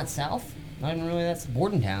 Not even that south. Not even really. That's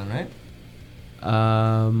Bordentown, right?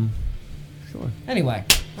 Sure. Anyway,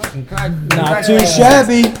 Not too congratulations.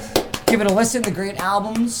 shabby. Give it a listen. The Great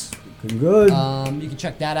Albums. Looking good. You can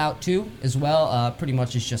check that out too, as well. Pretty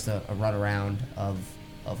much it's just a run around of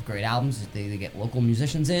great albums. They get local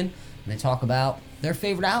musicians in, and they talk about their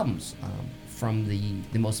favorite albums, from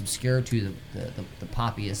the most obscure to the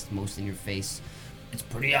poppiest, most in your face. It's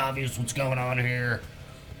pretty obvious what's going on here.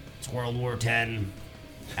 It's World War X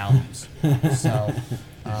albums. So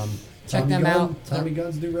check them out. Tommy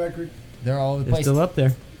Gunn's new record. They're all over the They're place. still up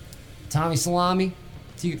there. Tommy Salami.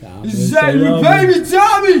 Salami.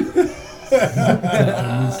 Tommy!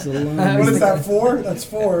 What is that, 4? That's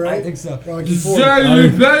 4, right? I think so. Rocky 4.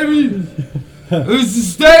 baby! It's to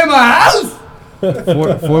stay in my house!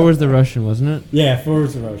 Four was the Russian, wasn't it? Yeah, 4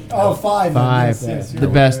 was the Russian. Oh, 5. Five. Yes, The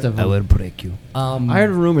best of them. I will break you. I heard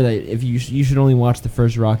a rumor that if you should only watch the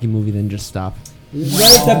first Rocky movie, then just stop.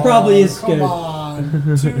 Right, that probably is Come good.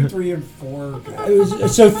 on. 2, 3, and 4.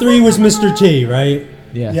 So 3 was Mr. T, right?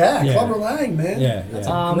 Yeah, Clubber Lang, man. Yeah, That's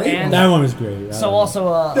yeah. a great and- That one was great. So also,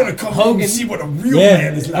 Gonna come home Hogan. and see what a real Yeah.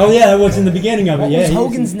 man is like. Oh yeah, that was in the beginning of it. What Yeah. was he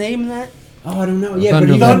Hogan's name in that? Oh, I don't know. Yeah, but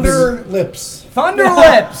he Thunder Lips. Thunder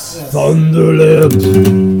Lips. Thunder Lips.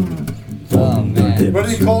 Oh man. What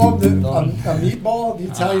do they call him? A meatball?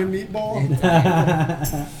 The Italian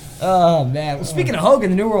meatball? Oh man. Well, speaking of Hogan,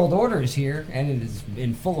 the New World Order is here, and it is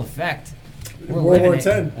in full effect. We're World living War it.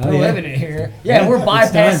 X. We're living it here. Yeah, we're it's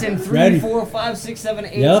bypassing done. 3, Ready. 4, 5, 6, 7,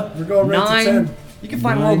 8, Yep. We're going right to 9. 10. You can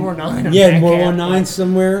find World War 9. on Yeah, that World War cap. 9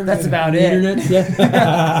 somewhere. That's on about the it. Internet.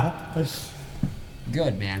 Yeah.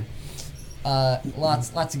 Good man.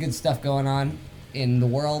 Lots of good stuff going on in the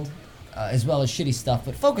world, as well as shitty stuff.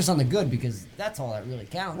 But focus on the good because that's all that really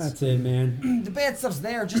counts. That's it, man. The bad stuff's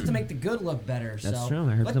there just to make the good look better. That's so true.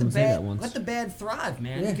 I heard let someone the say bad, that once. Let the bad thrive,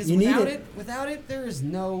 man. Yeah, because you need without it, there is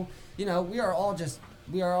no. You know, we are all just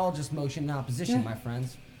motion in opposition, Yeah. my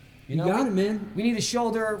friends. You got it, man. We need a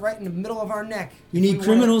shoulder right in the middle of our neck. You if we need wanna-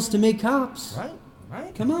 criminals to make cops. Right.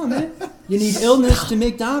 Right. Come on, man. You need illness to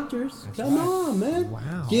make doctors. Come on, man.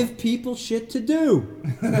 Wow. Give people shit to do.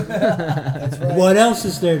 That's right. What else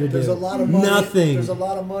is there to do? There's a lot of money. Nothing. There's a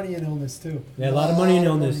lot of money in illness too. Yeah, a lot of money in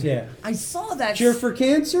illness, yeah. I saw that. Cure for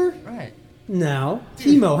cancer? Right. No.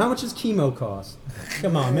 Chemo. How much does chemo cost?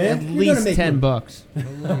 Come on, man. At You're gonna least make $10.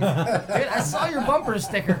 Dude, I saw your bumper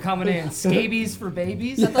sticker coming in. Scabies for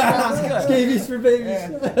babies. I thought that was good. Scabies for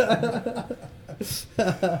babies.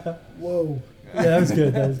 Whoa. Yeah, that was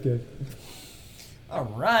good. That was good. All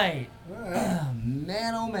right.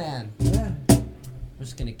 Man, oh man. We're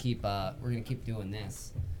just gonna keep. We're gonna keep doing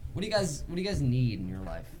this. What do you guys need in your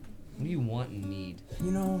life? What do you want and need?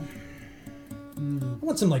 You know, I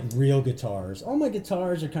want some like real guitars. All my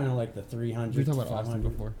guitars are kind of like the 300. We talked about Austin 500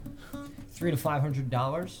 before. $300 to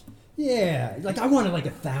 $500. Yeah, like I wanted like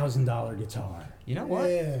 $1,000 guitar. You know what?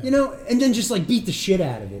 Yeah. You know, and then just like beat the shit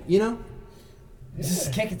out of it. You know?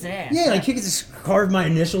 Just kick its ass. Yeah, like just carve my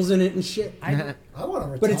initials in it and shit. I want to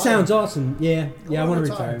retire. But it sounds awesome. Yeah, yeah, I want wanna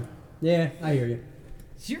to retire. retire. Yeah, I hear you.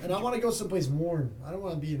 And I want to go someplace warm. I don't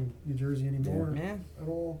want to be in New Jersey anymore. Man. At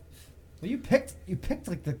all. Well, you picked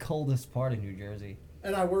like the coldest part of New Jersey.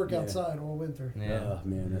 And I work outside all winter. Yeah. Oh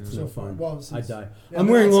man, that's So no far- fun. well, I since- die. yeah, I'm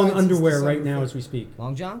been wearing long outside since underwear December right now 5th. as we speak.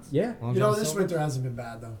 Long Johns? Yeah. Long You know, Johns this silver? winter hasn't been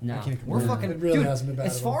bad though. No, I can't we're complain. fucking. It really dude, hasn't been bad.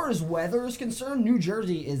 as at all. far as weather is concerned, New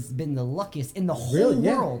Jersey has been the luckiest in the whole Really?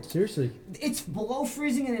 Yeah. world. Seriously. It's below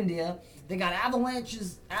freezing in India. They got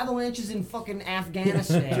avalanches in fucking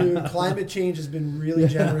Afghanistan. Dude, climate change has been really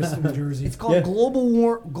generous in New Jersey. It's called global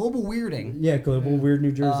weirding. Yeah, global weird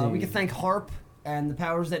New Jersey. We can thank HARP and the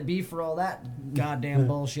powers that be for all that goddamn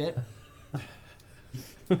bullshit.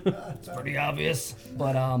 It's pretty obvious,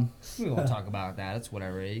 but we won't talk about that. It's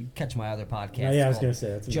whatever. You can catch my other podcast. Yeah, I was called gonna say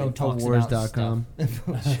that's Joe talks about Wars.com.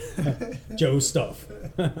 stuff. Joe stuff.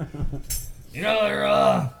 You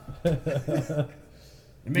know they're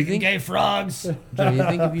making gay frogs. Joe, you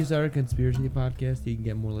think if you start a conspiracy podcast, you can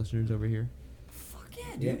get more listeners over here?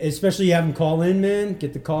 Yeah, especially you have them call in, man.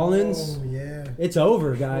 Get the call-ins. Oh, yeah. It's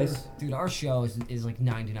over, guys. Dude, our show is like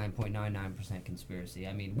 99.99% conspiracy.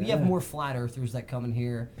 I mean, we have Yeah. more flat earthers that come in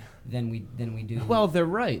here than we do. Well, they're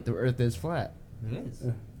right. The Earth is flat. It is.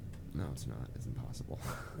 No, it's not. It's impossible.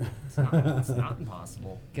 It's not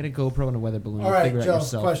impossible. Get a GoPro and a weather balloon. All and right, figure Joe, out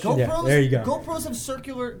yourself. question. GoPros, there you go.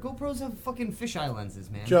 GoPros have fucking fisheye lenses,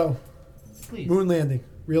 man. Joe, Please. moon landing,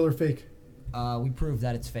 real or fake? We proved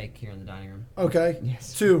that it's fake here in the dining room. Okay.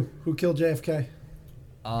 Yes. 2, who killed JFK?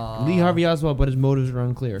 Lee Harvey Oswald, but his motives are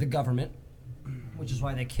unclear. The government, which is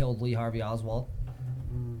why they killed Lee Harvey Oswald.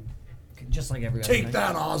 Just like every other Take night.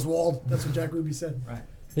 that, Oswald. That's what Jack Ruby said. Right.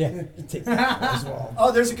 Yeah. Take that, Oswald.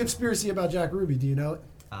 Oh, there's a conspiracy about Jack Ruby. Do you know it?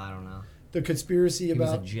 I don't know. The conspiracy He was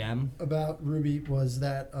a about gem. about Ruby was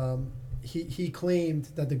that he claimed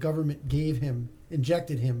that the government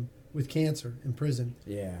injected him with cancer in prison.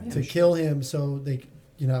 Yeah. To kill him so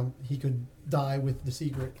he could die with the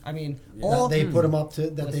secret. I mean, That all they put him up to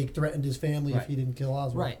that Listen. they threatened his family Right. if he didn't kill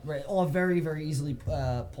Oswald. Right. All very, very easily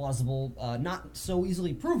plausible, not so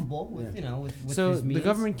easily provable with with So his the means.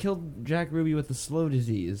 government killed Jack Ruby with the slow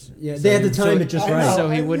disease. Yeah, So they had to he- time so- it just I right. know. So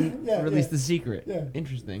he I- wouldn't yeah, release yeah. the secret. Yeah.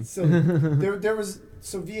 Interesting. So there was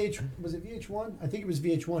was it VH1? I think it was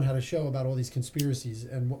VH1 had a show about all these conspiracies,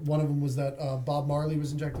 and one of them was that Bob Marley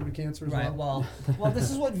was injected with cancer as Right. well. Well, this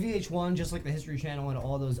is what VH1, just like the History Channel and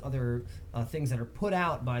all those other things that are put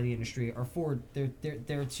out by the industry are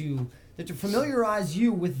they're to familiarize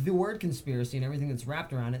you with the word conspiracy and everything that's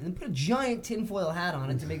wrapped around it, and then put a giant tinfoil hat on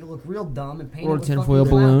it to make it look real dumb and paint Or it with tinfoil fucking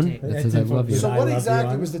clown balloon tape. that says I love you. So I what love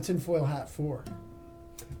exactly you. was the tinfoil hat for?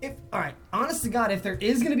 All right, honest to God, if there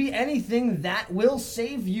is going to be anything that will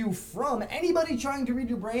save you from anybody trying to read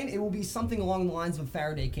your brain, it will be something along the lines of a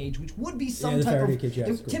Faraday cage, which would be some the type Faraday of. cage, yeah, if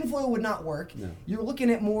it's cool. tinfoil would not work. No. You're looking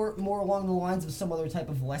at more along the lines of some other type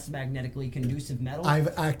of less magnetically conducive metal.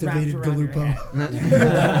 I've activated wrapped around your Galupo. head.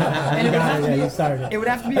 And it would have to be- you started. It would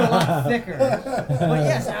have to be a lot thicker. But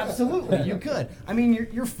yes, absolutely, you could. I mean,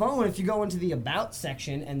 your phone, if you go into the About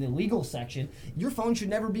section and the Legal section, your phone should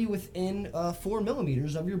never be within 4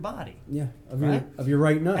 millimeters of your body. Yeah, Right? of your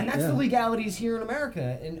right nut. And that's yeah. the legalities here in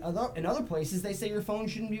America. In other places, they say your phone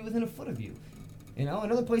shouldn't be within a foot of you. You know,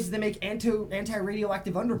 in other places they make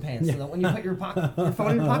anti-radioactive underpants so that when you put your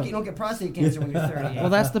phone in your pocket, you don't get prostate cancer when you're 38. Well,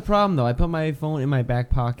 that's the problem, though. I put my phone in my back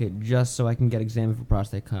pocket just so I can get examined for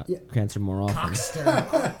prostate cancer more often.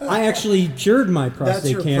 I actually cured my That's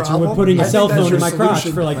prostate your cancer problem? with putting I a think cell that's phone your in my crotch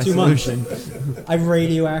solution. for like My 2 solution. months. I've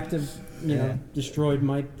radioactive, destroyed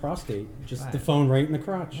my prostate. Just the Right. phone right in the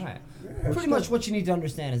crotch. Right. Pretty much what you need to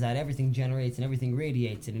understand is that everything generates and everything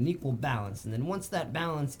radiates in an equal balance. And then once that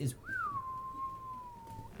balance is...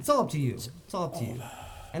 It's all up to you. It's all up to you.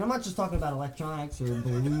 And I'm not just talking about electronics or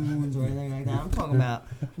balloons or anything like that. I'm talking about...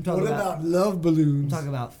 What about love balloons?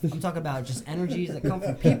 I'm talking about just energies that come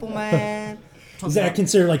from people, man. Is that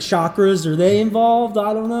considered like chakras? Are they involved?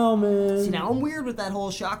 I don't know, man. See, now I'm weird with that whole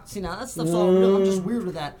shock. See, now that stuff's all real. I'm just weird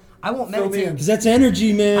with that. I won't meditate. Because that's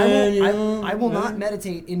energy, man. I will not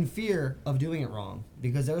meditate in fear of doing it wrong.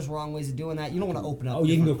 Because there's wrong ways of doing that. You don't want to open up Oh,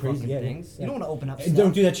 you can go different crazy. fucking Yeah, things. yeah. You don't want to open up And stuff.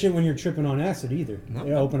 don't do that shit when you're tripping on acid either. No.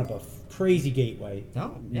 You open up a crazy gateway.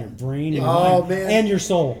 No, Your brain, and, Oh, your mind, man. and your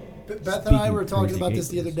soul. Beth and I were talking about this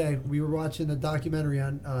the other day. We were watching a documentary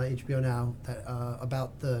on HBO Now that,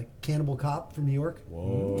 about the cannibal cop from New York.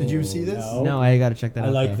 Whoa. Did you see this? No, I got to check that out.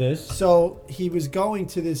 I like though. this. So he was going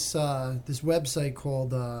to this this website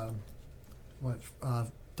called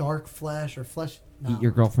Dark Flesh or Flesh. No.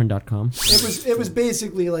 EatYourGirlfriend.com. It was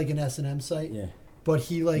basically like an S&M site. Yeah. But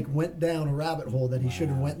he like went down a rabbit hole that he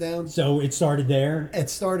shouldn't have went down. So it started there.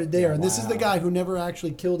 It started there, and this is the guy who never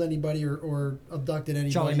actually killed anybody or abducted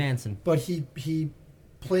anybody. Charlie Manson. But he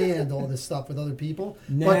planned all this stuff with other people.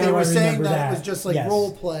 Now but they were I saying remember that it that. was just like Yes.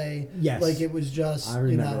 role play. Yes. Like it was just. I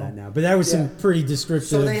remember you know, that now. But that was some pretty descriptive.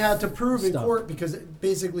 So they had to prove in stuff. court because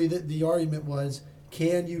basically the argument was,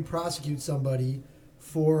 can you prosecute somebody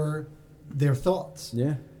for their thoughts?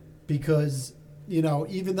 Yeah. Because, you know,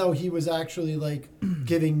 even though he was actually like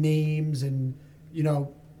giving names and, you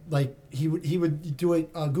know, like he would do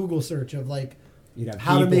a Google search of like You'd have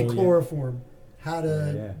how to make people, yeah. chloroform, how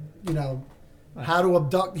to, you know, how to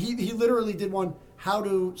abduct. He literally did one, how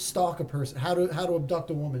to stalk a person, how to abduct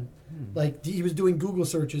a woman. Like he was doing Google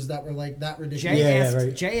searches that were like that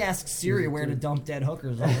ridiculous. Jay asks Siri where to dump dead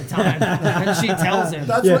hookers all the time, and she tells him.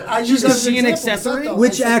 That's what I use. Is she an accessory?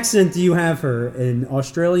 Which accent do you have her? In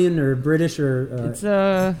Australian or British or? It's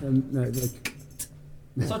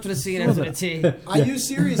Starts with a C and ends with a T. I use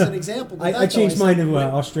Siri as an example. to I that, though. changed said, mine to wait,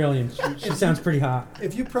 Australian. She sounds pretty hot.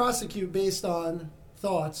 If you prosecute based on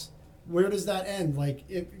thoughts, where does that end? Like,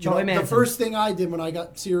 if, you Charlie know, the Manson. first thing I did when I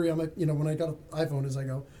got Siri on my, you know, when I got an iPhone, is I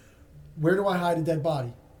go, where do I hide a dead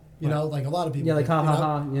body? You know, like a lot of people. Yeah, like, do, ha, you ha, know?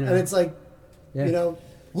 ha, you know. And it's like, Yeah. you know.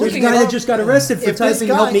 There's a looking guy it that up- just got arrested for if this typing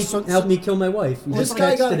guy- help me kill my wife. He This just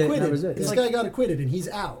guy got texted it, and acquitted. that was it. This Yeah. guy got acquitted, and he's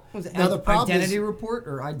out. Was it Now the problem Identity is, Report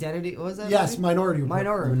or Identity? What was that? yes, movie? Minority Report.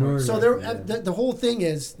 Minority Report. So there, the whole thing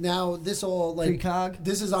is now this all like Precog?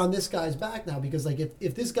 this is on this guy's back now because like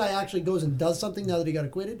if this guy actually goes and does something now that he got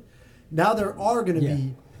acquitted, now there are going to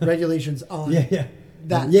be regulations on Yeah.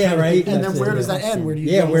 that. Yeah, kind of right. thing. And That's then where it, does yeah. that end? Where do you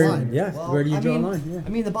Yeah, draw the where- line? yeah. Well, Where do you draw mean, the line? Yeah. I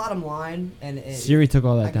mean, the bottom line, and Siri took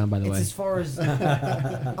all that down, by the it's way. as far as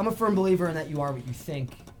I'm a firm believer in that you are what you think,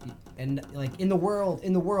 and like in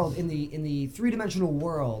the three-dimensional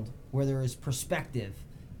world where there is perspective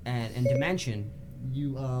and dimension,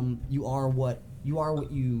 you are what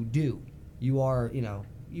you do. You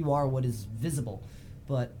are what is visible,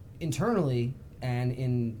 but internally and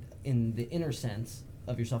in the inner sense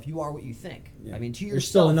of yourself, you are what you think. Yeah. I mean, to There's yourself,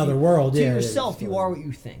 still another world, To yeah, yourself, yeah, you are what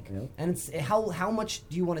you think, Yep. and it's how much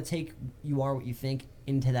do you want to take you are what you think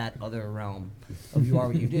into that other realm of you are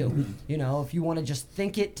what you do. You know, if you want to just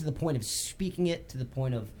think it to the point of speaking it to the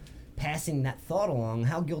point of passing that thought along,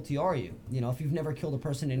 how guilty are you? You know, if you've never killed a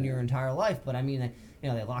person in your entire life, but I mean, You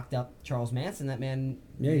know, they locked up Charles Manson. That man,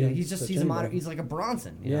 Yeah, you know, yeah, he's such a modern. anybody. He's like a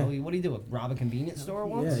Bronson. You Yeah. know, what did he do? Rob a convenience store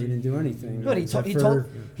once? Yeah, he didn't do anything. Good. except He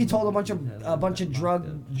told a bunch of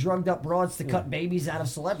drugged up broads to cut babies out of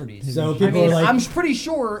celebrities. So I people mean, are like- I'm pretty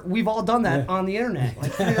sure we've all done that Yeah. on the internet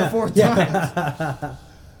like 3 or 4 Yeah. times.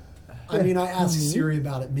 I mean, I asked Siri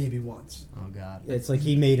about it maybe once. Oh God. It's like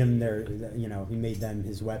he made him their, you know, he made them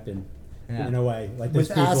his weapon. Yeah. In a way, like With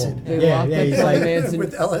those people. acid. They Yeah, locked yeah. up He's Charles like, Manson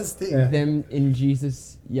with LSD. Yeah. Them in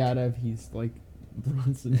Jesus Yadav, he's like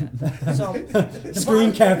Bronson. So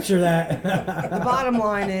screen capture that. The bottom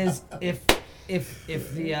line is, if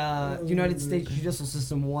the United States judicial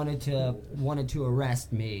system wanted to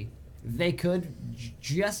arrest me, they could,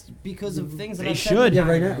 just because of things that They I've said should. in the Yeah,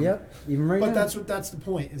 right document. now. Yep. Even right But now. that's the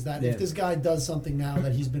point, is that Yeah. if this guy does something now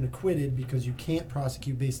that he's been acquitted because you can't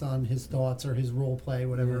prosecute based on his thoughts or his role play,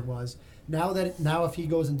 whatever it was. Now if he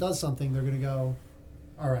goes and does something, they're gonna go,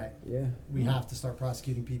 all right, Yeah. we have to start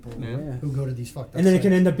prosecuting people Yeah. who go to these fucked up And then it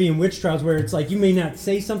can sites. end up being witch trials where it's like you may not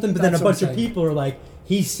say something, but then That's a what bunch I'm of saying. people are like,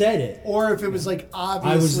 he said it. Or if it was like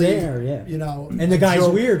obviously, I was there, yeah. you know, And the a guy's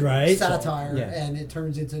joke, weird, right? So, Satire, yeah. and it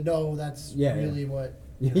turns into no, that's Yeah, really what.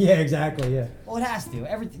 Yeah, exactly. Yeah. Well, it has to.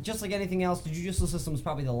 Everything, just like anything else, the judicial system is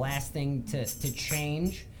probably the last thing to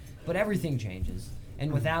change, but everything changes.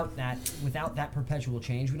 And without that perpetual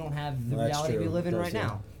change, we don't have the Well, that's reality we true. live in It right does, yeah.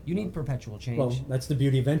 now. You need perpetual change. Well, that's the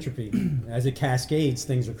beauty of entropy. As it cascades,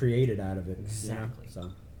 things are created out of it. you know? Exactly. So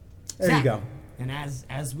there you go. And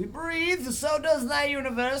as we breathe, so does that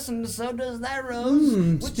universe, and so does that rose.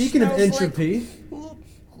 which Speaking of smells like- entropy,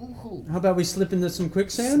 how about we slip into some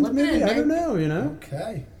quicksand? Slip Maybe in, I man. don't know. You know.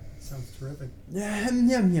 Okay, sounds terrific. Yum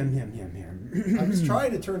yum yum yum yum yum. I was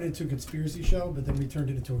trying to turn it into a conspiracy show, but then we turned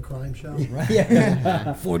it into a crime show.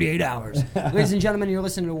 Yeah. 48 hours. Ladies and gentlemen, you're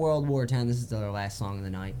listening to World War X. This is our last song of the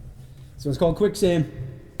night. So it's called Quicksand.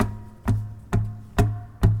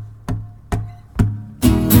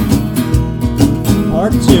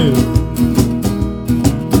 Part 2.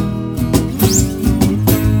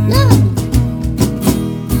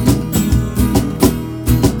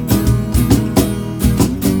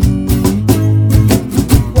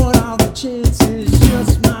 What are the chances?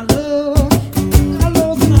 Just my luck. I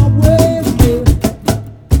lost my way again.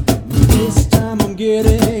 This time I'm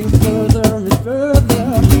getting further and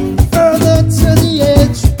further, further to the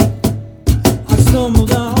edge. I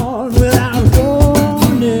stumbled on without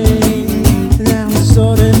warning. Now a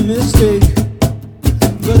sudden mistake.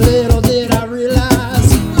 But little did I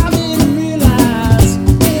realize, I didn't realize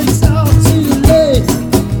it's all too late.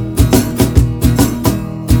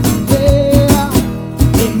 Yeah,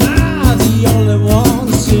 am I the only one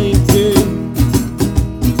sinking?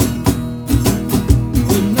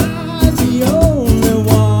 Am I the only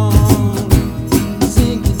one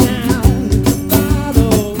sinking down the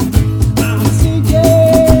bottom? I'm sinking.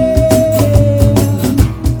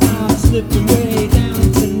 I'm slipping way down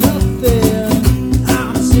to nothing.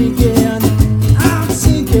 I'm sinking. I'm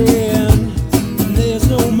sinking. There's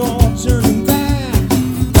no more turning back.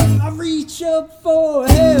 I reach up for a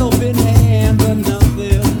helping hand, but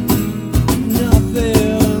nothing,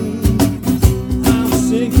 nothing. I'm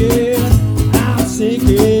sinking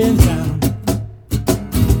down.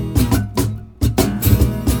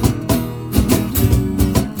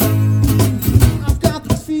 I've got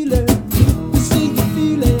this feeling, sinking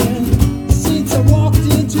feeling, since I walked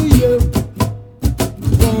into you.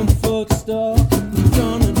 One foot stuck in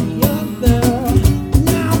front of the other.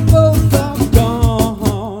 Now both are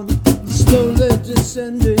gone, slowly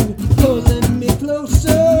descending, pulling me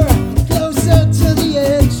closer, closer to the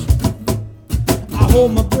edge. I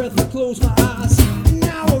hold my breath and close my eyes.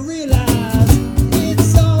 Now I realize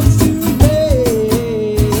it's all too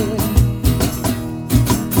late.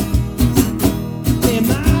 Am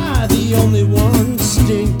I the only one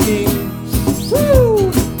stinking?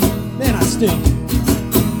 Woo! Man, I stink.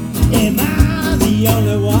 Am I the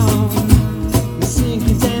only one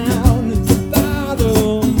sinking down at the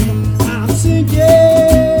bottom? I'm sinking.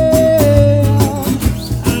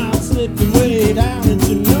 I'm slipping way down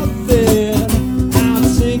into nothing. I'm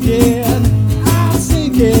sinking. I'm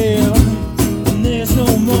sinking. And there's no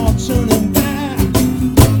more turning back.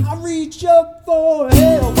 I reach up for a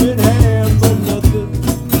helping hand, but nothing.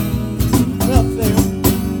 Nothing.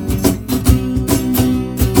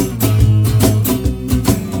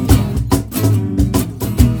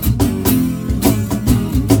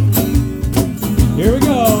 Here we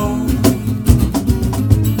go.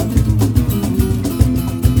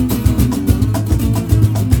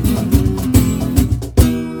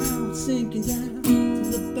 I'm sinking down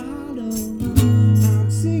to the bottom.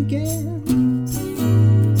 I'm sinking.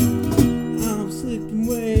 I'm slipping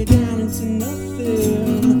way down into nothing.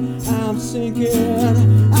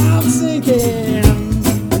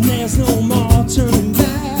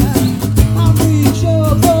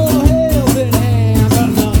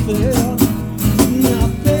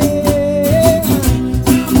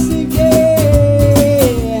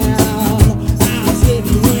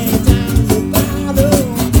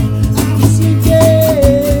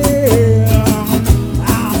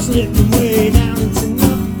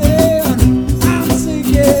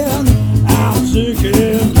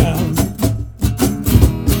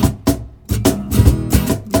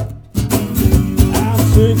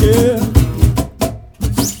 sinking.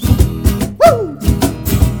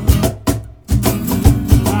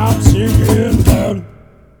 I'm sinking down.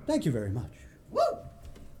 Thank you very much.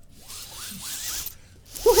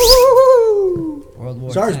 World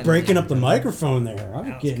War Sorry, I was 10. breaking up the microphone there.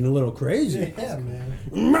 I'm getting a little crazy. Yeah, man.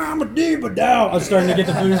 Mama deeper down. I was starting to get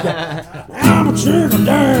the blues going. Mama deeper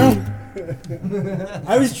down.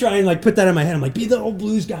 I was trying like put that in my head. I'm like, be the old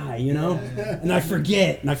blues guy, you know? And I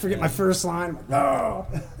forget my first line. I'm like, oh.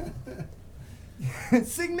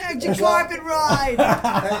 Sing Magic Carpet Ride.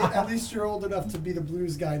 Hey, at least you're old enough to be the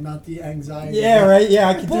blues guy, not the anxiety. Yeah, right. Yeah,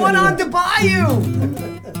 I can do Born it. on the Bayou.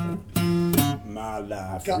 My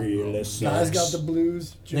life Got- really sucks. Guy's got the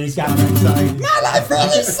blues. And he's Jim's got anxiety. My life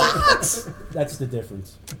really sucks. That's the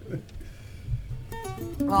difference.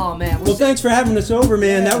 Oh man. Well, thanks for having us over,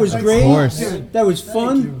 man. That was great. Of course. That was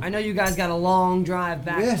fun. I know you guys got a long drive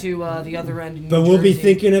back to the other end. In But New we'll be Jersey.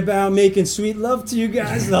 thinking about making sweet love to you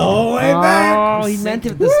guys the whole way back. Oh, he meant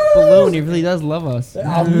it with this balloon. He really does love us.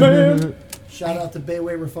 Oh, man. Shout out to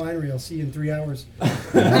Bayway Refinery. I'll see you in 3 hours.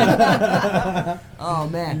 Oh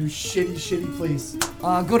man. You shitty place.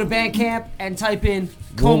 Go to Bandcamp and type in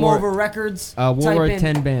World Comb War- Over Records. World Type War in-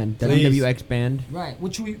 10 band. WWX band. Right,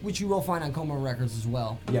 which you will find on Comb Over Records as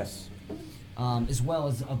well. Yes. As well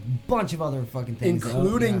as a bunch of other fucking things.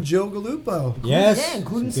 Including Joe Gallupo. Yes. Yeah,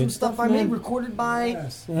 including Good some stuff I man. made recorded by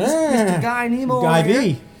Yes. Mr. Guy Nemo. Guy over here.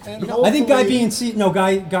 B. And I think Guy hopefully- B and C. No,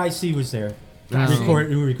 Guy C was there.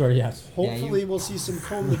 Who recorded? Yes. Hopefully we'll see some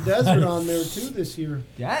Comb the Desert on there too this year.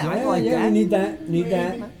 Yeah, I like yeah, that. we need that. Need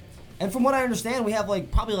that. And from what I understand, we have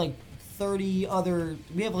probably 30 other.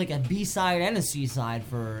 We have like a B side and a C side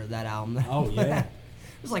for that album. Oh yeah.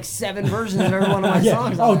 There's like 7 versions of every one of my Yeah.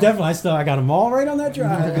 songs. Oh, definitely. I got them all right on that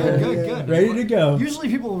drive. Good. Ready to go. Usually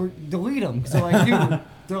people delete them because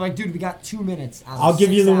they're like, dude, we got 2 minutes. out of I'll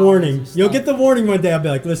give you 6 the hours warning. of You'll stuff." get the warning one day. I'll be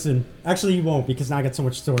like, listen, actually you won't because now I got so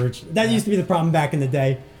much storage. That used to be the problem back in the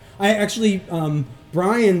day. I actually,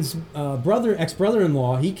 Brian's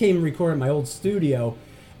ex-brother-in-law, he came and recorded my old studio,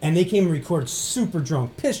 and they came and recorded super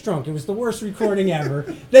drunk, piss drunk. It was the worst recording ever.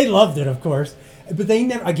 They loved it, of course. But they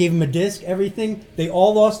never, I gave them a disc, everything. They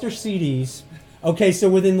all lost their CDs. Okay, so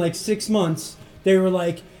within like 6 months, they were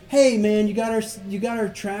like, hey man, you got our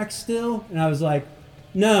tracks still? And I was like,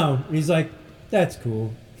 no. And he's like, that's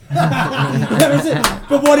cool. That was it.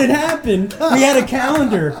 But what had happened, we had a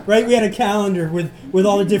calendar, right? We had a calendar with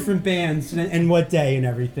all the different bands and what day and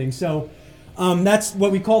everything. So that's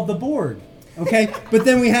what we called the board, okay? But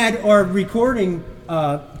then we had our recording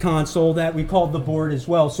console that we called the board as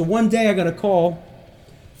well. So one day I got a call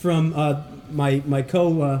from my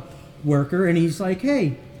co-worker, and he's like,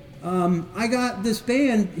 hey, I got this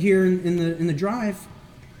band here in the drive.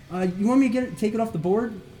 You want me to take it off the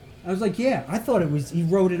board? I was like, yeah. I thought he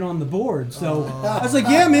wrote it on the board. So I was like,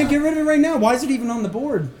 yeah, man, get rid of it right now. Why is it even on the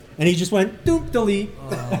board? And he just went, doop, delete.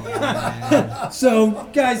 So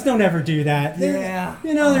guys, don't ever do that. Yeah.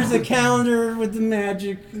 You know, there's a calendar with the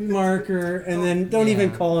magic marker, and then don't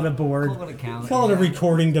even call it a board. Call it a calendar. Call it a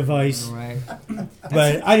recording device. Right.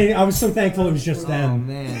 But I was so thankful it was just them. Oh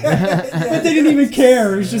man. But they didn't even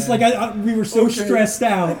care. It was just like we were so stressed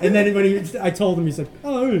out. And then when I told him, he's like,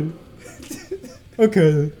 oh,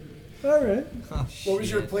 okay. All right. Oh, What was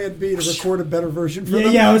your plan B, to record a better version for Yeah,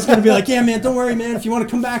 them? yeah. I was gonna be like, yeah, man, don't worry, man. If you want to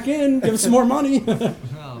come back in, give us some more money.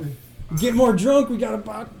 Oh. Get more drunk. We got a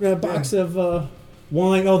box of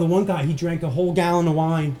wine. Oh, the one guy, he drank a whole gallon of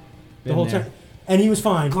wine the Been whole there. time, and he was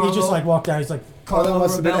fine. He just Carlo? like walked out. He's like, Oh, that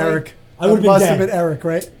must have been Rebelli? Eric. I would've That been must dead. have been Eric,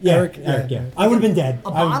 right? yeah, Eric, yeah. I would have been dead. A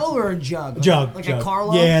I would- bottle or a jug? Jug, Like jug. a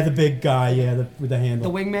Carlo? Yeah, the big guy. Yeah, with the The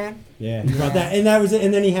handle. wingman? Yeah, he brought that, and that was it.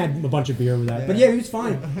 And then he had a bunch of beer with that. But yeah, he was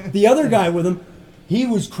fine. The other guy with him, he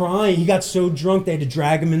was crying. He got so drunk they had to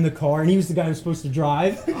drag him in the car, and he was the guy who was supposed to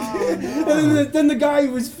drive. And then the guy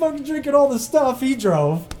who was fucking drinking all the stuff, he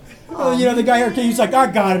drove. You know, the guy here, he's like, I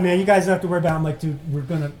got it, man. You guys don't have to worry about it. I'm like, dude, we're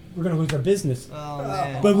gonna lose our business. Oh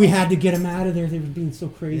man. But we had to get him out of there. They were being so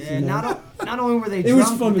crazy. Yeah, man. not only were they It was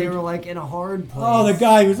drunk, fun, but they man. were like in a hard place. Oh, the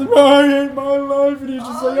guy was like, I hate my life, and he's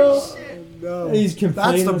just like, oh. No. He's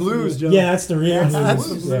complaining. That's the blues, Joe. Yeah, that's the real blues. That's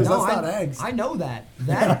the blues. Yeah. That's No, not eggs. I know that.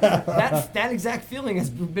 That exact feeling has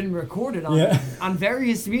been recorded on Yeah. on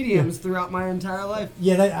various mediums throughout my entire life.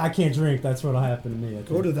 Yeah, I can't drink. That's what'll happen to me. I think.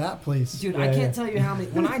 Go to that place. Dude, Yeah, I can't yeah. tell you how many.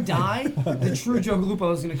 When I die, the true Joe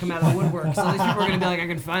Glupo is going to come out of the woodwork. So these people are going to be like, I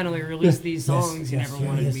can finally release these songs you yes, never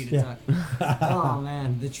wanted yes, me to yeah. touch. Oh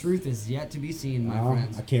man, the truth is yet to be seen, my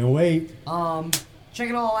friends. I can't wait. Check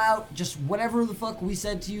it all out. Just whatever the fuck we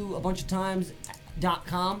said to you a bunch of times.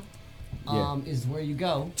 .com is where you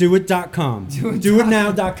go. DoIt.com.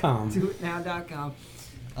 DoItNow.com. DoItNow.com.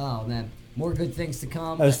 Oh man. More good things to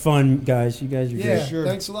come. That was fun, guys. You guys are Yeah, great.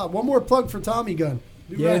 thanks a lot. One more plug for Tommy Gun.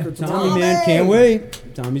 New Yeah, record, Tommy, man, can't wait.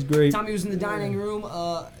 Tommy's great. Tommy was in the dining room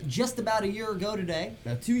just about a year ago today.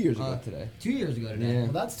 2 years ago today. 2 years ago today. Yeah.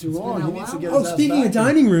 Well, that's too It's been long. a He needs to while. get Oh, his ass speaking back of in.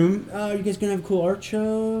 dining room, you guys gonna have a cool art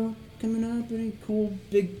show coming up? Any cool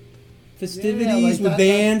big festivities Yeah, like with that-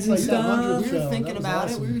 bands and like that 100 stuff? We were show. thinking That was about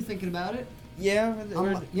awesome. it. We were thinking about it. Yeah.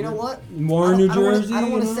 You know what? Warren, New Jersey. I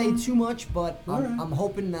don't want to you say know? too much, but All right. I'm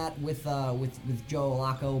hoping that with Joe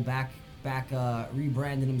Alaco back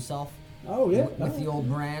rebranding himself. Oh yeah. With the old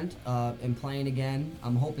brand and playing again,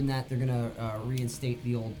 I'm hoping that they're gonna reinstate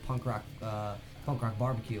the old punk rock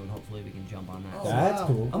barbecue, and hopefully we can jump on that. Oh, that's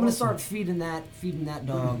cool. I'm gonna start feeding that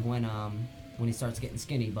dog when he starts getting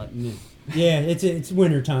skinny. But Yeah, it's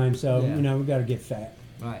winter time, so Yeah. you know we got to get fat.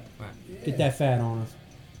 right. Get that fat on us.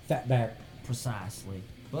 Fat back. Precisely.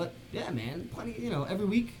 But yeah, man, plenty. Every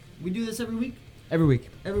week we do this every week. Every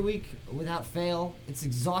week. Without fail. It's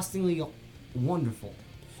exhaustingly wonderful.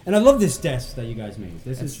 And I love this desk that you guys made.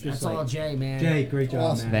 This is just That's like, all Jay, man. Jay, great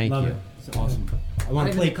job, Awesome. man. Thank love you. It. It's awesome. I want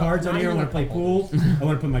Not to play even a couple- cards on not here. I even want a to play couple. pool. I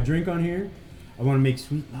want to put my drink on here. I want to make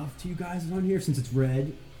sweet love to you guys on here since it's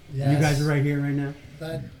red. Yes. You guys are right here right now.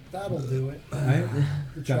 That'll do it. Right?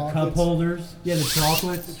 The Got cup chocolates. holders. Yeah, the The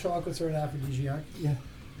chocolates. chocolates are an aphrodisiac. Yeah.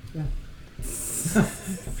 Yeah.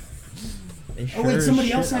 They Oh wait, sure somebody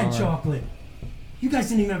shit else had are. chocolate. You guys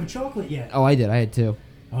didn't even have a chocolate yet. Oh, I did. I had 2.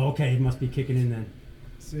 Oh, okay, it must be kicking in then.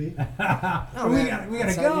 See? we gotta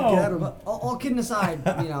That's go. how you get 'em. But all kidding aside,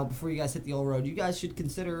 before you guys hit the old road, you guys should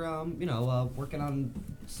consider, working on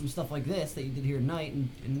some stuff like this that you did here tonight, and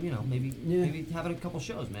maybe having a couple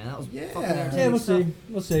shows, man. That was fucking entertaining Yeah, we'll stuff. see.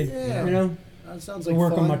 We'll see. Yeah. You know, That sounds like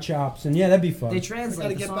work fun. on my chops, and yeah, that'd be fun. They I translate.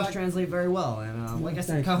 gotta The get songs back- translate very well, and like I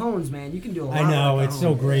said, Thanks. cajones, man. You can do a lot. I know with it's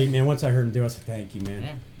so cajon. great, man. Once I heard him do it, I said, "Thank you, man."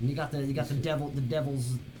 Yeah, and you got the devil's.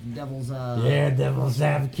 Yeah, devil's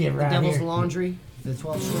advocate The right devil's here. laundry, the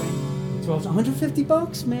 12 string. 12,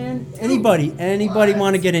 $150, man. Anybody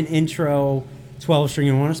want to get an intro 12 string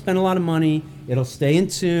and want to spend a lot of money? It'll stay in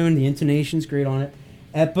tune. The intonation's great on it.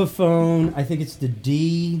 Epiphone, I think it's the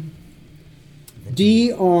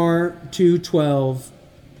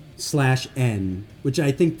DR212/N, which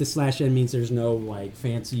I think the /N means there's no like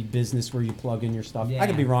fancy business where you plug in your stuff. I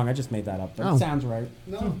could be wrong. I just made that up, but Oh. it sounds right.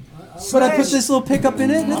 No. But I put this little pickup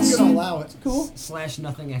in it. And I'm it's going to allow it. cool. /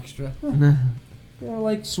 nothing extra. You know,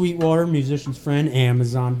 like Sweetwater, musician's friend,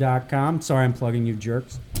 Amazon.com. Sorry, I'm plugging you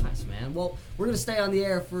jerks. Nice, man. Well, we're gonna stay on the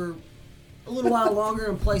air for a little while longer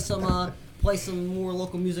and play some more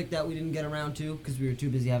local music that we didn't get around to because we were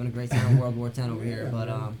too busy having a great time in World War X over here. But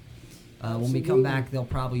when we come back, they'll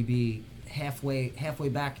probably be halfway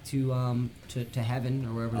back to heaven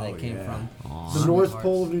or wherever they came from. The North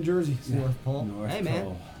Pole of New Jersey. North Pole. North Hey, man.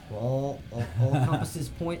 Pole. All Compasses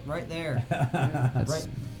Point right there.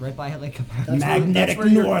 right by Helicopter. That's where- Magnetic that's where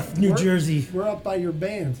you're- North, New we're- Jersy. We're up by your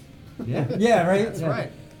band. Yeah. Yeah, right? That's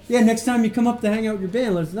right. Yeah, next time you come up to hang out with your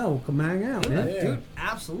band, let us know. Come hang out, man. Dude,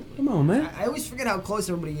 absolutely. Come on, man. I always forget how close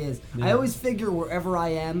everybody is. Yeah. I always figure wherever I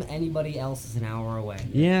am, anybody else is an hour away.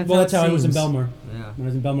 Yeah. Well, that's how I was in seems. Belmar. Yeah. When I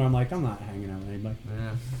was in Belmar, I'm like, I'm not hanging out with anybody.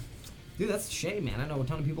 Yeah. Dude, that's a shame, man. I know a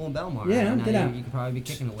ton of people in Belmar. Yeah, right now get out. You could probably be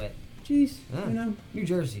kicking it with. Jeez, Yeah. you know. New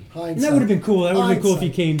Jersey. And that would have been cool. That would have been cool if you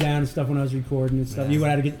Hindsight. came down and stuff when I was recording and stuff. Yeah. You would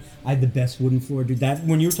have to get. I had the best wooden floor, dude. That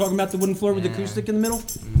when you were talking about the wooden floor with the Yeah. acoustic in the middle,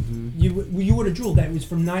 Mm-hmm. you would have drooled. That it was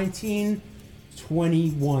from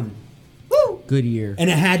 1921. Good year. And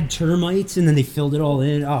it had termites, and then they filled it all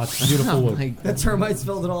in. Oh, it's beautiful Oh wood. my The termites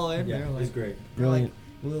filled it all in. Yeah, They're it was like, great. they're like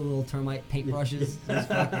Brilliant. little termite paintbrushes. It's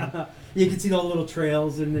fucking- You can see all the little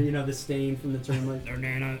trails and the, the stain from the termites. They're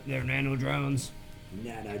nano drones.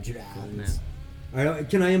 Nano drones. All right,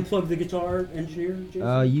 can I unplug the guitar engineer,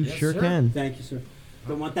 Jason? You Yes, sure sir. can. Thank you, sir.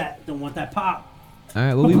 Don't want that pop. All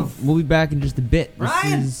right, we'll be back in just a bit. This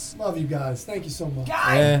Ryan! is Love you guys. Thank you so much.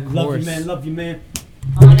 Yeah, love course. you, man. Love you, man.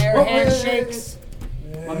 On air handshakes.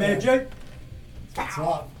 My man, Jake. What's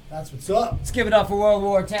up? That's what's up. Let's give it up for World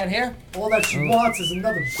War X here. All that she wants is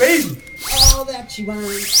another baby. All that she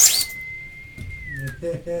wants.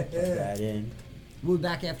 That in. We'll be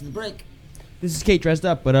back after the break. This is Kate dressed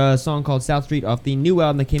up, but a song called South Street off the new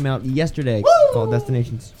album that came out yesterday called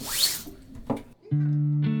Destinations.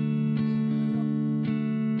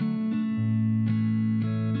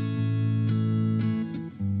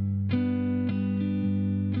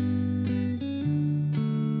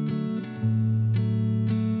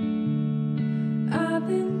 I've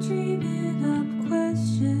been dreaming up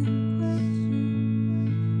questions,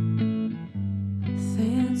 the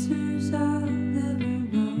answers I'll never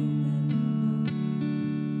know.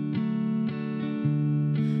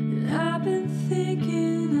 And I've been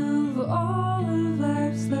thinking a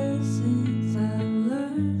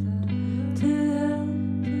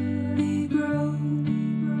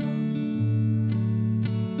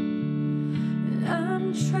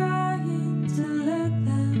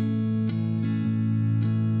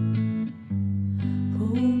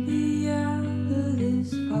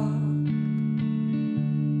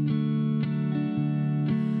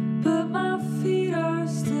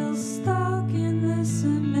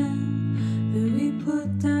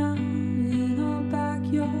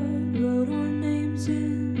wrote our names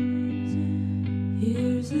in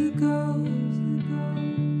years ago.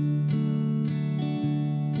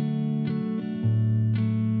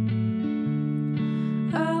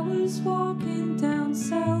 I was walking down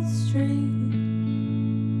South Street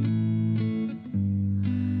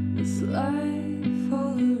with life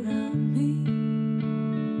all around me.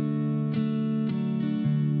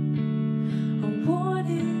 I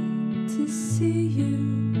wanted to see you.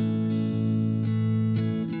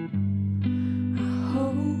 I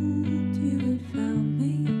hope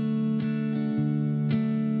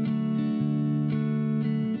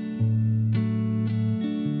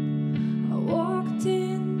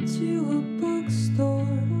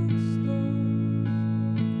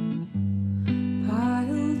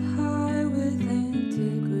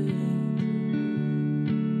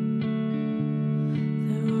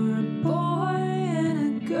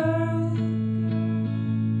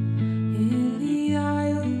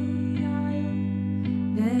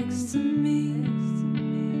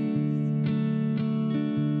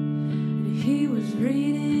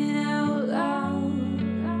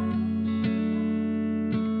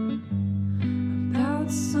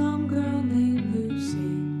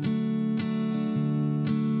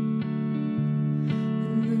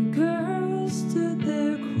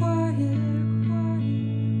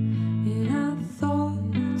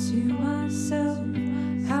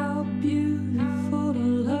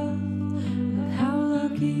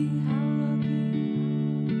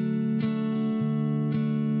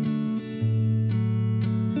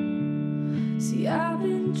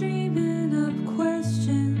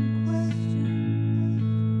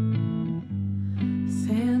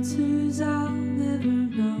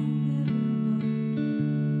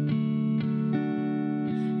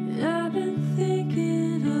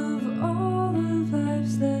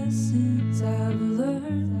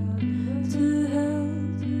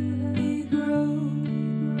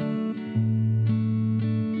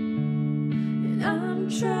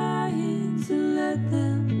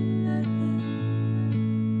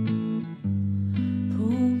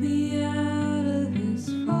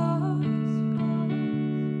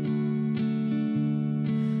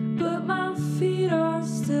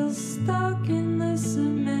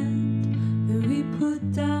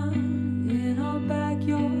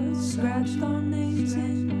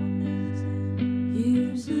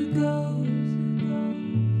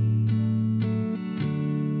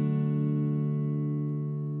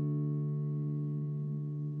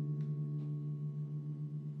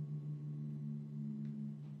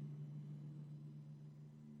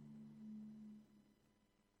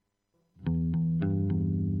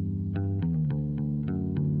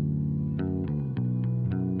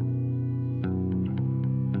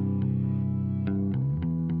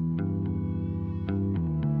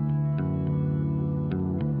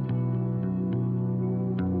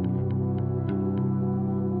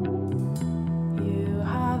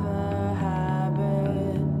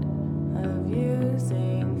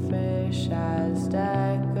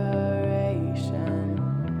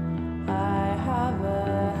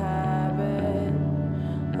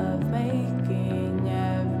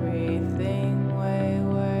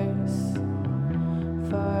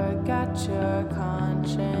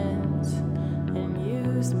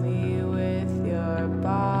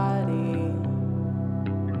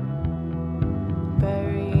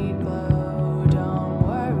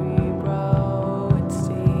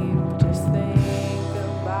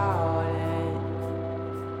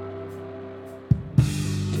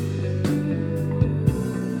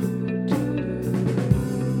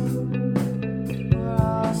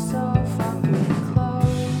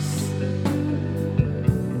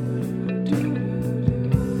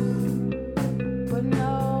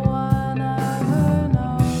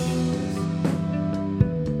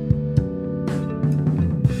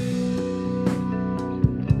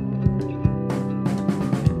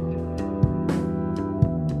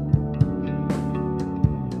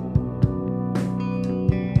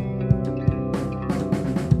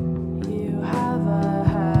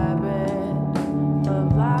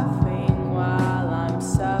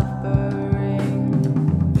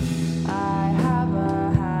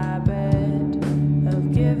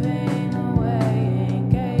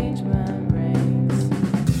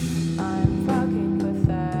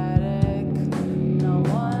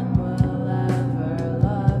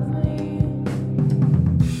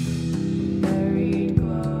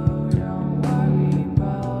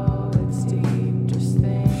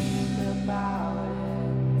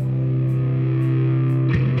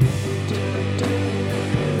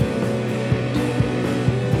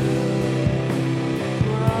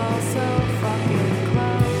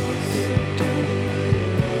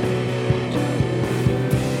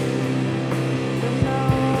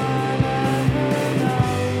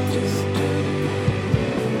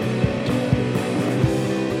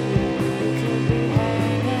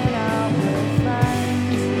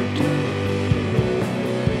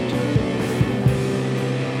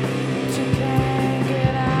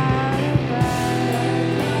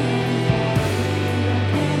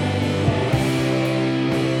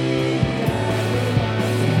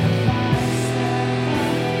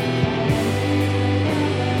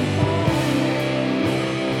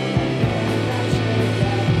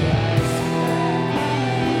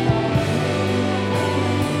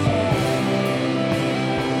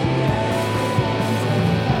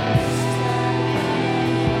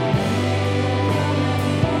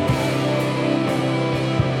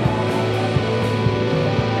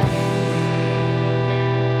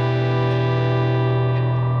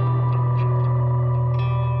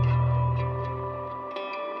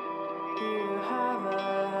have a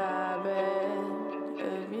habit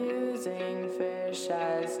of using fish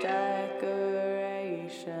as decoration.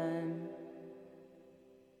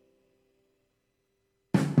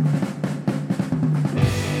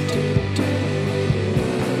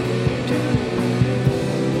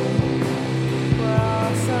 We're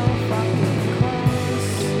all so fucking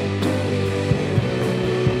close.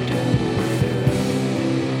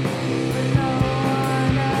 But no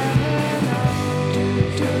one ever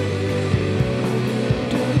knows.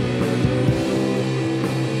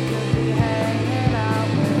 Could be hanging out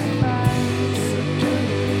with friends.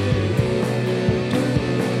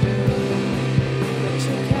 But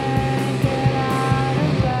you can't get out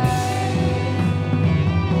of bed.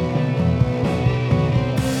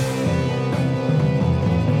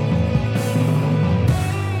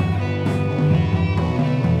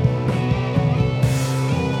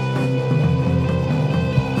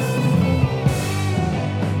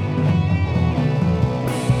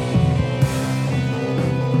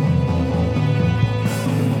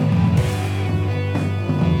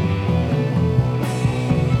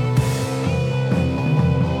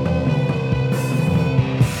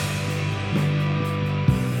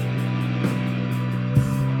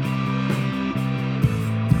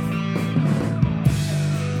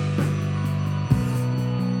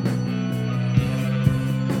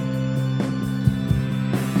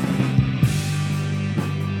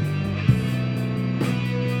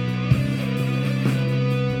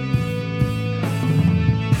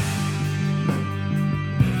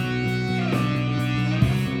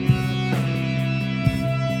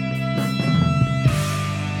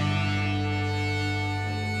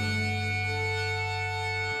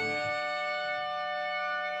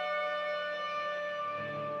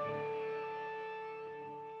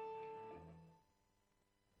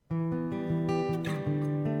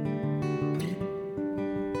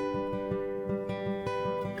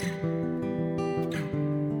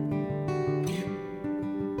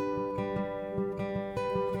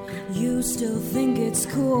 You still think it's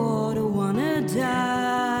cool to wanna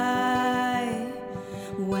die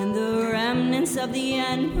when the remnants of the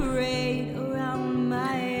end parade around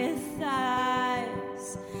my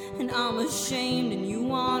thighs, and I'm ashamed and you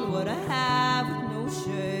want what I have with no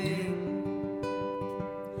shame.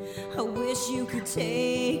 I wish you could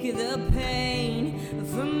take the pain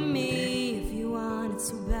from me. If you want it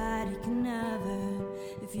so bad you can have it.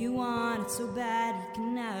 If you want it so bad you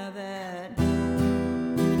can have it.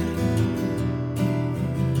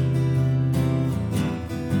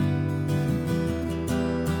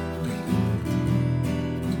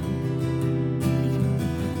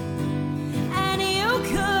 And you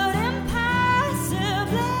couldn't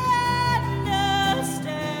possibly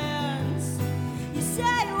understand. You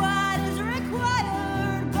say what is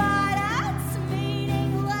required, but it's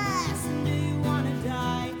meaningless. And do you wanna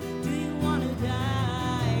die? Do you wanna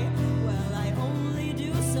die? Well, I only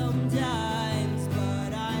do sometimes,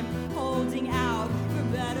 but I'm holding out for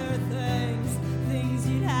better things. Things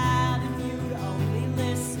you'd have if you'd only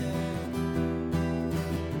listen.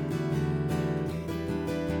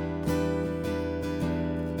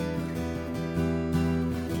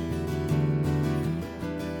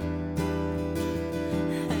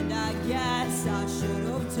 And I guess I should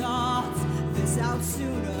have talked this out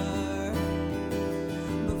sooner,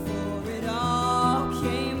 before it all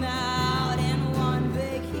came out in one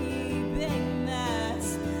big heaping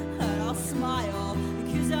mess. And I'll smile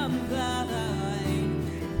because I'm fine.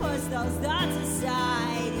 Push those thoughts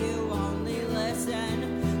aside. You only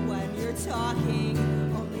listen when you're talking.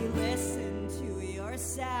 Only listen to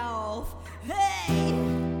yourself. Hey!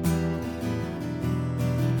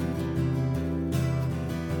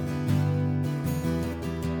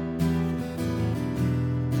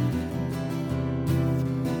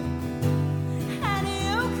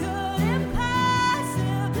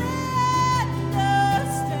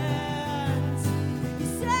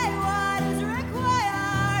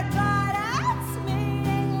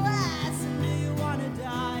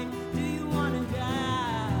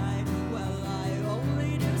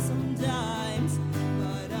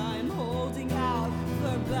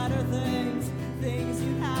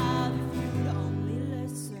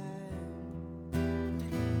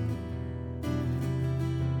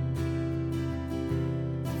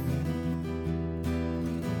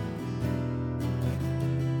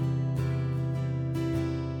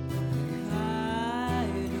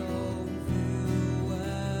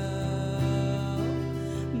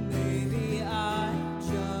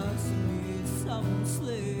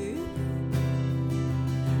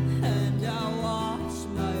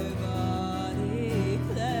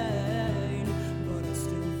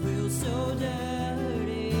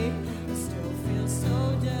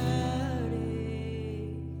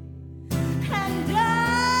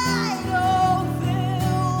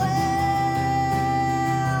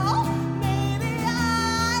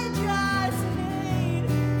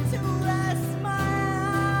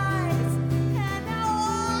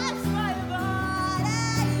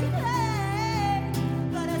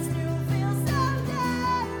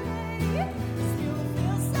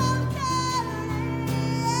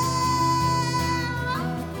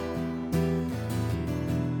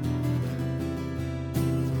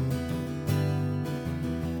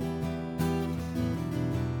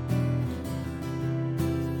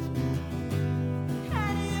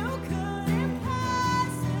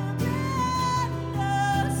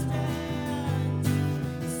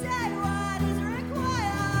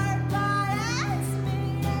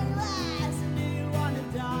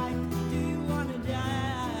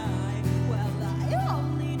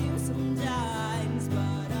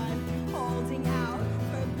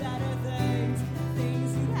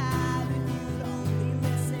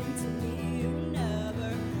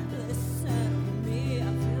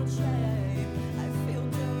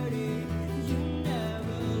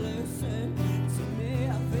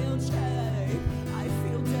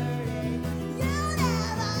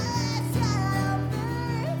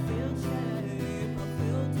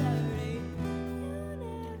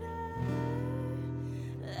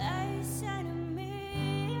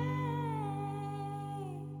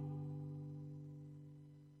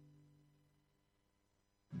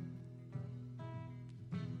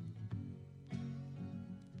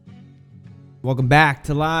 Welcome back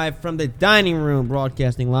to Live from the Dining Room,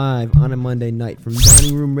 broadcasting live on a Monday night from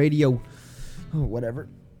Dining Room Radio. Oh, whatever.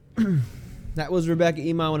 That was Rebecca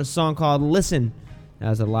Emo in a song called Listen. That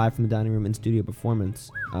was a Live from the Dining Room in studio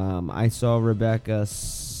performance. I saw Rebecca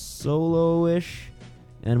solo-ish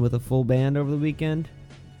and with a full band over the weekend.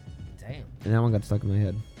 Damn. And that one got stuck in my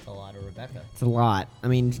head. It's a lot of Rebecca. It's a lot. I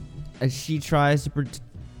mean, she tries to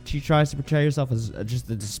portray herself as just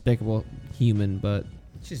a despicable human, but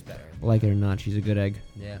She's better. like it or not, she's a good egg.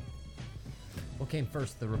 Yeah. What came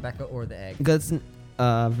first, the Rebecca or the egg? That's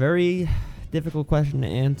a very difficult question to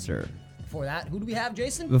answer. Before that, who do we have,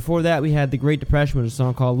 Jason? Before that, we had The Great Depression with a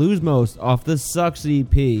song called Lose Most off the Sucks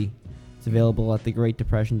EP. It's available at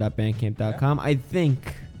thegreatdepression.bandcamp.com. Yeah. I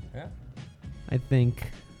think. Yeah.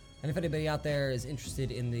 And if anybody out there is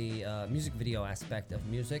interested in the music video aspect of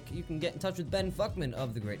music, you can get in touch with Ben Fuckman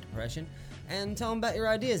of The Great Depression and tell him about your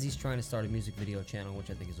ideas. He's trying to start a music video channel, which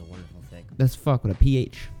I think is a wonderful thing. That's fuck with a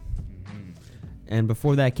PH. And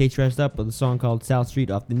before that, Kate dressed up with a song called South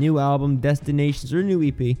Street off the new album Destinations, or new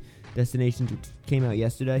EP, Destinations, which came out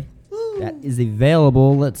yesterday. That is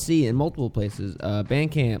available, let's see, in multiple places.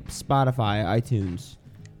 Bandcamp, Spotify, iTunes.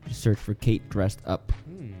 Just search for Kate Dressed Up.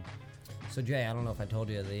 So Jay, I don't know if I told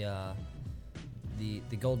you the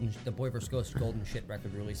Boy vs. Ghost Golden Shit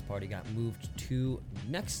record release party got moved to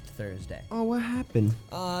next Thursday. Oh, what happened?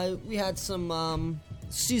 We had some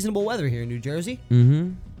seasonable weather here in New Jersey,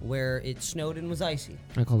 where it snowed and was icy.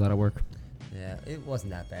 I called that at work. Yeah, it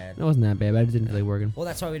wasn't that bad. It wasn't that bad, but I just didn't feel like working. Well,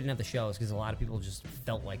 that's why we didn't have the shows, because a lot of people just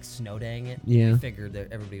felt like snow daying it. Yeah. We figured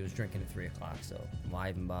that everybody was drinking at 3 o'clock, so why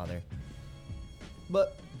even bother?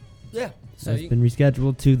 But, yeah. So That's been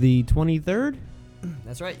rescheduled to the 23rd?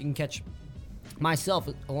 That's right. You can catch myself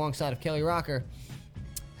alongside of Kelly Rocker,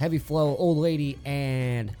 Heavy Flow, Old Lady,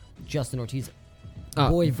 and Justin Ortiz.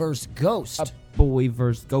 Boy vs. Ghost. Boy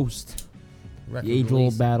vs. Ghost. Record The age-old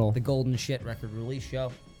release, battle. The Golden Shit record release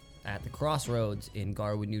show at the Crossroads in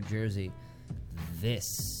Garwood, New Jersey.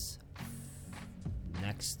 This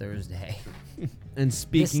next Thursday. And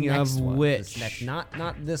speaking This next of one, which... this next,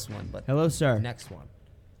 not this one, but Hello, sir. next one.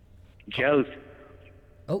 Joe's.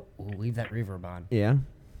 Oh, we'll leave that reverb on. Yeah.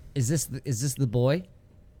 Is this the boy?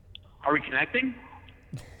 Are we connecting?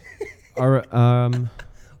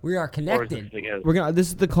 We are connected. We're gonna. This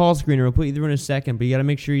is the call screener. We'll put you through in a second, but you got to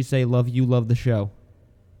make sure you say "love you, love the show."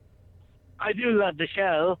 I do love the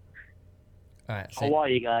show. All right. How are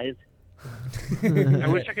you guys? I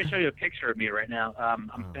wish I could show you a picture of me right now.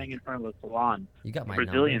 I'm standing in front of a salon. You got my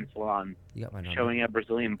Brazilian number. salon. You got my number. Showing a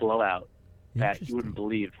Brazilian blowout that you wouldn't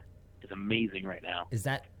believe is amazing right now. Is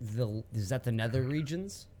that the nether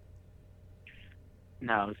regions?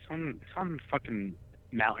 No, it's on fucking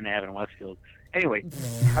Mountain Ave in Westfield. Anyway,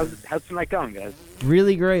 how's tonight going, guys?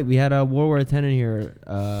 Really great. We had a World War X in here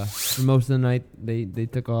for most of the night. They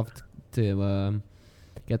took off to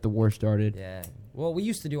get the war started. Yeah. Well, we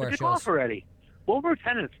used to do our Took shows. off already. World War X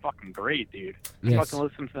is fucking great, dude. I Yes. fucking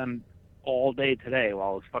listened to them all day today while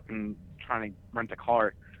I was fucking trying to rent a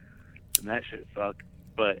car, and that shit sucked.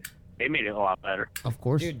 But they made it a lot better. Of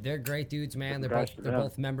course. Dude, they're great dudes, man. They're Congrats both to they're them.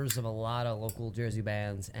 both members of a lot of local Jersey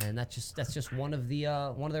bands, and that's just one of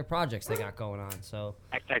their projects they got going on. So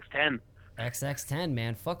XX10. XX10,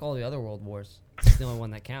 man. Fuck all the other world wars. It's the only one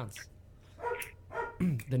that counts.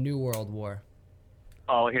 The New World War.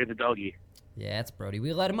 Oh, here's the doggy. Yeah, it's Brody.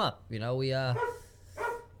 We let him up. You know, we Oh,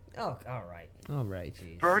 all right. All right.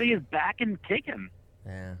 Jeez. Brody is back and kicking.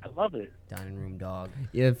 Yeah. I love it. Dining room dog.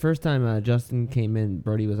 Yeah, the first time Justin came in,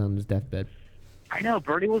 Brody was on his deathbed. I know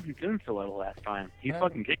Brody wasn't doing so well last time. He's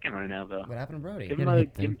fucking kicking right now, though. What happened to Brody? Give He him had a a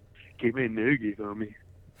hip thing. give me a noogie, homie.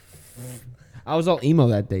 I was all emo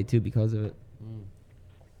that day too because of it.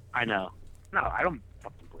 I know. No, I don't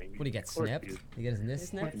fucking blame you. What, he get Of course, snipped? dude. He get his nist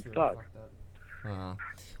snipped? Fucking sucks.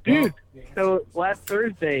 Dude. Dude, so last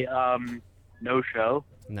Thursday, no show.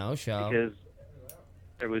 No show. Because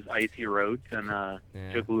there was icy roads and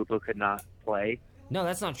Joe Lupo could not play. No,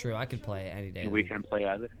 that's not true. I could play any day. And we couldn't play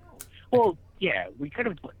either. Well, yeah, we could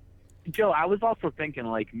have. Joe, I was also thinking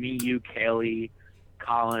like me, you, Kaylee,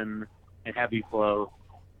 Colin, and Heavy Flow,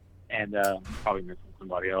 and probably missing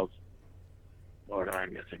somebody else. Lord,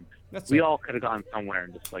 I'm missing. We all could have gone somewhere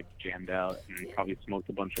and just like jammed out and probably smoked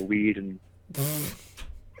a bunch of weed and. But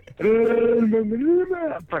we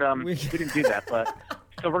didn't do that. But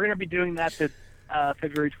so we're gonna be doing that this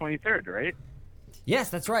February 23rd, right? Yes,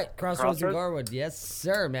 that's right. Crossroads and Crossroads? Garwood. Yes,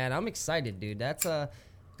 sir, man. I'm excited, dude. That's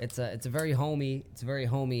it's a very homey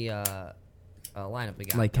lineup we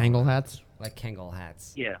got. Like Kangol hats. Like Kangol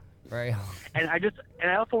hats. Yeah. Very homey. And I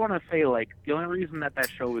also want to say like the only reason that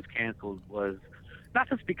show was canceled was not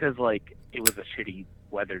just because like it was a shitty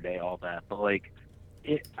Weather Day, all that. But like,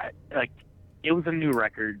 it was a new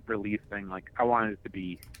record release thing. Like, I wanted it to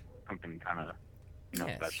be something kind of,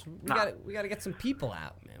 Yes, special. we gotta get some people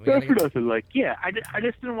out, man. We Not gotta for get- nothing. Like, yeah, I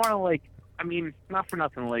just didn't want to, like, I mean, not for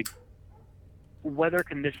nothing. Like, weather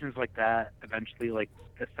conditions like that eventually, like,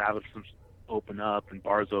 establishments open up and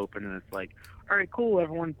bars open, and it's like, all right, cool,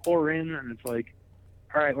 everyone pour in, and it's like,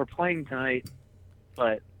 all right, we're playing tonight,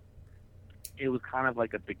 but it was kind of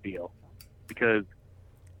like a big deal because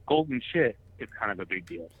Golden Shit is kind of a big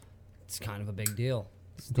deal. It's kind of a big deal.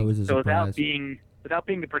 It's always a So surprise. without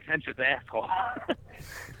being the pretentious asshole,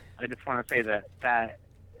 I just want to say that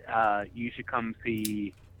you should come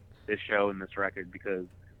see this show and this record because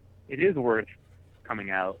it is worth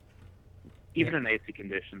coming out, even in AC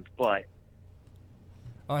conditions. But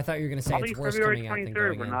Oh, I thought you were gonna say probably it's worse February coming out than 23rd,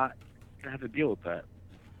 going we're in. not gonna have to deal with that.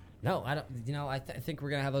 No, I don't. You know, I think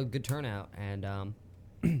we're gonna have a good turnout, and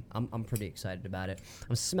I'm pretty excited about it.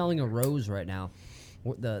 I'm smelling a rose right now.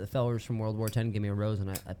 The fellas from World War X gave me a rose, and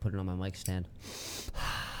I put it on my mic stand.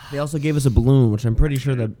 They also gave us a balloon, which I'm pretty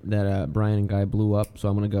sure that Brian and Guy blew up. So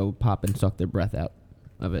I'm gonna go pop and suck their breath out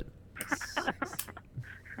of it.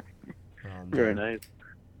 Very nice.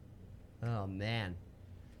 Oh man,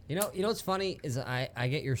 you know what's funny is I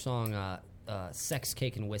get your song "Sex,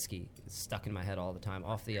 Cake, and Whiskey" stuck in my head all the time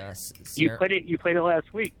off the You played it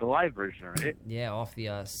last week, the live version, right? Yeah, off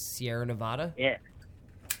the Sierra Nevada. Yeah.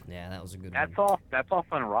 Yeah, that was a good That's one. That's off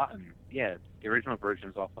on Rotten. Yeah, the original version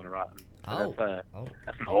is off on Rotten. So Oh.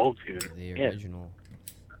 that's an old tune. The Yeah. original.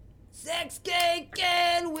 Sex, cake,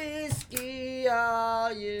 and whiskey,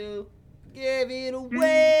 are you giving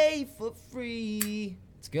away for free?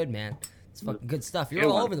 It's good, man. It's fucking good stuff. You're Good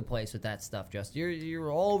all one. over the place with that stuff, Just.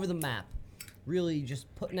 You're all over the map. Really,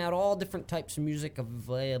 just putting out all different types of music of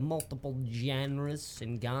multiple genres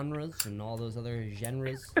and genres and all those other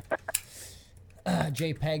genres.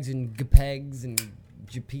 JPEGs and GPEGs and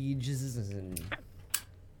JPEGs and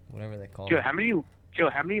whatever they call Joe, it. how many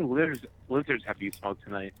lizards have you smoked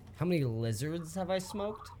tonight? How many lizards have I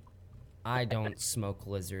smoked? I don't smoke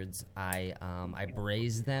lizards. I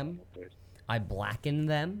braise them, I blacken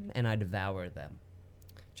them, and I devour them,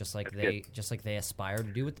 just like they aspire to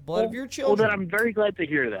do with the blood of your Well, children. then I'm very glad to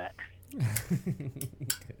hear that.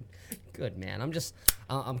 Good man.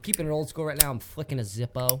 I'm keeping it old school right now. I'm flicking a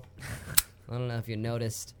Zippo. I don't know if you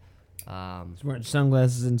noticed. He's wearing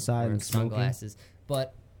sunglasses inside Wearing and smoking. sunglasses,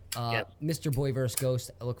 but Mr. Boy vs.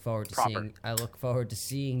 Ghost. I look forward to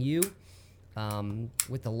seeing you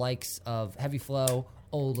with the likes of Heavy Flow,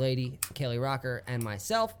 Old Lady, Kaylee Rocker, and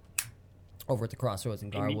myself over at the Crossroads in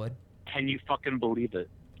Garwood. Can you fucking believe it?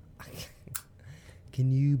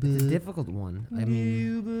 Can you It's a difficult one. I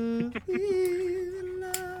mean,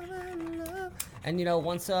 And you know,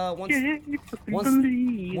 once the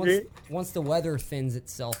weather thins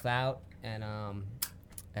itself out, and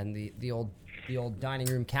the old dining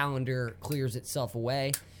room calendar clears itself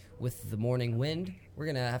away with the morning wind, we're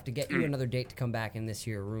gonna have to get you another date to come back in this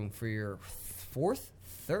here room for your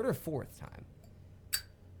third or fourth time.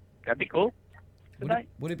 That'd be cool.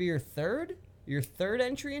 Would it be your third? Your third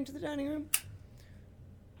entry into the dining room?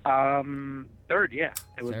 Third, yeah,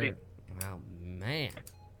 it would be. Third. Wow, man.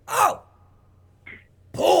 Oh,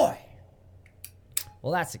 boy.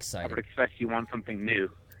 Well, that's I exciting. would expect you want something new.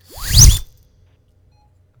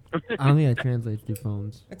 I don't think that translates through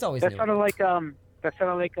phones. It's always That new. sounded like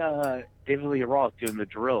David Lee Roth doing the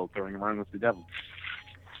drill during Run with the Devil.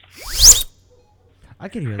 I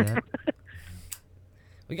could hear that.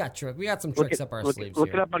 We got some tricks up our sleeves Look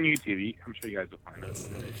here. it up on YouTube. I'm sure you guys will find it.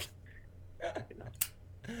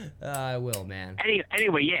 I will, man.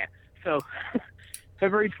 Anyway, yeah. So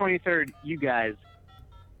February 23rd, you guys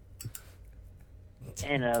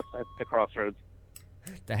and us at the Crossroads,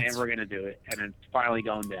 and we're gonna do it, and it's finally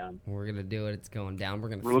going down. We're gonna do it. It's going down. We're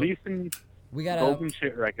gonna Releasing We got Golden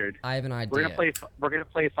Shit record. I have an idea. We're gonna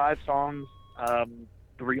play 5 songs,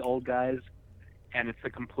 3 old guys, and it's a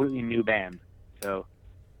completely new band. So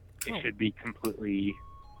it should be completely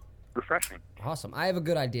refreshing. Awesome. I have a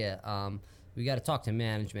good idea. We got to talk to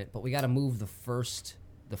management, but we got to move the first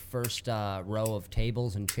row of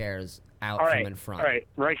tables and chairs out All right, from in front. all right,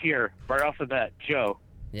 right here, right off the bat, Joe.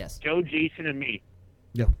 Yes. Joe, Jason, and me.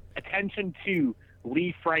 Yeah. Attention to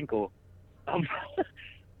Lee Frankel of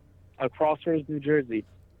Crossroads, New Jersey.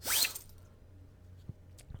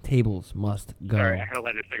 Tables must go. Sorry, I had to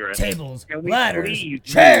light a cigarette. Tables, Can we ladders, please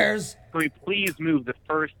chairs. Can we please move the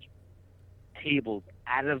first tables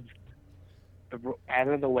out of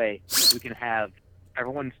the way so we can have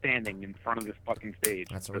everyone standing in front of this fucking stage?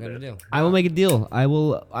 That's what we're gonna do. I will make a deal. I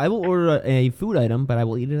will order a food item, but I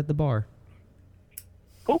will eat it at the bar.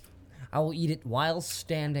 I will eat it while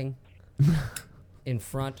standing in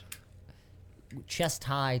front, chest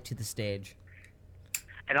high to the stage.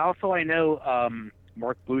 And also, I know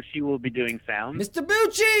Mark Bucci will be doing sound. Mr.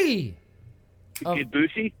 Bucci! Good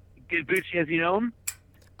Bucci? Good Bucci, as you know him?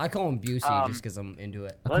 I call him Busey just because I'm into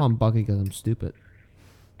it. I call him Bucky because I'm stupid.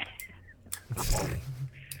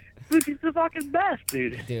 Bucci's the fucking best,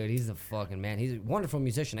 dude. Dude, he's a fucking man. He's a wonderful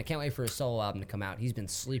musician. I can't wait for his solo album to come out. He's been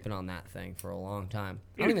sleeping on that thing for a long time.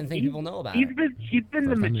 I don't even think people know about it. He's been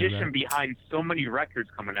the First time I hear magician that. behind so many records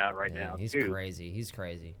coming out right now. He's too, crazy. He's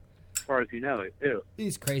crazy. as far as you know it, too.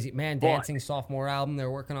 He's crazy. Man, Boy. Dancing sophomore album, they're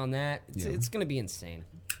working on that. It's going to be insane.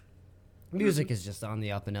 Music is just on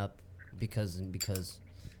the up and up because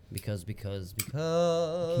Keep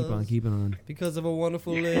on keeping on. Because of a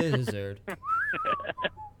wonderful lizard.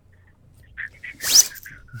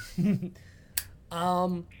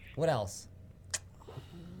 What else?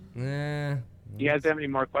 Do you guys have any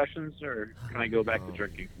more questions, or can I go back to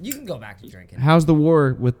drinking? You can go back to drinking. How's the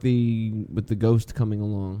war with the ghost coming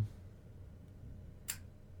along?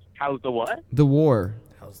 How's the what? The war.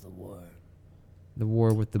 How's the war? The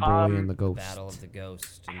war with the boy and the ghost. Battle of the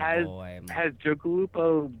Ghost and Has the boy. has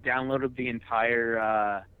Jogalupo downloaded the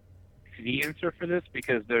entire CD insert for this?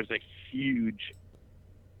 Because there's a huge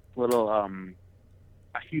little,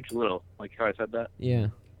 like how I said that. Yeah.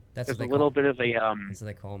 That's There's what a they little call- bit of a That's what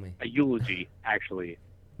they call me. a eulogy actually.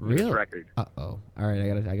 for this Really? record. Uh oh. All right,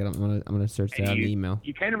 I'm gonna search that And out in you, the email.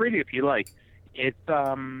 You can read it if you like. It's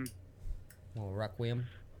Well, Requiem.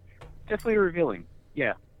 definitely revealing.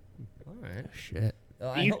 Yeah. All right. Shit.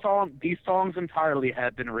 These songs entirely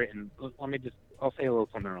have been written. I'll say a little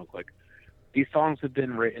something real quick. These songs have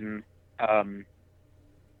been written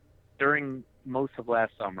during most of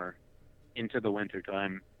last summer into the winter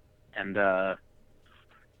time, and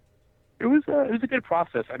it was a good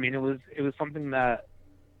process. I mean, it was something that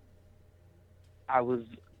I was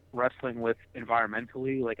wrestling with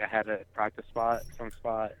environmentally. Like, I had a practice spot, some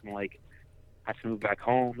spot, and like I had to move back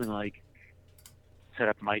home and like set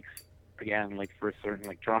up mics again, like for certain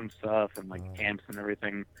like drum stuff and like amps and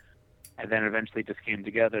everything, and then eventually just came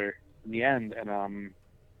together in the end. And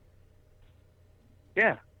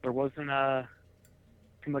yeah, there wasn't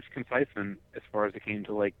too much concisement as far as it came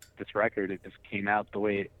to like this record. It just came out the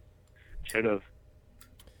way it should have.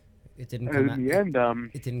 It didn't And come out. in the end,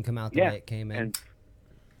 it didn't come out the yeah, way it came in. and-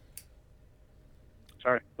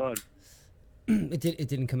 sorry, go ahead. It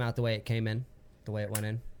didn't come out the way it came in, the way it went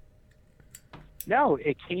in. No,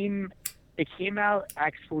 it came out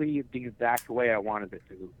actually the exact way I wanted it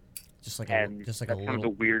to. Just like and just like that's a one of the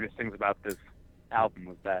little. weirdest things about this album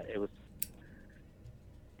was that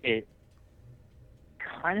it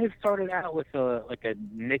kind of started out with a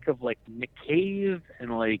nick of like Nick Cave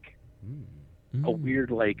and like a weird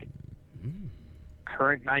like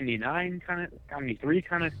Current 99 kind of 93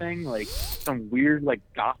 kind of thing, like some weird like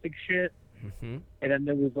gothic shit. Mm-hmm. And then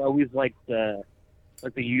there was always like the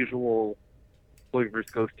usual Boy vs.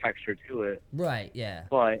 Ghost texture to it. Right. Yeah.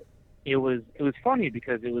 But it was funny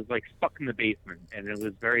because it was like stuck in the basement, and it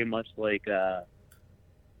was very much like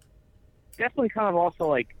definitely kind of also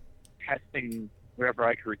like testing wherever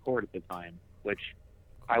I could record at the time, which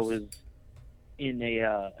I was in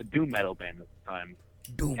a doom metal band at the time,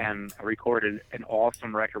 and I recorded an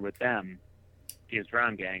awesome record with them, James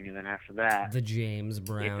Brown Gang, and then after that, The James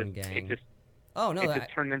Brown Gang. It just Oh no! it That,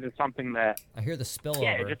 just turned into something that I hear the spillover.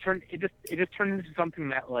 yeah, it just turned into something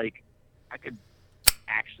that like I could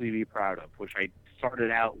actually be proud of, which I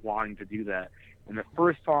started out wanting to do that. And the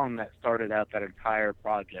first song that started out that entire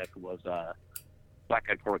project was Black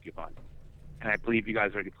Eyed Porcupine, and I believe you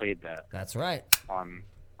guys already played that. That's right. On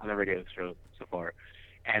the radio show so far.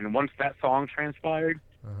 And once that song transpired,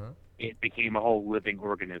 it became a whole living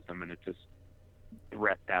organism, and it just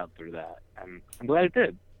breathed out through that. And I'm glad it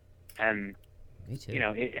did. And Me too. you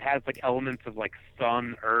know, it has like elements of like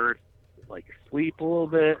sun, earth, like sleep a little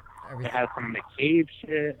bit. It has some Nick Cave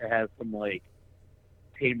shit. It has some like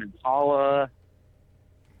Tame Impala.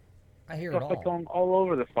 I hear stuff it all. like going all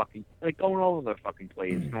over the fucking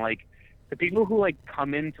place. And like the people who like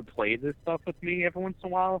come in to play this stuff with me every once in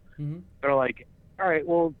a while, they're like, all right,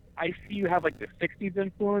 well, I see you have like the '60s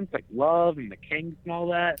influence, like Love and the Kings and all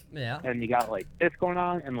that. Yeah. And you got like this going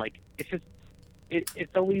on, and like it's just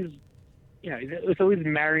it's always, you know, it's always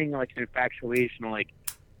marrying like an infatuation like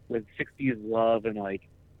with '60s love and like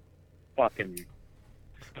fucking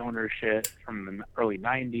stoner shit from the early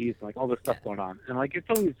 '90s, like all this stuff going on, and like it's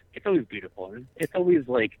always beautiful. It's always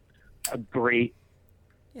like a great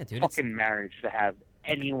fucking marriage to have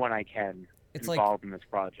anyone I can involved in this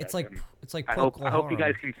project. It's like And it's like I hope Procol you Harum.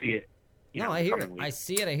 guys can see it. you No, know, I hear it. coming I weeks.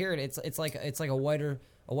 see it. I hear it. It's like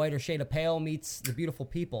a A Whiter Shade of Pale meets The Beautiful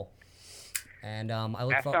People. And I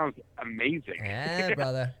look That sounds amazing. Yeah,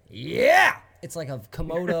 brother. Yeah! It's like a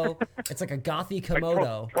Komodo. It's like a gothy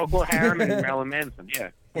Komodo. Procol Harum and Marilyn Manson, yeah.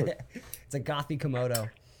 It's a gothy Komodo.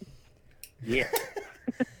 Yeah.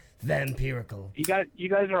 Vampirical. You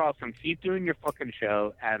guys are awesome. Keep doing your fucking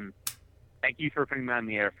show, and thank you for putting me on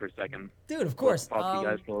the air for a second. Dude, of course. Talk to you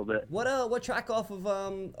guys for a little bit. What track off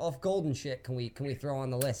Golden Shit can we throw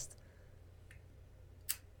on the list?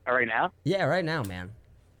 All right now? Yeah, right now, man.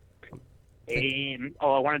 I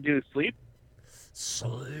want to do Sleep.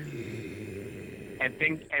 Sleep. And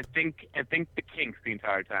think the Kinks the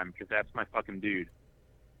entire time, because that's my fucking dude.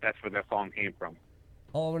 That's where that song came from.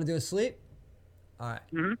 Oh, I want to do a Sleep? All right.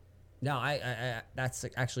 Mm-hmm. No, I that's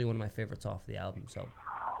actually one of my favorites off the album, so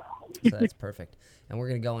that's perfect. And we're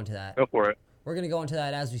going to go into that. Go for it. We're going to go into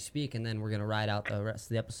that as we speak, and then we're going to ride out the rest of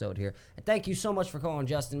the episode here. And thank you so much for calling,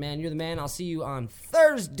 Justin, man. You're the man. I'll see you on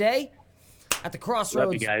Thursday at the Crossroads.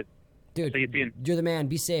 Love you guys. Dude, See you soon. you're the man.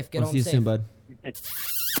 Be safe. Get I'll home see you safe. soon, bud.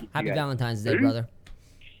 Happy guys. Valentine's Day, brother.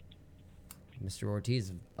 Mr.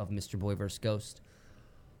 Ortiz of Mr. Boy vs. Ghost.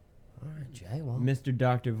 All right, Jay. Well, Mr.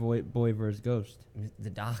 Doctor Boy vs. Ghost. the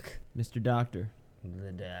doc. Mr. Doctor.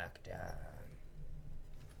 The doctor.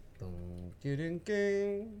 Boom.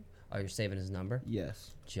 Ding. Oh, you're saving his number?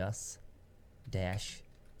 Yes. Just dash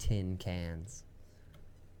tin cans.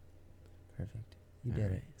 Perfect. You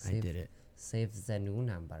did it. I did it. Save the new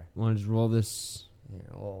number. Want to just roll this? Yeah,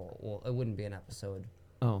 well, it wouldn't be an episode.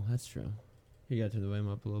 Oh, that's true. You got to turn the volume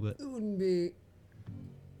up a little bit. It wouldn't be.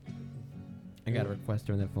 I got a request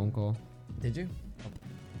during that phone call. Did you?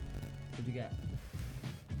 What'd you get?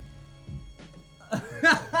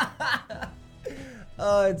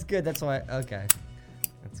 Oh, it's good. That's why. Okay.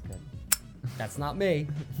 That's good. That's not me.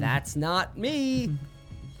 That's not me.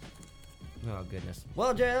 Oh, goodness.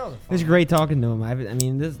 Well, Jay, that was a fun It's great talking to him. I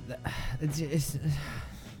mean, it's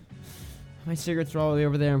my cigarettes are all the way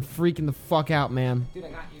over there. I'm freaking the fuck out, man. Dude, I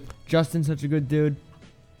got you. Justin's such a good dude.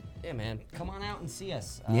 Yeah, man. Come on out and see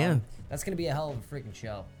us. Yeah. That's going to be a hell of a freaking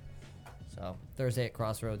show. So, Thursday at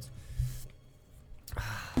Crossroads.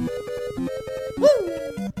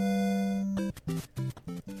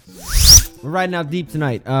 We're riding out deep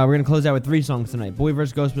tonight. We're gonna close out with 3 songs tonight. Boy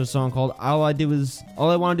vs. Ghost with a song called All I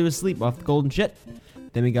Want to Do Is Sleep off the Golden Shit.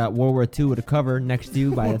 Then we got World War II with a cover Next to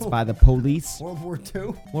You that's by the Police. World War II?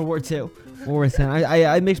 World War II. World War X.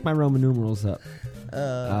 I mixed my Roman numerals up.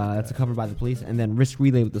 That's a cover by the Police. And then Risk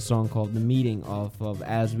Relay with the song called The Meeting off of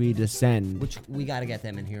As We Descend. Which we got to get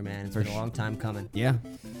them in here, man. It's For been a long time coming. Yeah.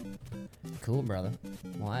 Cool, brother.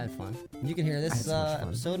 Well, I had fun. You can hear this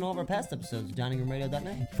episode and all of our past episodes at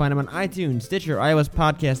DiningroomRadio.net. Find them on iTunes, Stitcher, iOS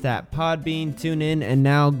podcast app, Podbean, TuneIn, and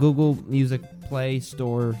now Google Music Play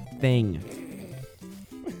Store thing.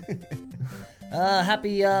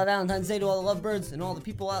 Happy Valentine's Day to all the lovebirds and all the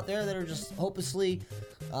people out there that are just hopelessly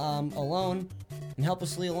alone and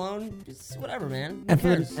helplessly alone. It's whatever, man. And Who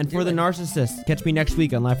for cares? Do the it. narcissists, catch me next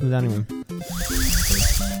week on Live from the Dining Room.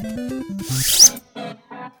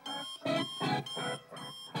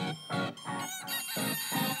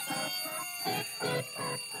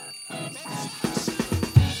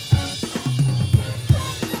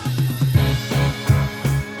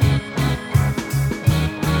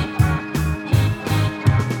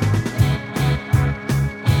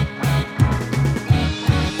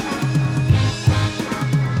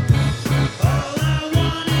 All I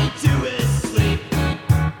wanna do is sleep.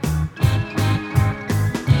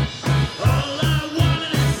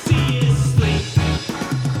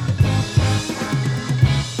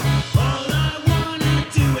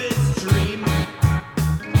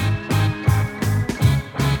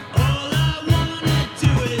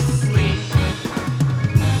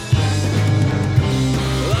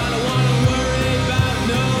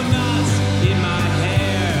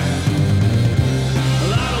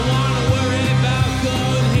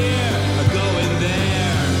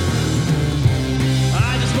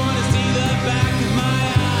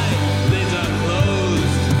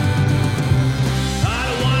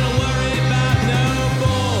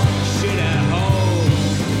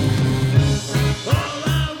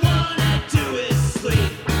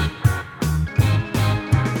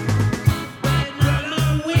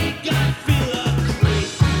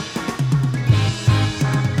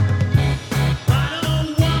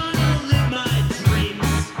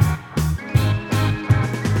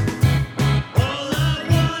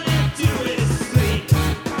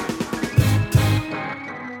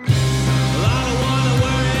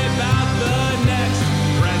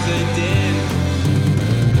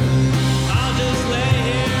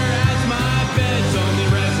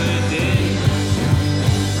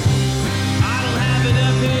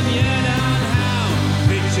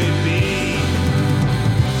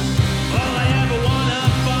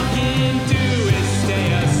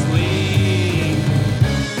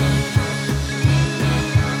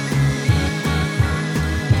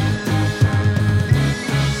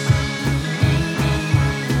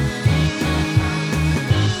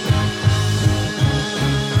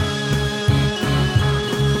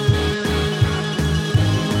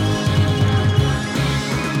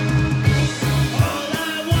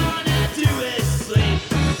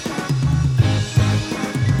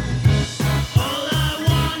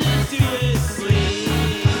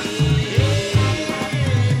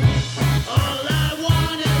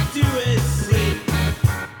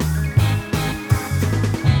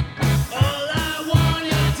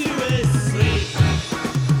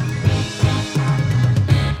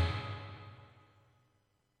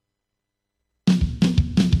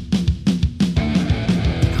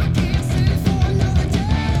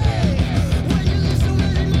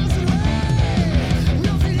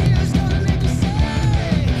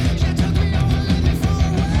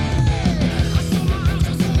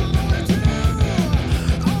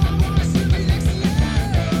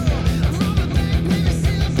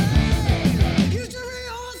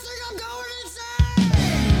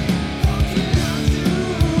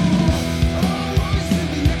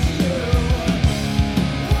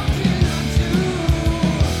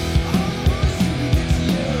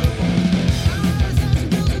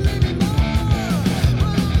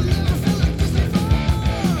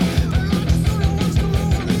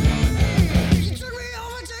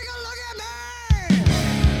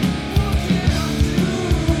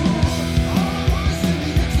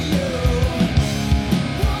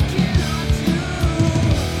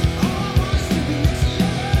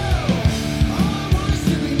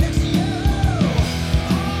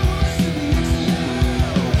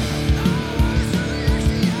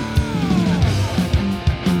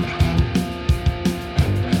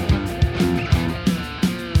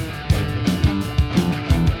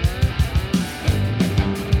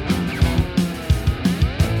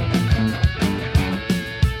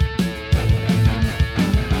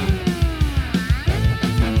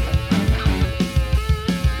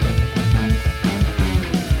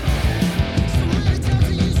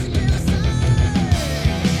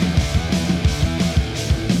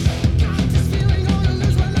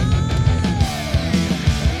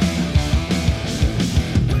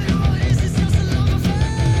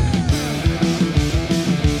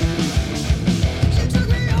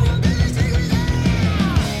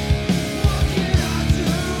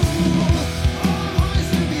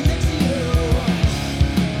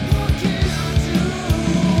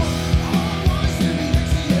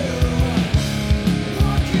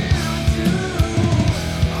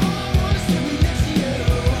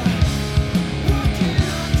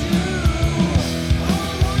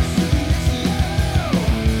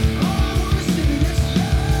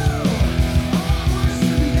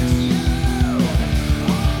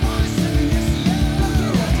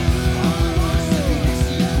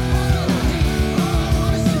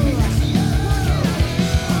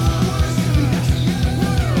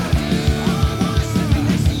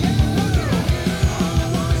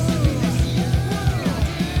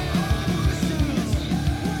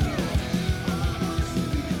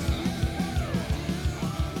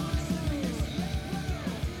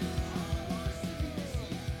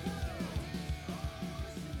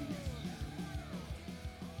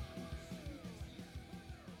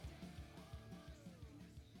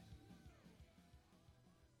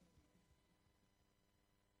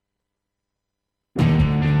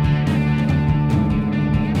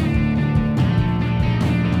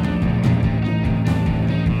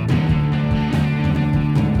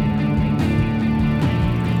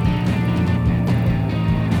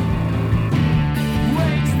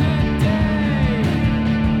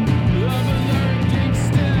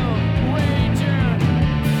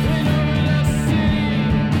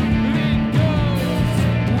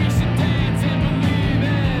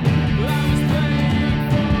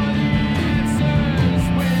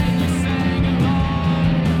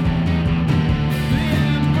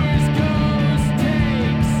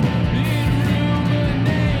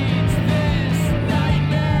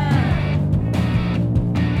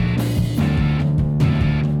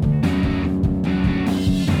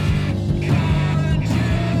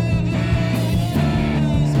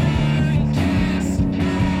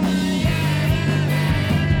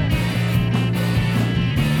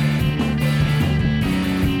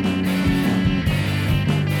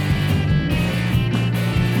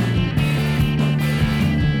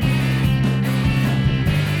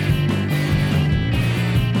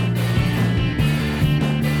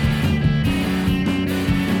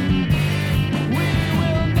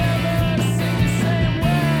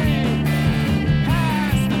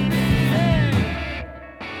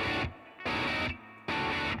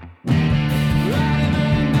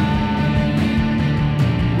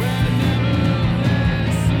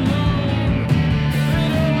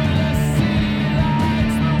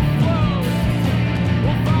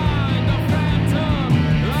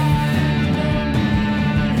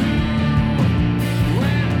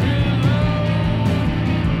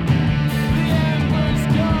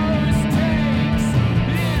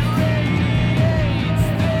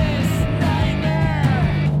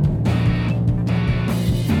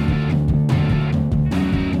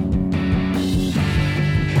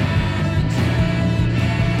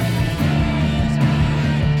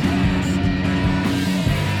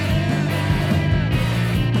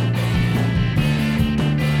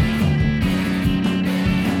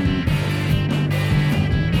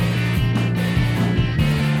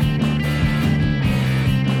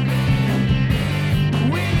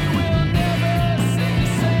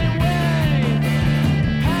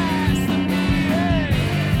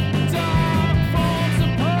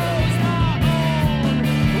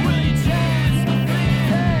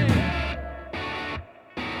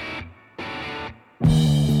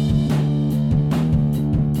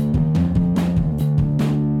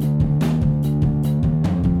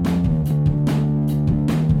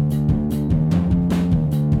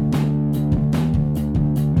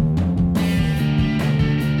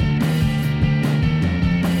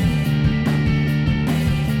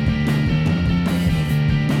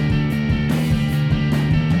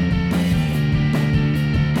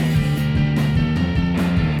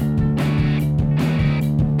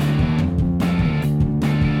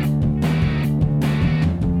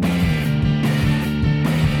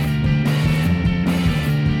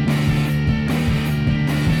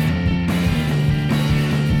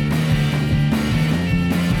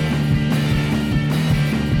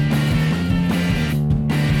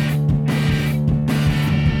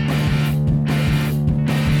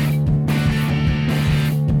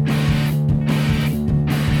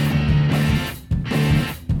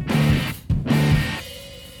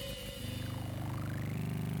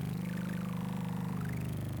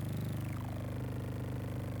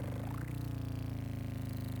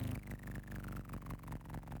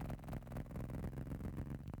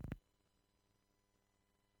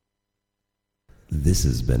 This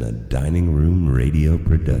has been a Dining Room Radio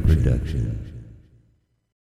production.